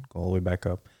down, go all the way back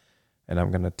up. And I'm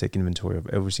going to take inventory of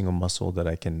every single muscle that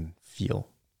I can feel.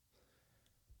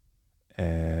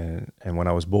 And when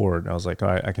I was bored, I was like, all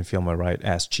right, I can feel my right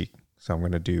ass cheek. So I'm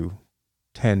going to do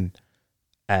 10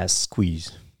 ass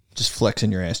squeeze. Just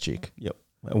flexing your ass cheek. Yep.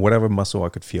 Whatever muscle I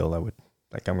could feel, I'm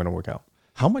going to work out.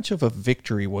 How much of a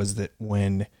victory was that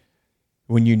when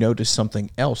you noticed something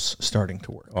else starting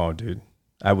to work? Oh, dude.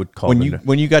 I would call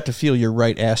when you got to feel your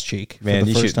right ass cheek for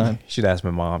the first time. You should ask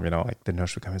my mom, like the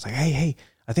nurse would come and say, hey,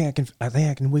 I think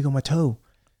I can wiggle my toe.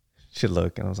 She'd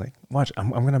look and I was like, watch,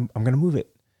 I'm gonna move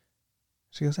it.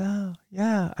 She goes, oh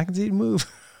yeah, I can see it move.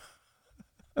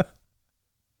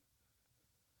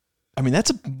 I mean,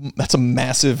 that's a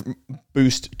massive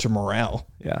boost to morale.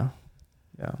 Yeah.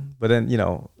 But then,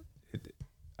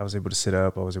 I was able to sit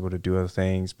up. I was able to do other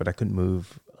things, but I couldn't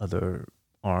move other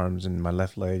arms, and my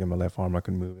left leg and my left arm, I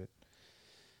couldn't move it.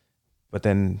 But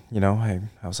then,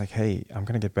 I was like, hey, I'm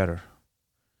going to get better.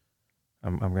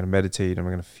 I'm going to meditate. I'm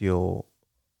going to feel,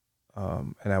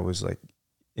 and I was like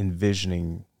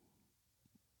envisioning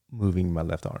moving my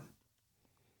left arm.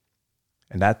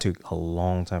 And that took a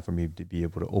long time for me to be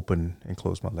able to open and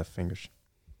close my left fingers.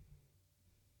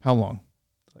 How long?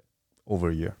 Like over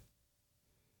a year.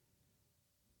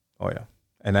 Oh, yeah.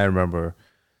 And I remember,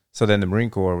 so then the Marine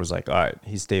Corps was like, all right,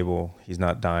 he's stable. He's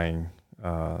not dying.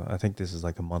 I think this is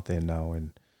like a month in now,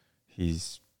 and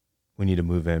we need to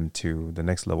move him to the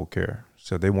next level care.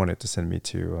 So they wanted to send me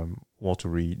to Walter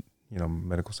Reed,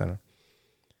 Medical Center.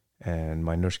 And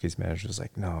my nurse case manager was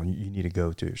like, no, you need to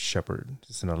go to Shepherd.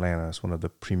 It's in Atlanta. It's one of the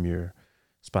premier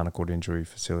spinal cord injury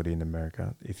facility in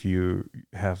America. If you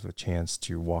have a chance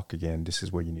to walk again, this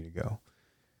is where you need to go.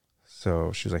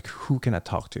 So she was like, who can I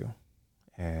talk to?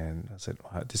 And I said,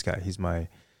 this guy, he's my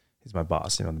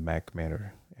boss, the MAC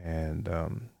commander. And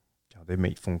they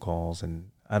made phone calls,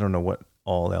 and I don't know what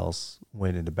all else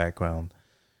went in the background,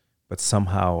 but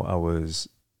somehow I was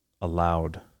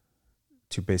allowed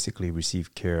to basically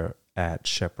receive care at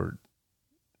Shepherd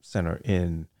Center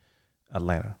in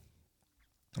Atlanta.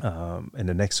 And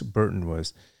the next burden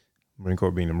was Marine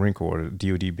Corps being the Marine Corps,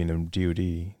 DOD being the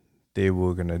DOD. They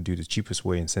were going to do the cheapest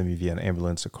way and send me via an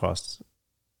ambulance across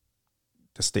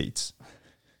the states.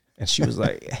 And she was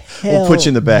like, we'll put you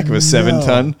in the back of a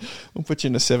 7-ton. We'll put you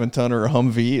in a 7-ton or a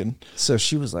Humvee. And so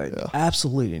she was like,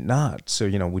 absolutely not. So,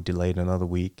 we delayed another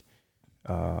week.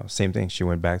 Same thing. She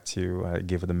went back I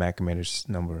gave her the MAC commander's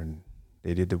number, and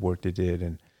they did the work they did.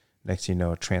 And next thing you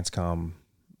know, a Transcom,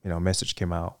 message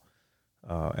came out,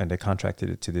 and they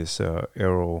contracted it to this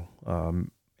aero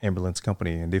ambulance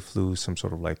company, and they flew some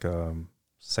sort of like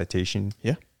citation.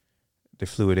 Yeah. They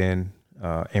flew it in,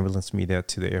 ambulance me there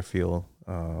to the airfield.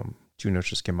 2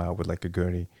 nurses came out with like a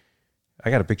gurney.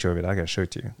 I got a picture of it. I got to show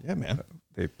it to you. Yeah, man.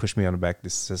 They pushed me on the back of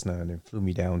this Cessna and then flew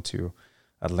me down to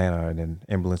Atlanta and then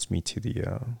ambulanced me to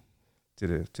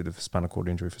the spinal cord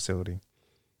injury facility.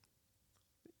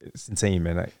 It's insane,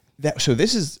 man. So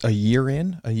this is a year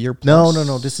plus?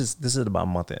 No. This is about a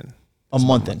month in. A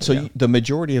month in. So the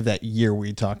majority of that year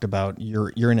we talked about,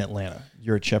 you're in Atlanta.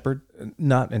 You're at Shepherd?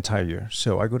 Not entire year.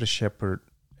 So I go to Shepherd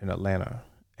in Atlanta,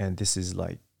 and this is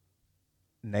like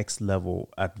next level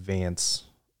advanced.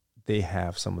 They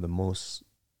have some of the most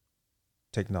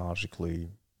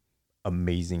technologically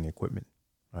amazing equipment,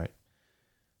 right?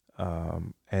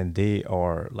 And they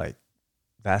are like,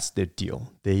 that's their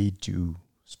deal. They do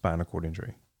spinal cord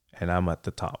injury, and I'm at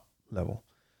the top level.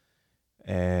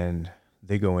 And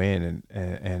they go in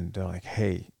and they're like,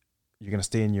 hey, you're going to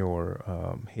stay in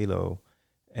your halo,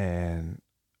 and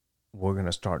we're going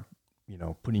to start,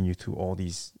 putting you through all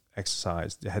these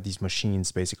exercise. They had these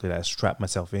machines basically that I strapped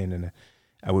myself in, and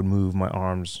I would move my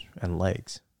arms and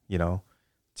legs,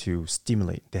 to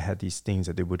stimulate. They had these things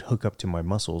that they would hook up to my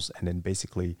muscles, and then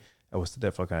basically I was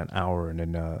there for like an hour, and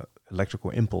then electrical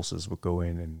impulses would go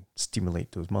in and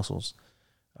stimulate those muscles.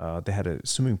 They had a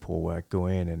swimming pool where I go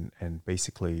in and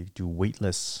basically do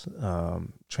weightless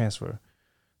transfer.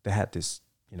 They had this,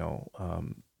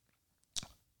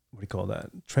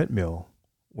 treadmill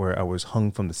where I was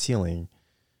hung from the ceiling,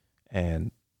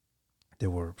 and there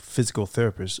were physical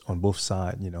therapists on both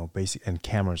sides, and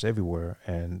cameras everywhere,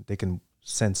 and they can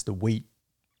sense the weight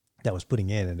that I was putting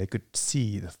in, and they could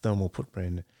see the thermal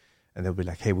footprint, and they'll be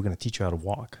like, hey, we're going to teach you how to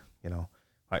walk, All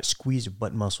right, squeeze your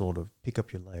butt muscle to pick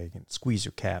up your leg, and squeeze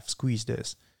your calf, squeeze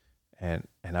this. And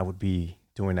I would be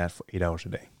doing that for 8 hours a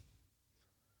day.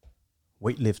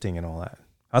 Weightlifting and all that.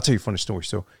 I'll tell you a funny story.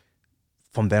 So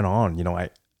from then on,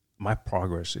 my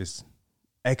progress is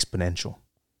exponential,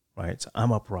 right? So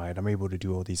I'm upright. I'm able to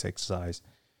do all these exercises.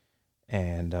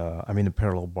 And I'm in the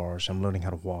parallel bars. I'm learning how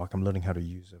to walk. I'm learning how to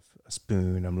use a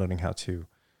spoon. I'm learning how to,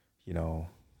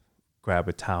 grab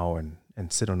a towel and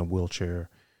sit on a wheelchair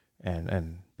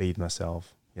and bathe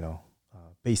myself,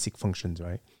 basic functions,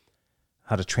 right?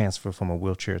 How to transfer from a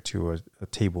wheelchair to a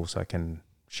table so I can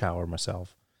shower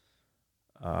myself.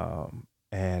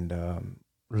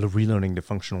 Relearning the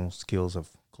functional skills of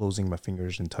closing my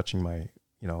fingers and touching my,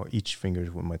 each finger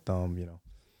with my thumb,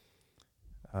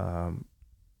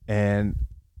 and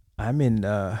I'm in,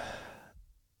 I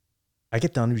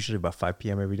get done usually about 5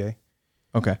 p.m. every day.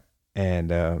 Okay.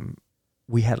 And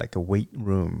we had like a weight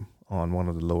room on one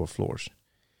of the lower floors.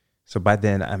 So by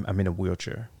then I'm in a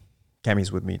wheelchair.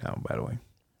 Cammy's with me now, by the way,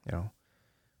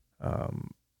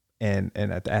 and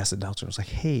at the acid doctor, I was like,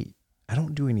 hey, I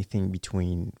don't do anything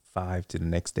between 5 to the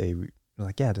next day. They're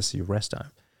like, yeah, this is your rest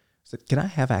time. So can I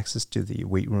have access to the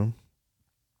weight room?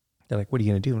 They're like, what are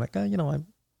you going to do? I'm like, I'm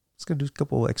just going to do a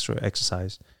couple extra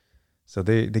exercise. So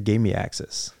they gave me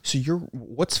access. So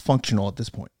what's functional at this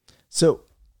point? So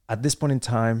at this point in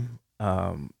time,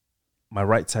 my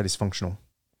right side is functional.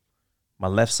 My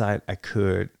left side, I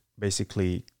could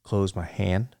basically close my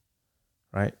hand,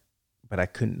 right? But I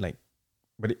couldn't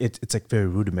but it's like very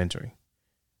rudimentary.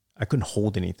 I couldn't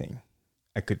hold anything.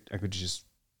 I could just,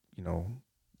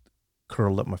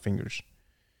 curl up my fingers,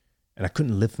 and I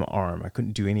couldn't lift my arm. I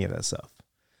couldn't do any of that stuff,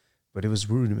 but it was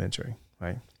rudimentary,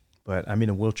 right? But I'm in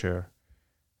a wheelchair,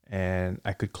 and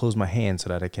I could close my hand so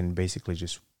that I can basically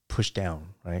just push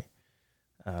down, right?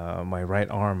 My right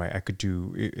arm, I could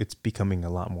do, it's becoming a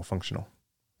lot more functional.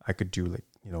 I could do like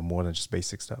more than just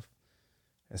basic stuff.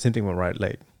 And same thing with right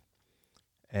leg.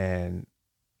 And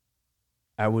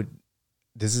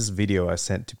this is video I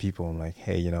sent to people. I'm like,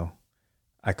 hey,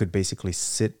 I could basically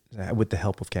sit with the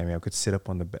help of Cammy. I could sit up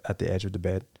at the edge of the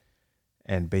bed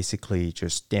and basically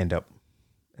just stand up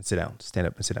and sit down, stand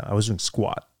up and sit down. I was doing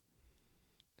squat,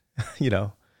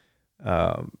 and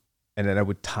then I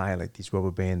would tie like these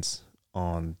rubber bands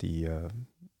on the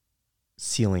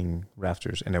ceiling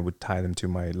rafters, and I would tie them to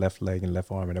my left leg and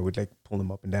left arm, and I would like pull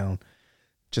them up and down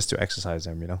just to exercise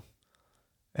them,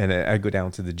 And I'd go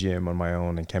down to the gym on my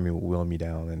own, and Cammy would wheel me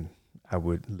down, and I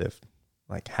would lift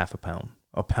like half a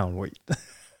pound weight.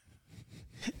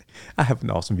 I have an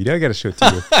awesome video. I got to show it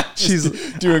to you. She's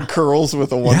doing curls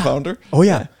with a 1-pounder. Oh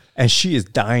yeah. And she is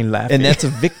dying laughing. And that's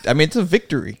it's a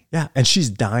victory. Yeah. And she's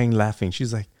dying laughing.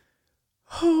 She's like,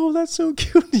 oh, that's so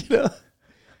cute,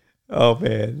 Oh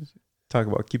man. Talk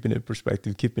about keeping it in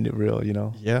perspective, keeping it real,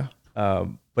 Yeah.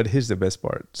 But here's the best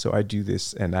part. So I do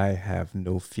this and I have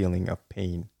no feeling of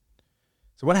pain.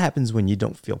 So what happens when you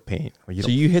don't feel pain?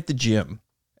 You hit the gym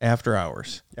after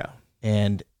hours. Yeah.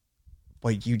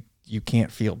 But you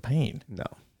can't feel pain. No.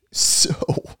 So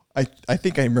I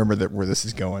think I remember where this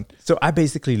is going. So I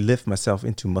basically lift myself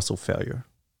into muscle failure.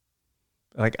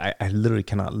 Like I literally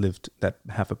cannot lift that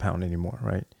half a pound anymore,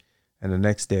 right? And the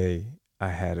next day I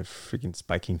had a freaking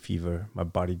spiking fever. My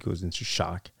body goes into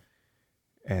shock.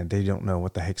 And they don't know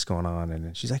what the heck's going on. And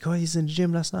then she's like, oh, he's in the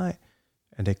gym last night.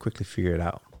 And they quickly figure it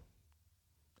out.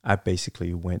 I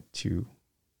basically went to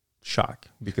shock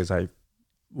because I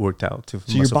worked out to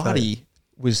So your body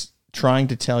was trying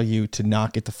to tell you to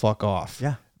knock it the fuck off.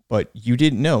 Yeah. But you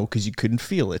didn't know because you couldn't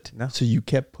feel it. No. So you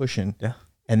kept pushing. Yeah.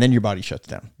 And then your body shuts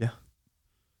down. Yeah.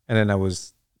 And then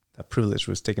that privilege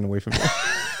was taken away from me.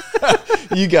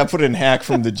 You got put in hack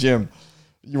from the gym.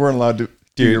 You weren't allowed to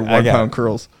do your 1-pound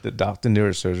curls. The doctor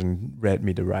neurosurgeon read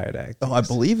me the riot act. Oh, I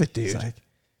believe it, dude. He's like,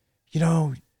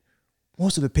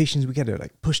 most of the patients, we got to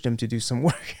like push them to do some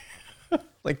work.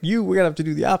 Like we're going to have to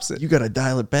do the opposite. You got to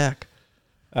dial it back.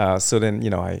 So then,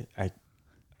 I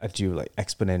do like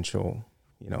exponential,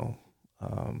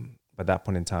 by that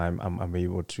point in time, I'm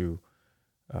able to,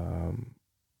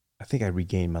 I think I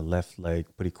regained my left leg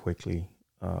pretty quickly.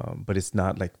 But it's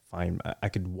not like fine. I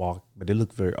could walk, but it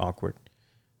looked very awkward.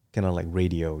 Kind of like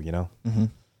radio, Mm-hmm.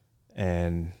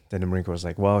 And then the Marine Corps was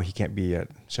like, well, he can't be at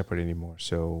Shepherd anymore.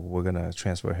 So we're going to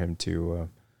transfer him to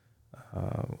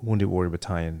Wounded Warrior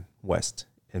Battalion West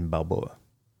in Balboa.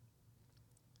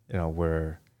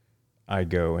 Where I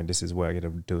go, and this is where I get a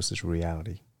dosage of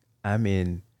reality. I'm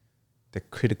in the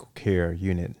critical care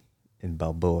unit in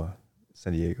Balboa,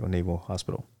 San Diego Naval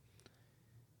Hospital.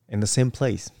 In the same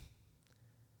place,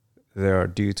 there are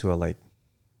dudes who are like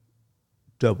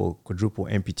quadruple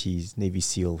amputees, Navy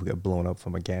SEAL who got blown up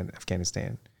from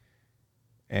Afghanistan.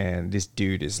 And this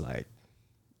dude is like,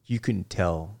 you couldn't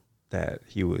tell that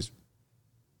he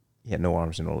had no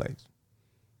arms and no legs.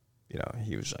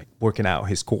 He was like working out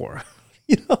his core.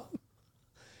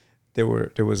 There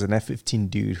was an F-15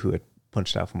 dude who had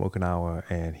punched out from Okinawa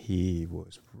and he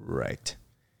was wrecked.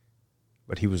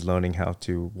 But he was learning how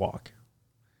to walk.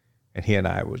 And he and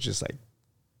I was just like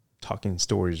talking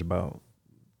stories about,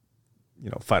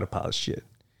 fighter pilot shit.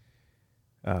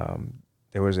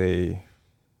 There was a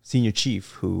senior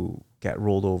chief who got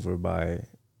rolled over by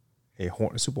a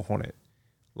Super Hornet,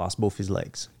 lost both his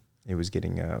legs. He was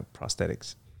getting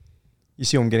prosthetics. You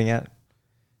see what I'm getting at?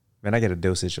 Man, I get a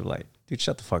dosage of like, dude,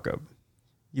 shut the fuck up.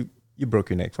 You broke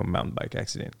your neck from a mountain bike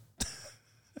accident.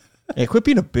 Hey, quit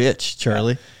being a bitch,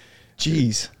 Charlie.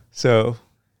 Jeez. So,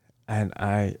 and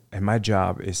my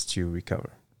job is to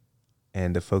recover.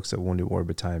 And the folks at Wounded Warrior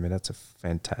Battalion, man, that's a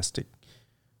fantastic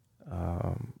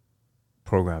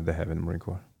program they have in the Marine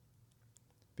Corps.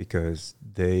 Because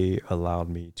they allowed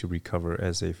me to recover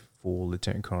as a full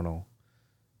lieutenant colonel.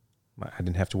 I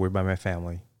didn't have to worry about my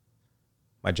family.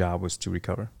 My job was to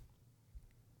recover.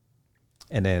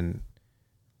 And then,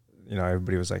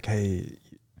 everybody was like, hey,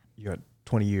 you got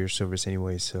 20 years service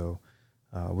anyway, so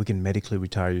we can medically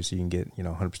retire you so you can get,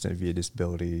 100% via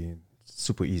disability.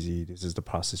 Super easy. This is the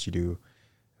process you do. And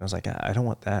I was like, I don't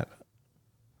want that.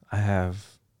 I have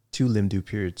 2 limb due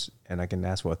periods and I can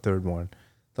ask for a third one.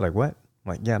 They're like, what? I'm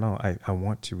like, yeah, no, I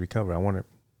want to recover. I want to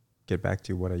get back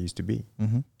to what I used to be.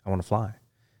 Mm-hmm. I want to fly.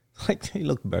 Like, hey,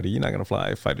 look, buddy, you're not going to fly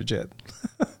a fighter jet.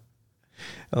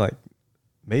 I'm like,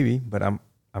 maybe, but I'm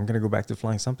going to go back to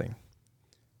flying something.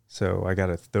 So I got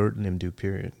a 3rd limb due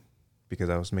period because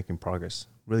I was making progress,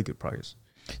 really good progress.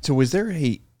 So was there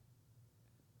a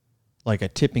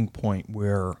tipping point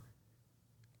where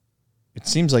it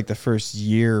seems like the first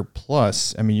year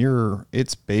plus,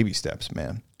 it's baby steps,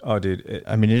 man. Oh, dude. It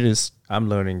is. I'm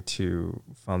learning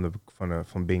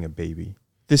from being a baby.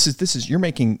 This is you're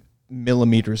making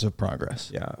millimeters of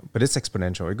progress. Yeah, but it's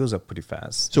exponential. It goes up pretty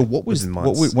fast. So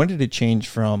when did it change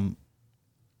from,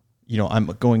 I'm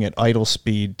going at idle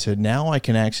speed to now I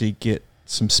can actually get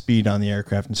some speed on the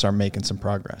aircraft and start making some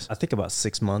progress? I think about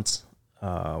 6 months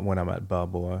when I'm at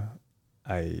Balboa,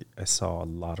 I saw a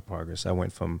lot of progress. I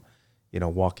went from,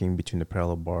 walking between the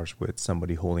parallel bars with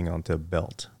somebody holding onto a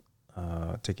belt,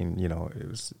 taking, it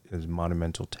was a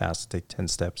monumental task to take 10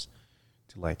 steps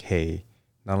to like, hey,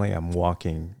 not only I'm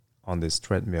walking on this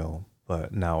treadmill,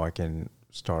 but now I can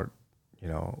start,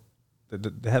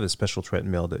 they have a special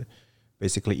treadmill that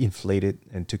basically inflated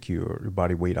and took your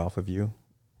body weight off of you,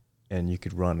 and you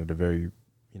could run at a very,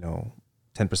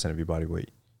 10% of your body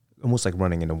weight, almost like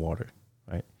running in the water,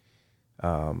 right?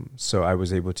 So I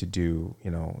was able to do,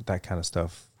 that kind of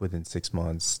stuff within 6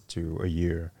 months to a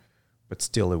year, but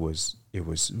still it was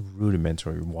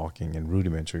rudimentary walking and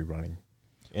rudimentary running.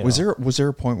 Was there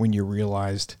a point when you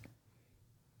realized,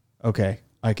 okay,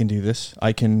 I can do this.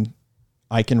 I can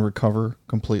recover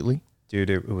completely? Dude,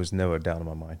 it was never a doubt in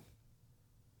my mind.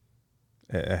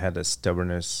 I had a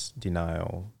stubbornness,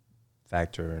 denial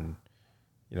factor, and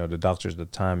the doctors at the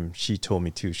time, she told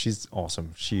me too. She's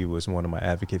awesome. She was one of my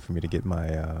advocates for me to get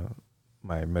my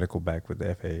my medical back with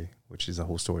the FAA, which is a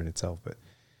whole story in itself. But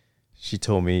she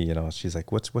told me, she's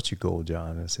like, "What's your goal,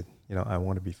 John?" And I said, "I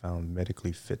want to be found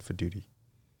medically fit for duty."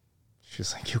 She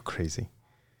was like, "You're crazy,"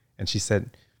 and she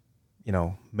said,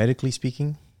 medically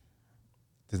speaking,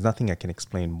 there's nothing I can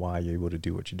explain why you're able to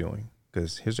do what you're doing,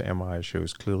 because here's the MRI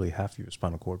shows clearly half your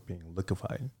spinal cord being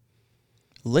liquefied.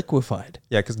 Liquefied?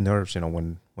 Yeah, because nerves,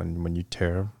 when you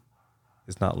tear,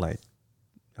 it's not like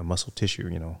a muscle tissue,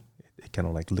 it kind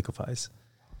of like liquefies.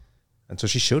 And so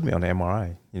she showed me on the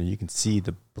MRI, you can see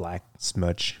the black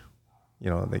smudge,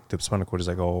 like the spinal cord is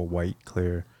like all white,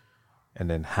 clear, and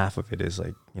then half of it is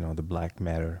like, the black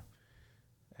matter.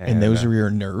 And those are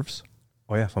your nerves?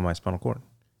 Oh yeah, from my spinal cord.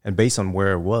 And based on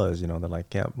where it was, they're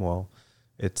like, yeah, well,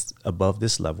 it's above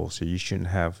this level, so you shouldn't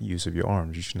have use of your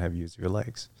arms, you shouldn't have use of your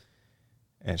legs.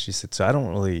 And she said, so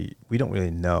we don't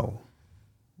really know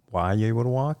why you're able to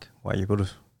walk, why you're able to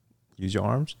use your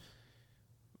arms.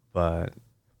 But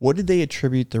what did they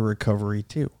attribute the recovery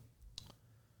to?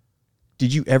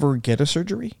 Did you ever get a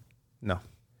surgery? No.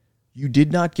 You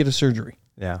did not get a surgery?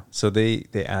 Yeah. So they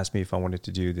asked me if I wanted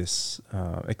to do this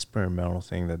experimental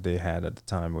thing that they had at the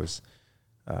time was,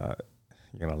 you're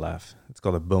going to laugh. It's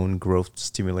called a bone growth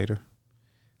stimulator.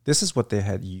 This is what they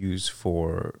had used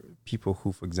for people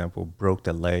who, for example, broke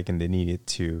their leg and they needed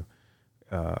to,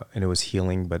 and it was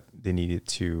healing, but they needed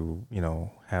to,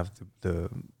 have the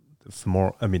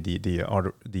femoral,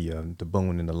 the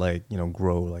bone in the leg,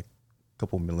 grow like a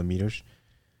couple millimeters.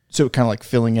 So kind of like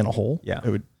filling in a hole? Yeah. It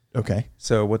would. Okay.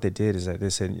 So what they did is that they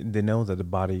said they know that the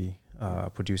body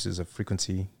produces a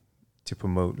frequency to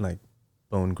promote like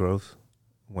bone growth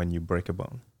when you break a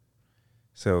bone.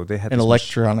 So they had an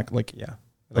electronic, like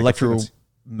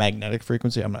electromagnetic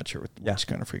frequency. I'm not sure which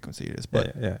kind of frequency it is,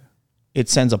 but yeah. It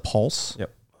sends a pulse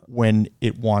when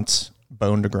it wants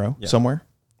bone to grow somewhere.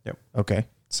 Yep. Okay.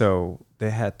 So they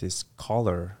had this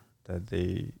collar that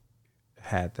they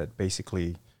had that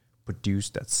basically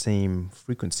produced that same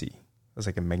frequency. It was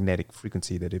like a magnetic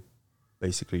frequency that it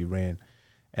basically ran.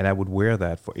 And I would wear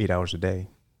that for 8 hours a day.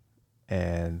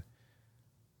 And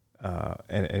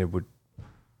it would,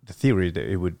 the theory that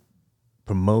it would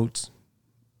promote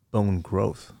bone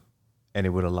growth, and it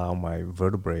would allow my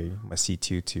vertebrae, my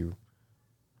C2, to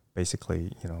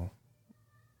basically,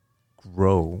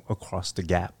 grow across the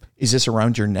gap. Is this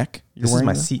around your neck? This is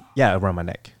my seat. Yeah, around my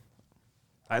neck.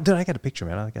 I got a picture,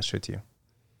 man. I got to show it to you.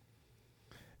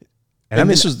 And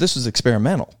this was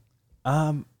experimental.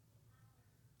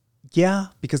 Yeah,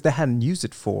 because they hadn't used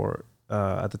it for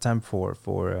at the time for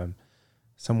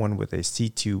someone with a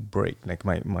C2 break. Like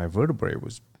my vertebrae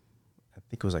was, I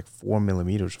think it was like 4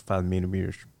 millimeters or 5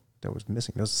 millimeters that was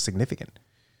missing. That was significant.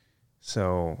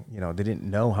 So they didn't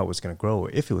know how it was going to grow,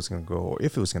 or if it was going to grow, or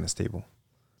if it was going to stable.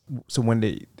 So when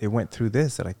they went through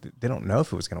this, they're like, they don't know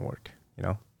if it was going to work.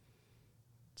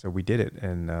 So we did it,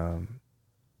 and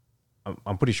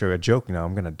I'm pretty sure I joke.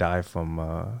 I'm going to die from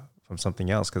something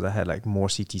else because I had like more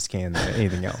CT scan than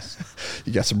anything else.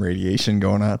 You got some radiation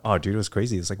going on. Oh, dude, it was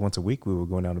crazy. It's like once a week we were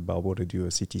going down to Balboa to do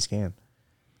a CT scan.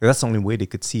 That's the only way they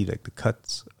could see like the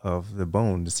cuts of the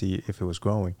bone to see if it was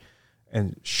growing.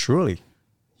 And surely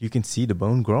you can see the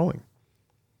bone growing.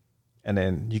 And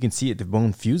then you can see the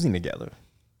bone fusing together.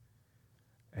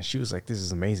 And she was like, this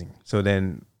is amazing. So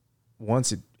then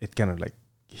once it kind of like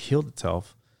healed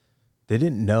itself, they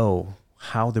didn't know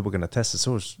how they were going to test it.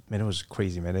 So it was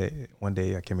crazy, man. One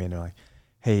day I came in and they're like,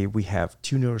 hey, we have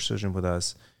 2 neurosurgeons with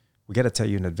us. We got to tell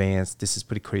you in advance. This is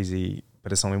pretty crazy,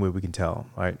 but it's the only way we can tell,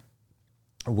 right?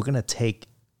 We're going to take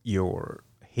your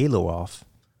halo off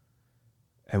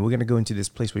and we're going to go into this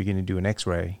place where you're going to do an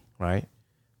x-ray, right?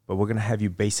 But we're going to have you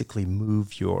basically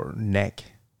move your neck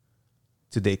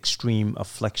to the extreme of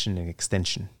flexion and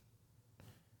extension.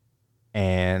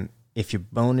 And if your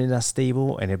bone is not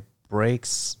stable and it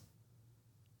breaks,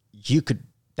 you could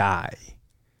die.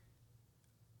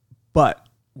 But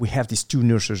we have these 2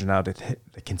 neurosurgeons now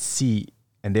that can see,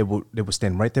 and they will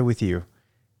stand right there with you.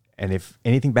 And if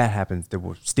anything bad happens, they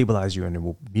will stabilize you and they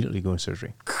will immediately go in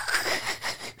surgery.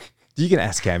 You can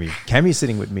ask Cammie. Cammie's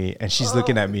sitting with me and she's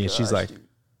looking at me and she's like, dude.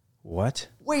 What?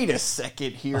 Wait a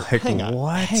second here. Like, hang on.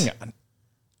 What? Hang on.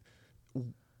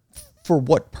 For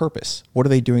what purpose? What are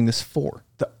they doing this for?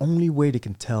 The only way they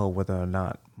can tell whether or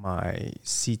not my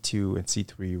C2 and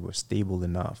C3 were stable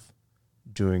enough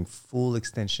during full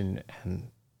extension and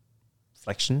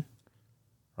flexion,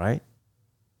 right,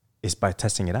 is by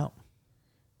testing it out.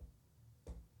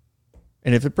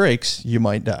 And if it breaks, you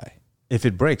might die. If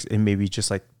it breaks, it may be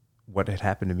just like what had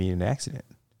happened to me in an accident.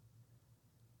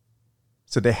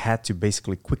 So they had to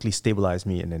basically quickly stabilize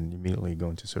me and then immediately go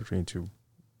into surgery and to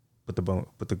put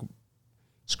the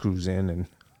screws in.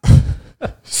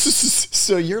 And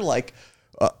so you're like,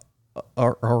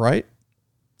 all right.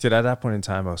 Dude, at that point in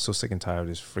time, I was so sick and tired of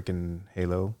this freaking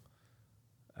halo.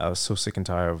 I was so sick and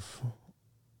tired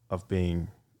of being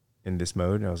in this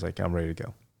mode. I was like, I'm ready to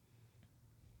go.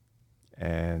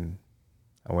 And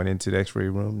I went into the x-ray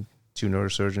room. 2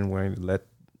 neurosurgeons wearing lead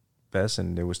vests,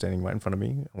 and they were standing right in front of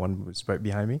me. One was right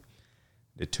behind me.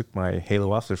 They took my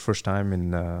halo off. The first time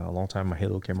in a long time my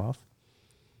halo came off.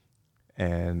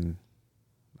 And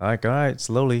I'm like, all right,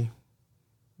 slowly.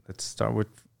 Let's start with,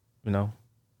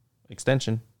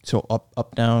 extension. So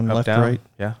up, down, left, down. right.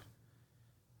 Yeah.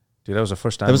 Dude, that was the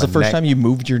first time. That was the first time you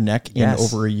moved your neck in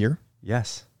over a year?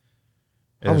 Yes.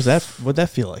 How was that? What'd that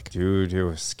feel like? Dude, it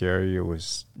was scary. It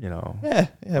was, Yeah,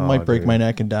 it might break my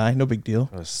neck and die. No big deal.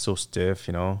 It was so stiff,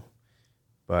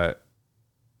 But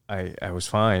I was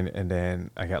fine. And then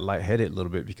I got lightheaded a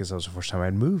little bit because that was the first time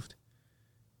I'd moved.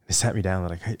 They sat me down. They're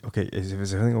like, hey, okay, is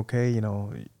everything okay?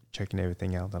 Checking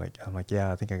everything out. I'm like,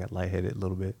 yeah, I think I got lightheaded a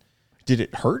little bit. Did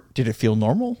it hurt? Did it feel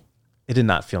normal? It did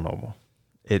not feel normal.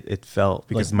 It felt,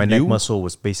 because like my new? neck muscle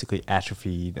was basically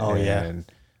atrophied. Oh, and,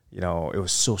 it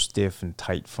was so stiff and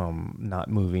tight from not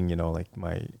moving, and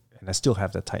I still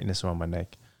have that tightness around my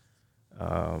neck.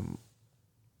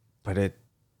 But it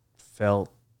felt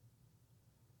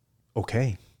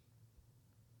okay.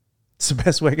 It's the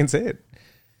best way I can say it.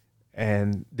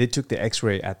 And they took the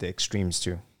x-ray at the extremes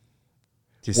too.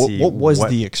 To see what was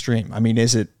the extreme? I mean,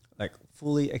 is it like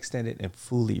fully extended and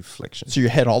fully flexion? So your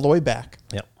head all the way back.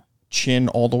 Yep. Chin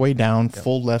all the way down,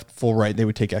 full left, full right. They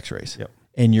would take x-rays. Yep.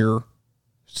 And your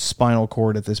spinal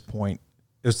cord at this point.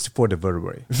 It was for the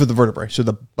vertebrae. For the vertebrae. So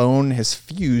the bone has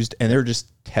fused and they're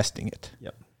just testing it.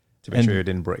 Yep. To make sure it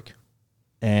didn't break.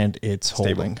 And it's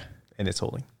holding. And it's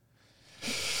holding.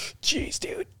 Jeez,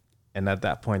 dude. And at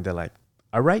that point, they're like,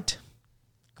 all right,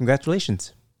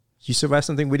 congratulations. You survived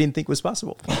something we didn't think was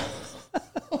possible.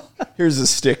 Here's a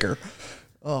sticker.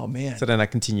 Oh, man. So then I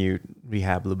continued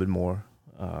rehab a little bit more.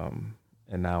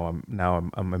 And now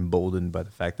I'm emboldened by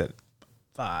the fact that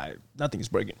nothing's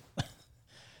breaking.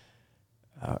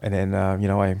 And then,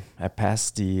 I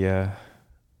passed the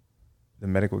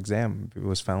medical exam. It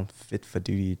was found fit for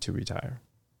duty to retire.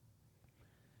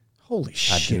 Holy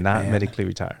shit, I did not man. medically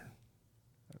retire.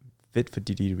 Fit for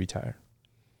duty to retire.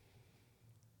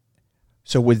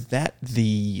 So was that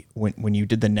when you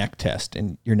did the neck test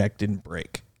and your neck didn't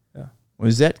break? Yeah.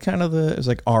 Was that kind of it was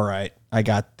like, all right, I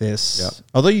got this. Yep.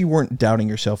 Although you weren't doubting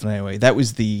yourself in any way, that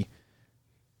was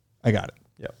I got it.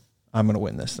 Yep. I'm going to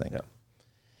win this thing. Yep.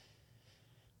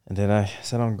 And then I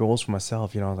set on goals for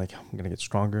myself, like I'm going to get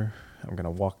stronger. I'm going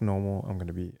to walk normal. I'm going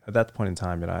to be, at that point in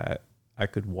time, I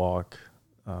could walk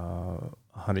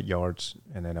 100 yards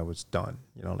and then I was done.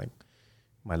 Like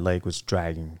my leg was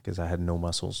dragging because I had no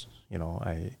muscles.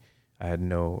 I had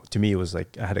to me, it was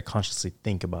like I had to consciously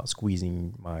think about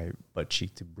squeezing my butt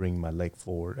cheek to bring my leg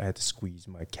forward. I had to squeeze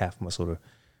my calf muscle to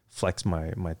flex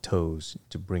my toes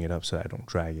to bring it up so I don't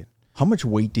drag it. How much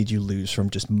weight did you lose from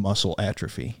just muscle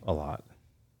atrophy? A lot.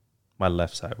 My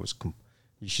left side was,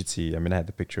 you should see, I had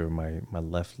the picture of my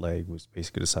left leg was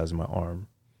basically the size of my arm.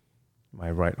 My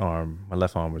right arm, my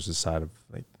left arm was the size of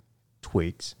like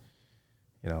twigs.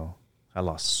 I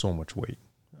lost so much weight,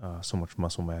 so much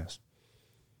muscle mass.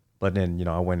 But then,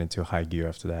 I went into high gear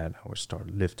after that. I would start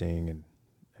lifting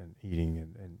and eating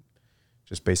and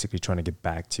just basically trying to get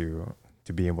back to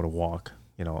being able to walk,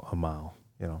 a mile,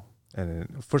 And then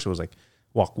first it was like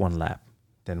walk 1 lap,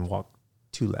 then walk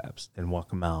 2 laps, then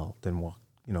walk a mile, then walk,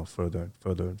 further and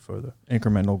further and further.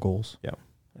 Incremental goals. Yeah.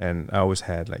 And I always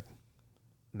had like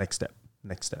next step.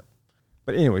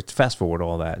 But anyway, to fast forward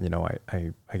all that,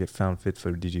 I get found fit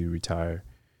for duty to retire.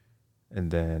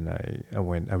 And then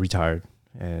I retired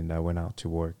and I went out to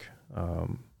work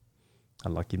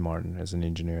at Lockheed Martin as an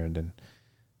engineer. And then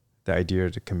the idea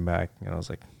to come back, I was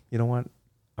like, you know what?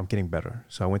 I'm getting better.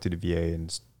 So I went to the VA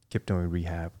and kept doing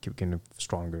rehab, kept getting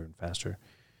stronger and faster.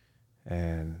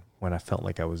 And when I felt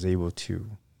like I was able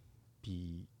to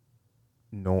be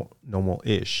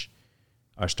normal-ish,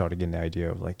 I started getting the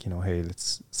idea of like, hey,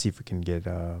 let's see if we can get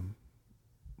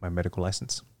my medical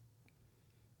license.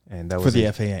 And that was for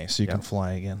the FAA, so you can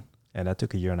fly again. And that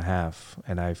took 1.5 years,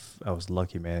 and I was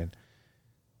lucky, man.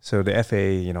 So the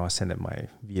FAA, I sent them my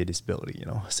VA disability,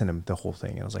 I sent them the whole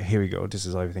thing. And I was like, here we go. This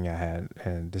is everything I had,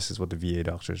 and this is what the VA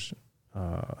doctors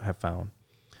have found.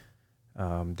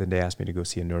 Then they asked me to go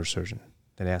see a neurosurgeon.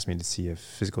 Then they asked me to see a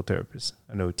physical therapist,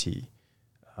 an OT,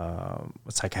 a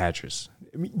psychiatrist.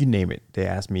 I mean, you name it. They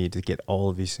asked me to get all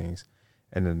of these things.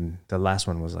 And then the last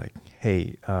one was like,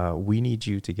 hey, we need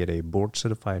you to get a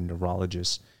board-certified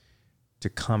neurologist to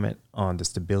comment on the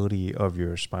stability of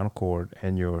your spinal cord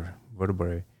and your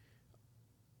vertebrae,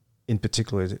 in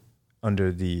particular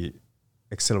under the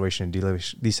acceleration and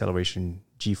deceleration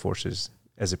G-forces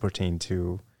as it pertained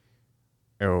to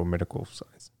aeromedical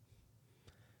science.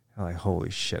 I'm like, holy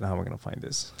shit, how am I going to find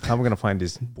this? How am I going to find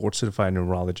this board-certified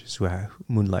neurologist who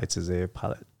moonlights as a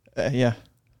pilot? Yeah.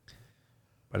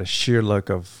 By the sheer luck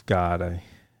of God,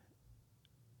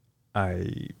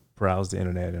 I browsed the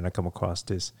internet and I come across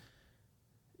this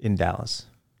in Dallas,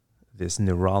 this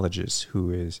neurologist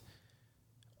who is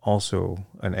also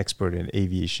an expert in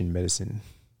aviation medicine,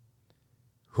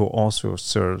 who also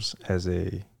serves as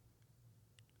a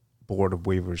board of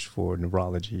waivers for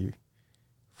neurology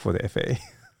for the FAA.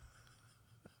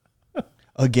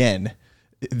 Again,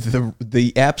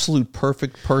 the absolute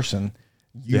perfect person,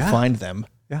 you find them.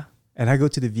 Yeah. And I go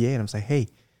to the VA and I'm like, hey,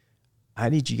 I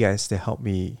need you guys to help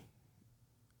me.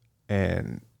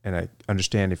 And I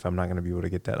understand if I'm not going to be able to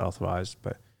get that authorized,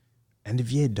 and the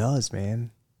VA does,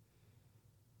 man.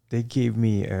 They gave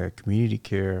me a community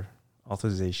care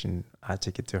authorization. I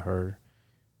take it to her.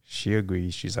 She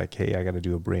agrees. She's like, hey, I got to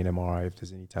do a brain MRI. If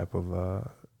there's any type of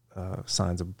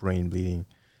signs of brain bleeding,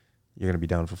 you're going to be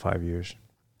down for 5 years.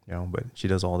 But she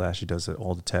does all that. She does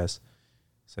all the tests.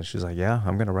 So she's like, yeah,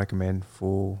 I'm going to recommend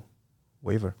full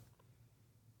waiver.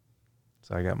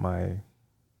 So I got my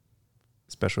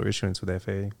special issuance with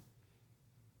FAA.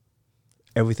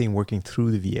 Everything working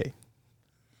through the VA.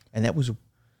 And that was,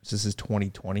 this is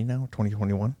 2020 now?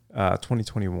 2021?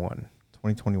 2021.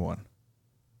 2021.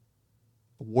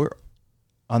 We're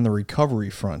on the recovery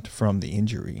front from the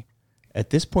injury. At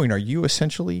this point, are you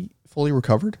essentially fully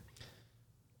recovered?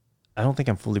 I don't think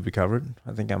I'm fully recovered.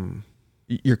 I think I'm...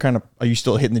 You're kind of... Are you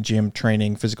still hitting the gym,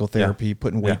 training, physical therapy,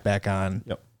 putting weight back on?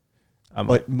 Yep.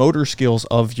 But motor skills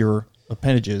of your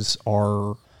appendages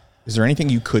are... Is there anything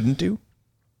you couldn't do?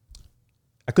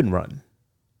 I couldn't run,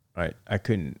 right? I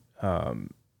couldn't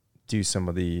do some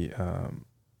of the...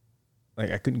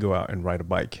 I couldn't go out and ride a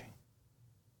bike.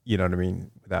 You know what I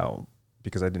mean?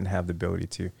 Because I didn't have the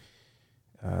ability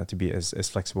to be as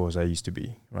flexible as I used to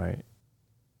be, right?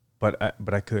 But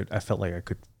I could. I felt like I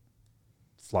could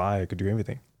fly. I could do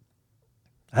everything.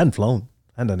 I hadn't flown.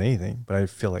 I hadn't done anything, but I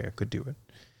feel like I could do it.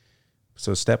 So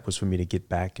the step was for me to get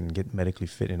back and get medically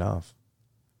fit enough.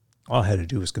 All I had to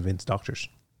do was convince doctors.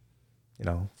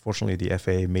 Fortunately, the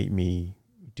FAA made me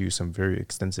do some very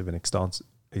extensive and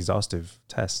exhaustive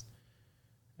tests,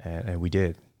 and we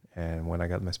did. And when I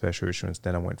got my special issuance,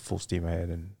 then I went full steam ahead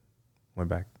and went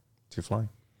back to flying.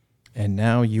 And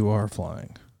now you are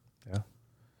flying. Yeah.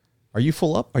 Are you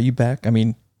full up? Are you back? I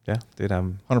mean... Yeah, dude,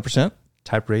 I'm 100%?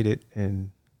 Type rated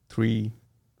in 3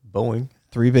 Boeing.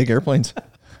 3 big airplanes.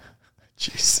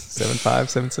 Jeez. 75,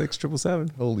 76,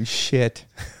 777. Holy shit.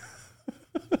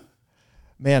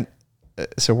 Man,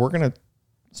 so we're going to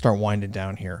start winding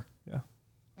down here. Yeah.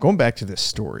 Going back to this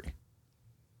story.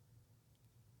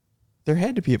 There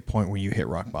had to be a point where you hit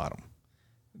rock bottom.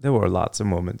 There were lots of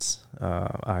moments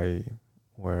where I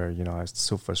was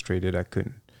so frustrated I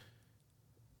couldn't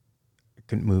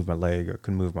move my leg or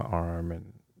couldn't move my arm,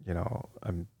 and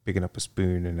I'm picking up a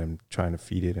spoon and I'm trying to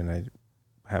feed it, and I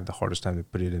have the hardest time to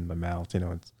put it in my mouth.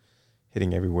 It's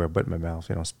hitting everywhere but my mouth.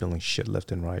 Spilling shit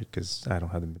left and right because I don't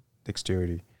have the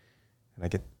dexterity, and I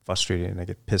get frustrated and I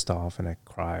get pissed off and I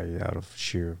cry out of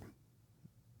sheer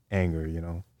anger.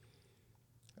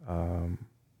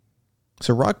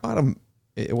 So rock bottom,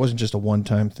 it wasn't just a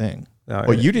one-time thing. No,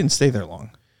 But you didn't stay there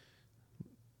long.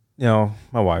 You know,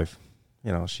 my wife,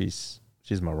 you know, she's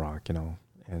my rock, you know,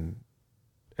 and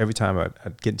every time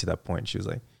I'd get to that point, she was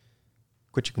like,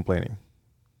 quit your complaining.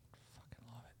 Fucking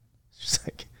love it. She's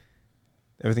like,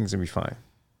 everything's going to be fine.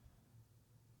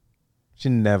 She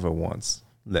never once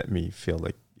let me feel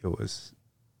like it was,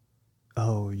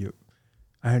 oh,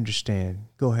 I understand.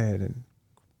 Go ahead and,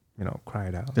 you know, cry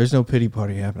it out. There's no pity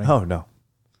party happening. Oh, no.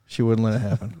 She wouldn't let it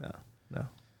happen. No.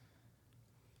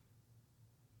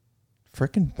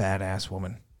 Freaking badass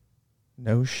woman.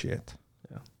 No shit.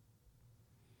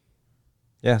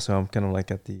 Yeah, so I'm kind of like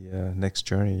at the next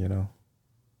journey, you know.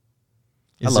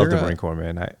 I Is love there the Marine Corps,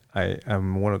 man.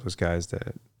 I'm one of those guys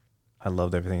that I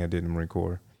loved everything I did in the Marine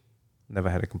Corps. Never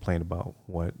had to complain about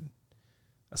what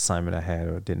assignment I had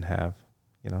or didn't have,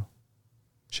 you know.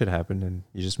 Shit happened and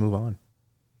you just move on.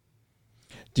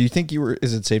 Do you think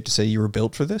is it safe to say you were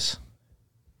built for this?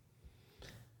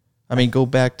 I mean, go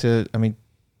back to,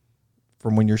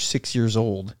 from when you're 6 years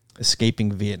old,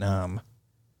 escaping Vietnam,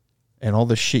 and all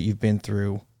the shit you've been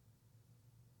through.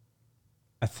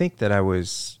 I think that I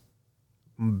was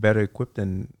better equipped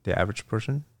than the average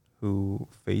person who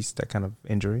faced that kind of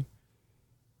injury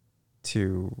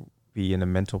to be in a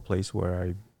mental place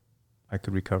where I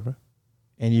could recover.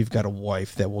 And you've got a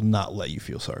wife that will not let you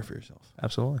feel sorry for yourself.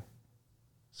 Absolutely.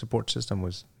 Support system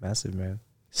was massive, man.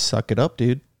 Suck it up,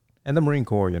 dude. And the Marine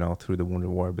Corps, you know, through the Wounded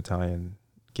Warrior Battalion,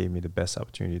 gave me the best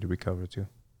opportunity to recover, too.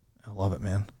 I love it,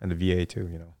 man. And the VA, too,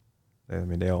 you know.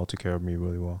 They all took care of me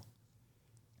really well.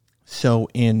 So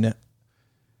when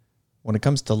it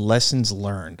comes to lessons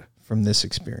learned from this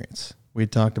experience, we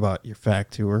talked about your FAC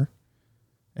tour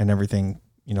and everything,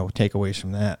 you know, takeaways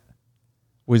from that.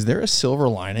 Was there a silver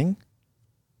lining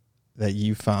that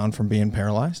you found from being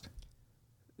paralyzed?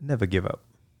 Never give up.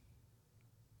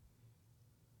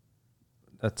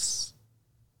 I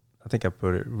think I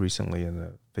put it recently in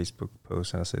a Facebook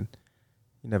post, and I said,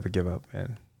 you never give up,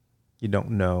 man. You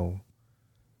don't know.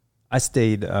 I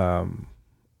stayed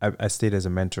as a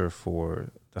mentor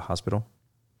for the hospital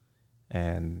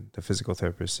and the physical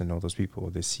therapists and all those people.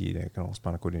 They see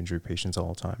spinal cord injury patients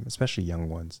all the time, especially young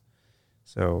ones.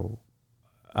 So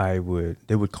they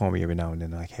would call me every now and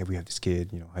then, like, hey, we have this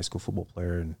kid, you know, high school football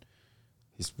player, and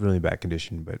he's really bad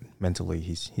condition, but mentally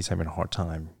he's having a hard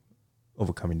time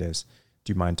overcoming this.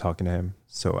 Do you mind talking to him?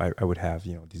 So I would have,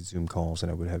 you know, these Zoom calls, and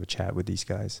I would have a chat with these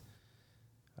guys.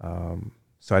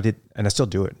 So I did, and I still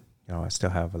do it. You know, I still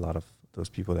have a lot of those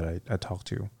people that I talk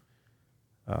to.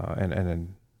 And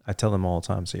then I tell them all the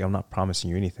time, say, I'm not promising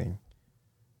you anything.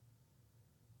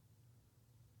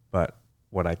 But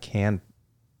what I can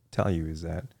tell you is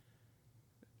that,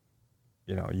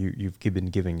 you know, you've been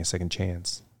giving a second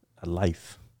chance, a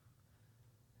life.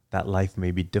 That life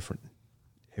may be different.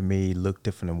 It may look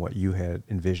different than what you had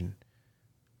envisioned.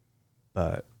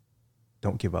 But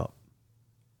don't give up.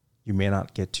 You may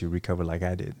not get to recover like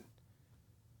I did.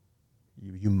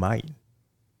 You might.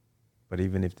 But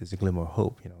even if there's a glimmer of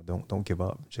hope, you know, don't give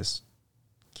up. Just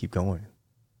keep going.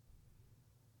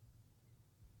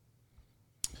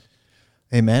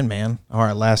 Amen, man. All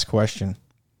right, last question.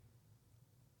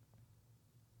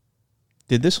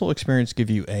 Did this whole experience give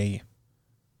you a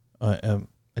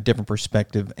different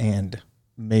perspective and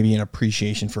maybe an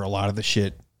appreciation for a lot of the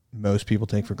shit most people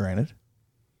take for granted?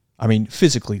 I mean,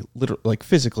 physically, literally, like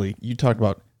physically, you talked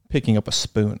about picking up a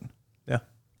spoon. Yeah.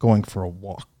 Going for a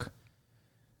walk.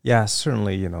 Yeah,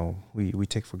 certainly, you know, we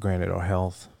take for granted our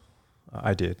health.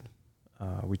 I did.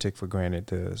 We take for granted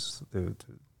the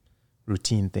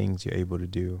routine things you're able to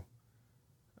do.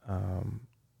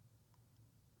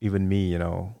 Even me, you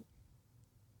know,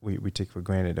 we take for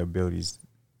granted our abilities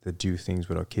to do things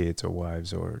with our kids or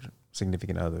wives or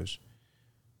significant others.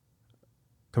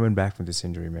 Coming back from this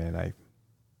injury, man,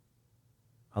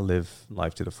 I live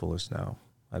life to the fullest now.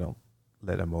 I don't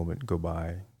let a moment go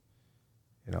by.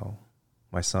 You know,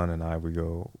 my son and I, we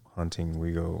go hunting,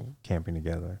 we go camping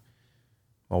together.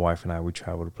 My wife and I, we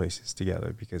travel to places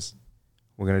together because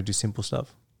we're going to do simple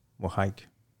stuff. We'll hike.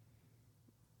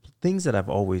 Things that I've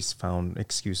always found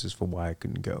excuses for why I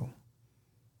couldn't go.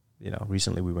 You know,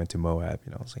 recently we went to Moab.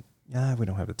 You know, I was like, yeah, we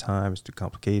don't have the time. It's too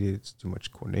complicated. It's too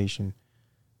much coordination.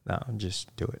 No,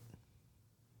 just do it.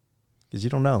 Because you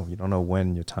don't know. You don't know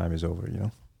when your time is over, you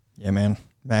know? Yeah, man.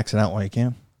 Max it out while you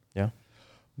can. Yeah.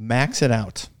 Max it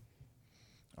out.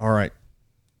 All right.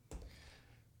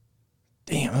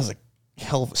 Damn, that was a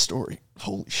hell of a story.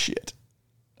 Holy shit.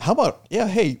 How about, yeah,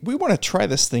 hey, we want to try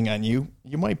this thing on you.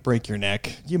 You might break your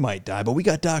neck. You might die, but we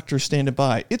got doctors standing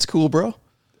by. It's cool, bro.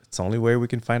 It's the only way we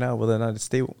can find out whether or not it's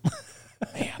stable.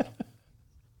 Man.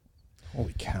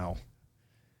 Holy cow.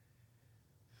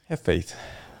 Have faith.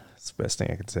 That's the best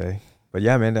thing I could say. But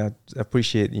yeah, man, I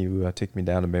appreciate you taking me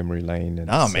down a memory lane.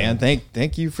 And man,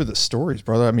 thank you for the stories,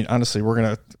 brother. I mean, honestly, we're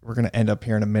gonna end up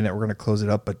here in a minute. We're gonna close it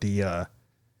up, but the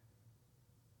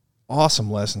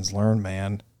awesome lessons learned,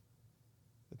 man.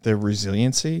 The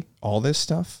resiliency, all this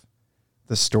stuff,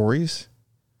 the stories,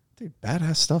 dude,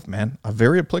 badass stuff, man.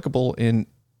 Very applicable in,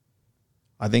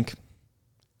 I think,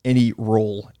 any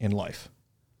role in life.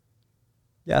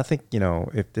 Yeah, I think,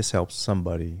 if this helps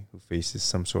somebody who faces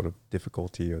some sort of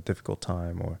difficulty or difficult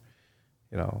time, or,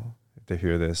 if they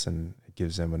hear this and it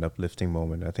gives them an uplifting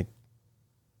moment, I think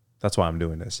that's why I'm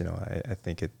doing this. I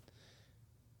think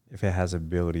if it has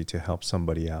ability to help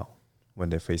somebody out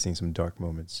when they're facing some dark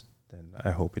moments, then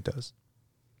I hope it does.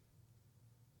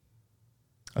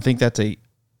 I think that's a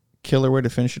killer way to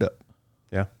finish it up.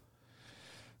 Yeah.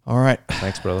 All right.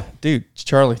 Thanks, brother. Dude,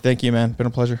 Charlie, thank you, man. Been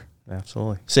a pleasure.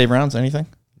 Absolutely. Save rounds, anything?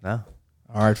 No.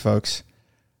 All right, folks.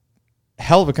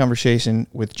 Hell of a conversation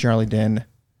with Charlie Dinh.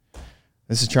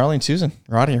 This is Charlie and Susan.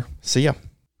 We're out of here. See ya.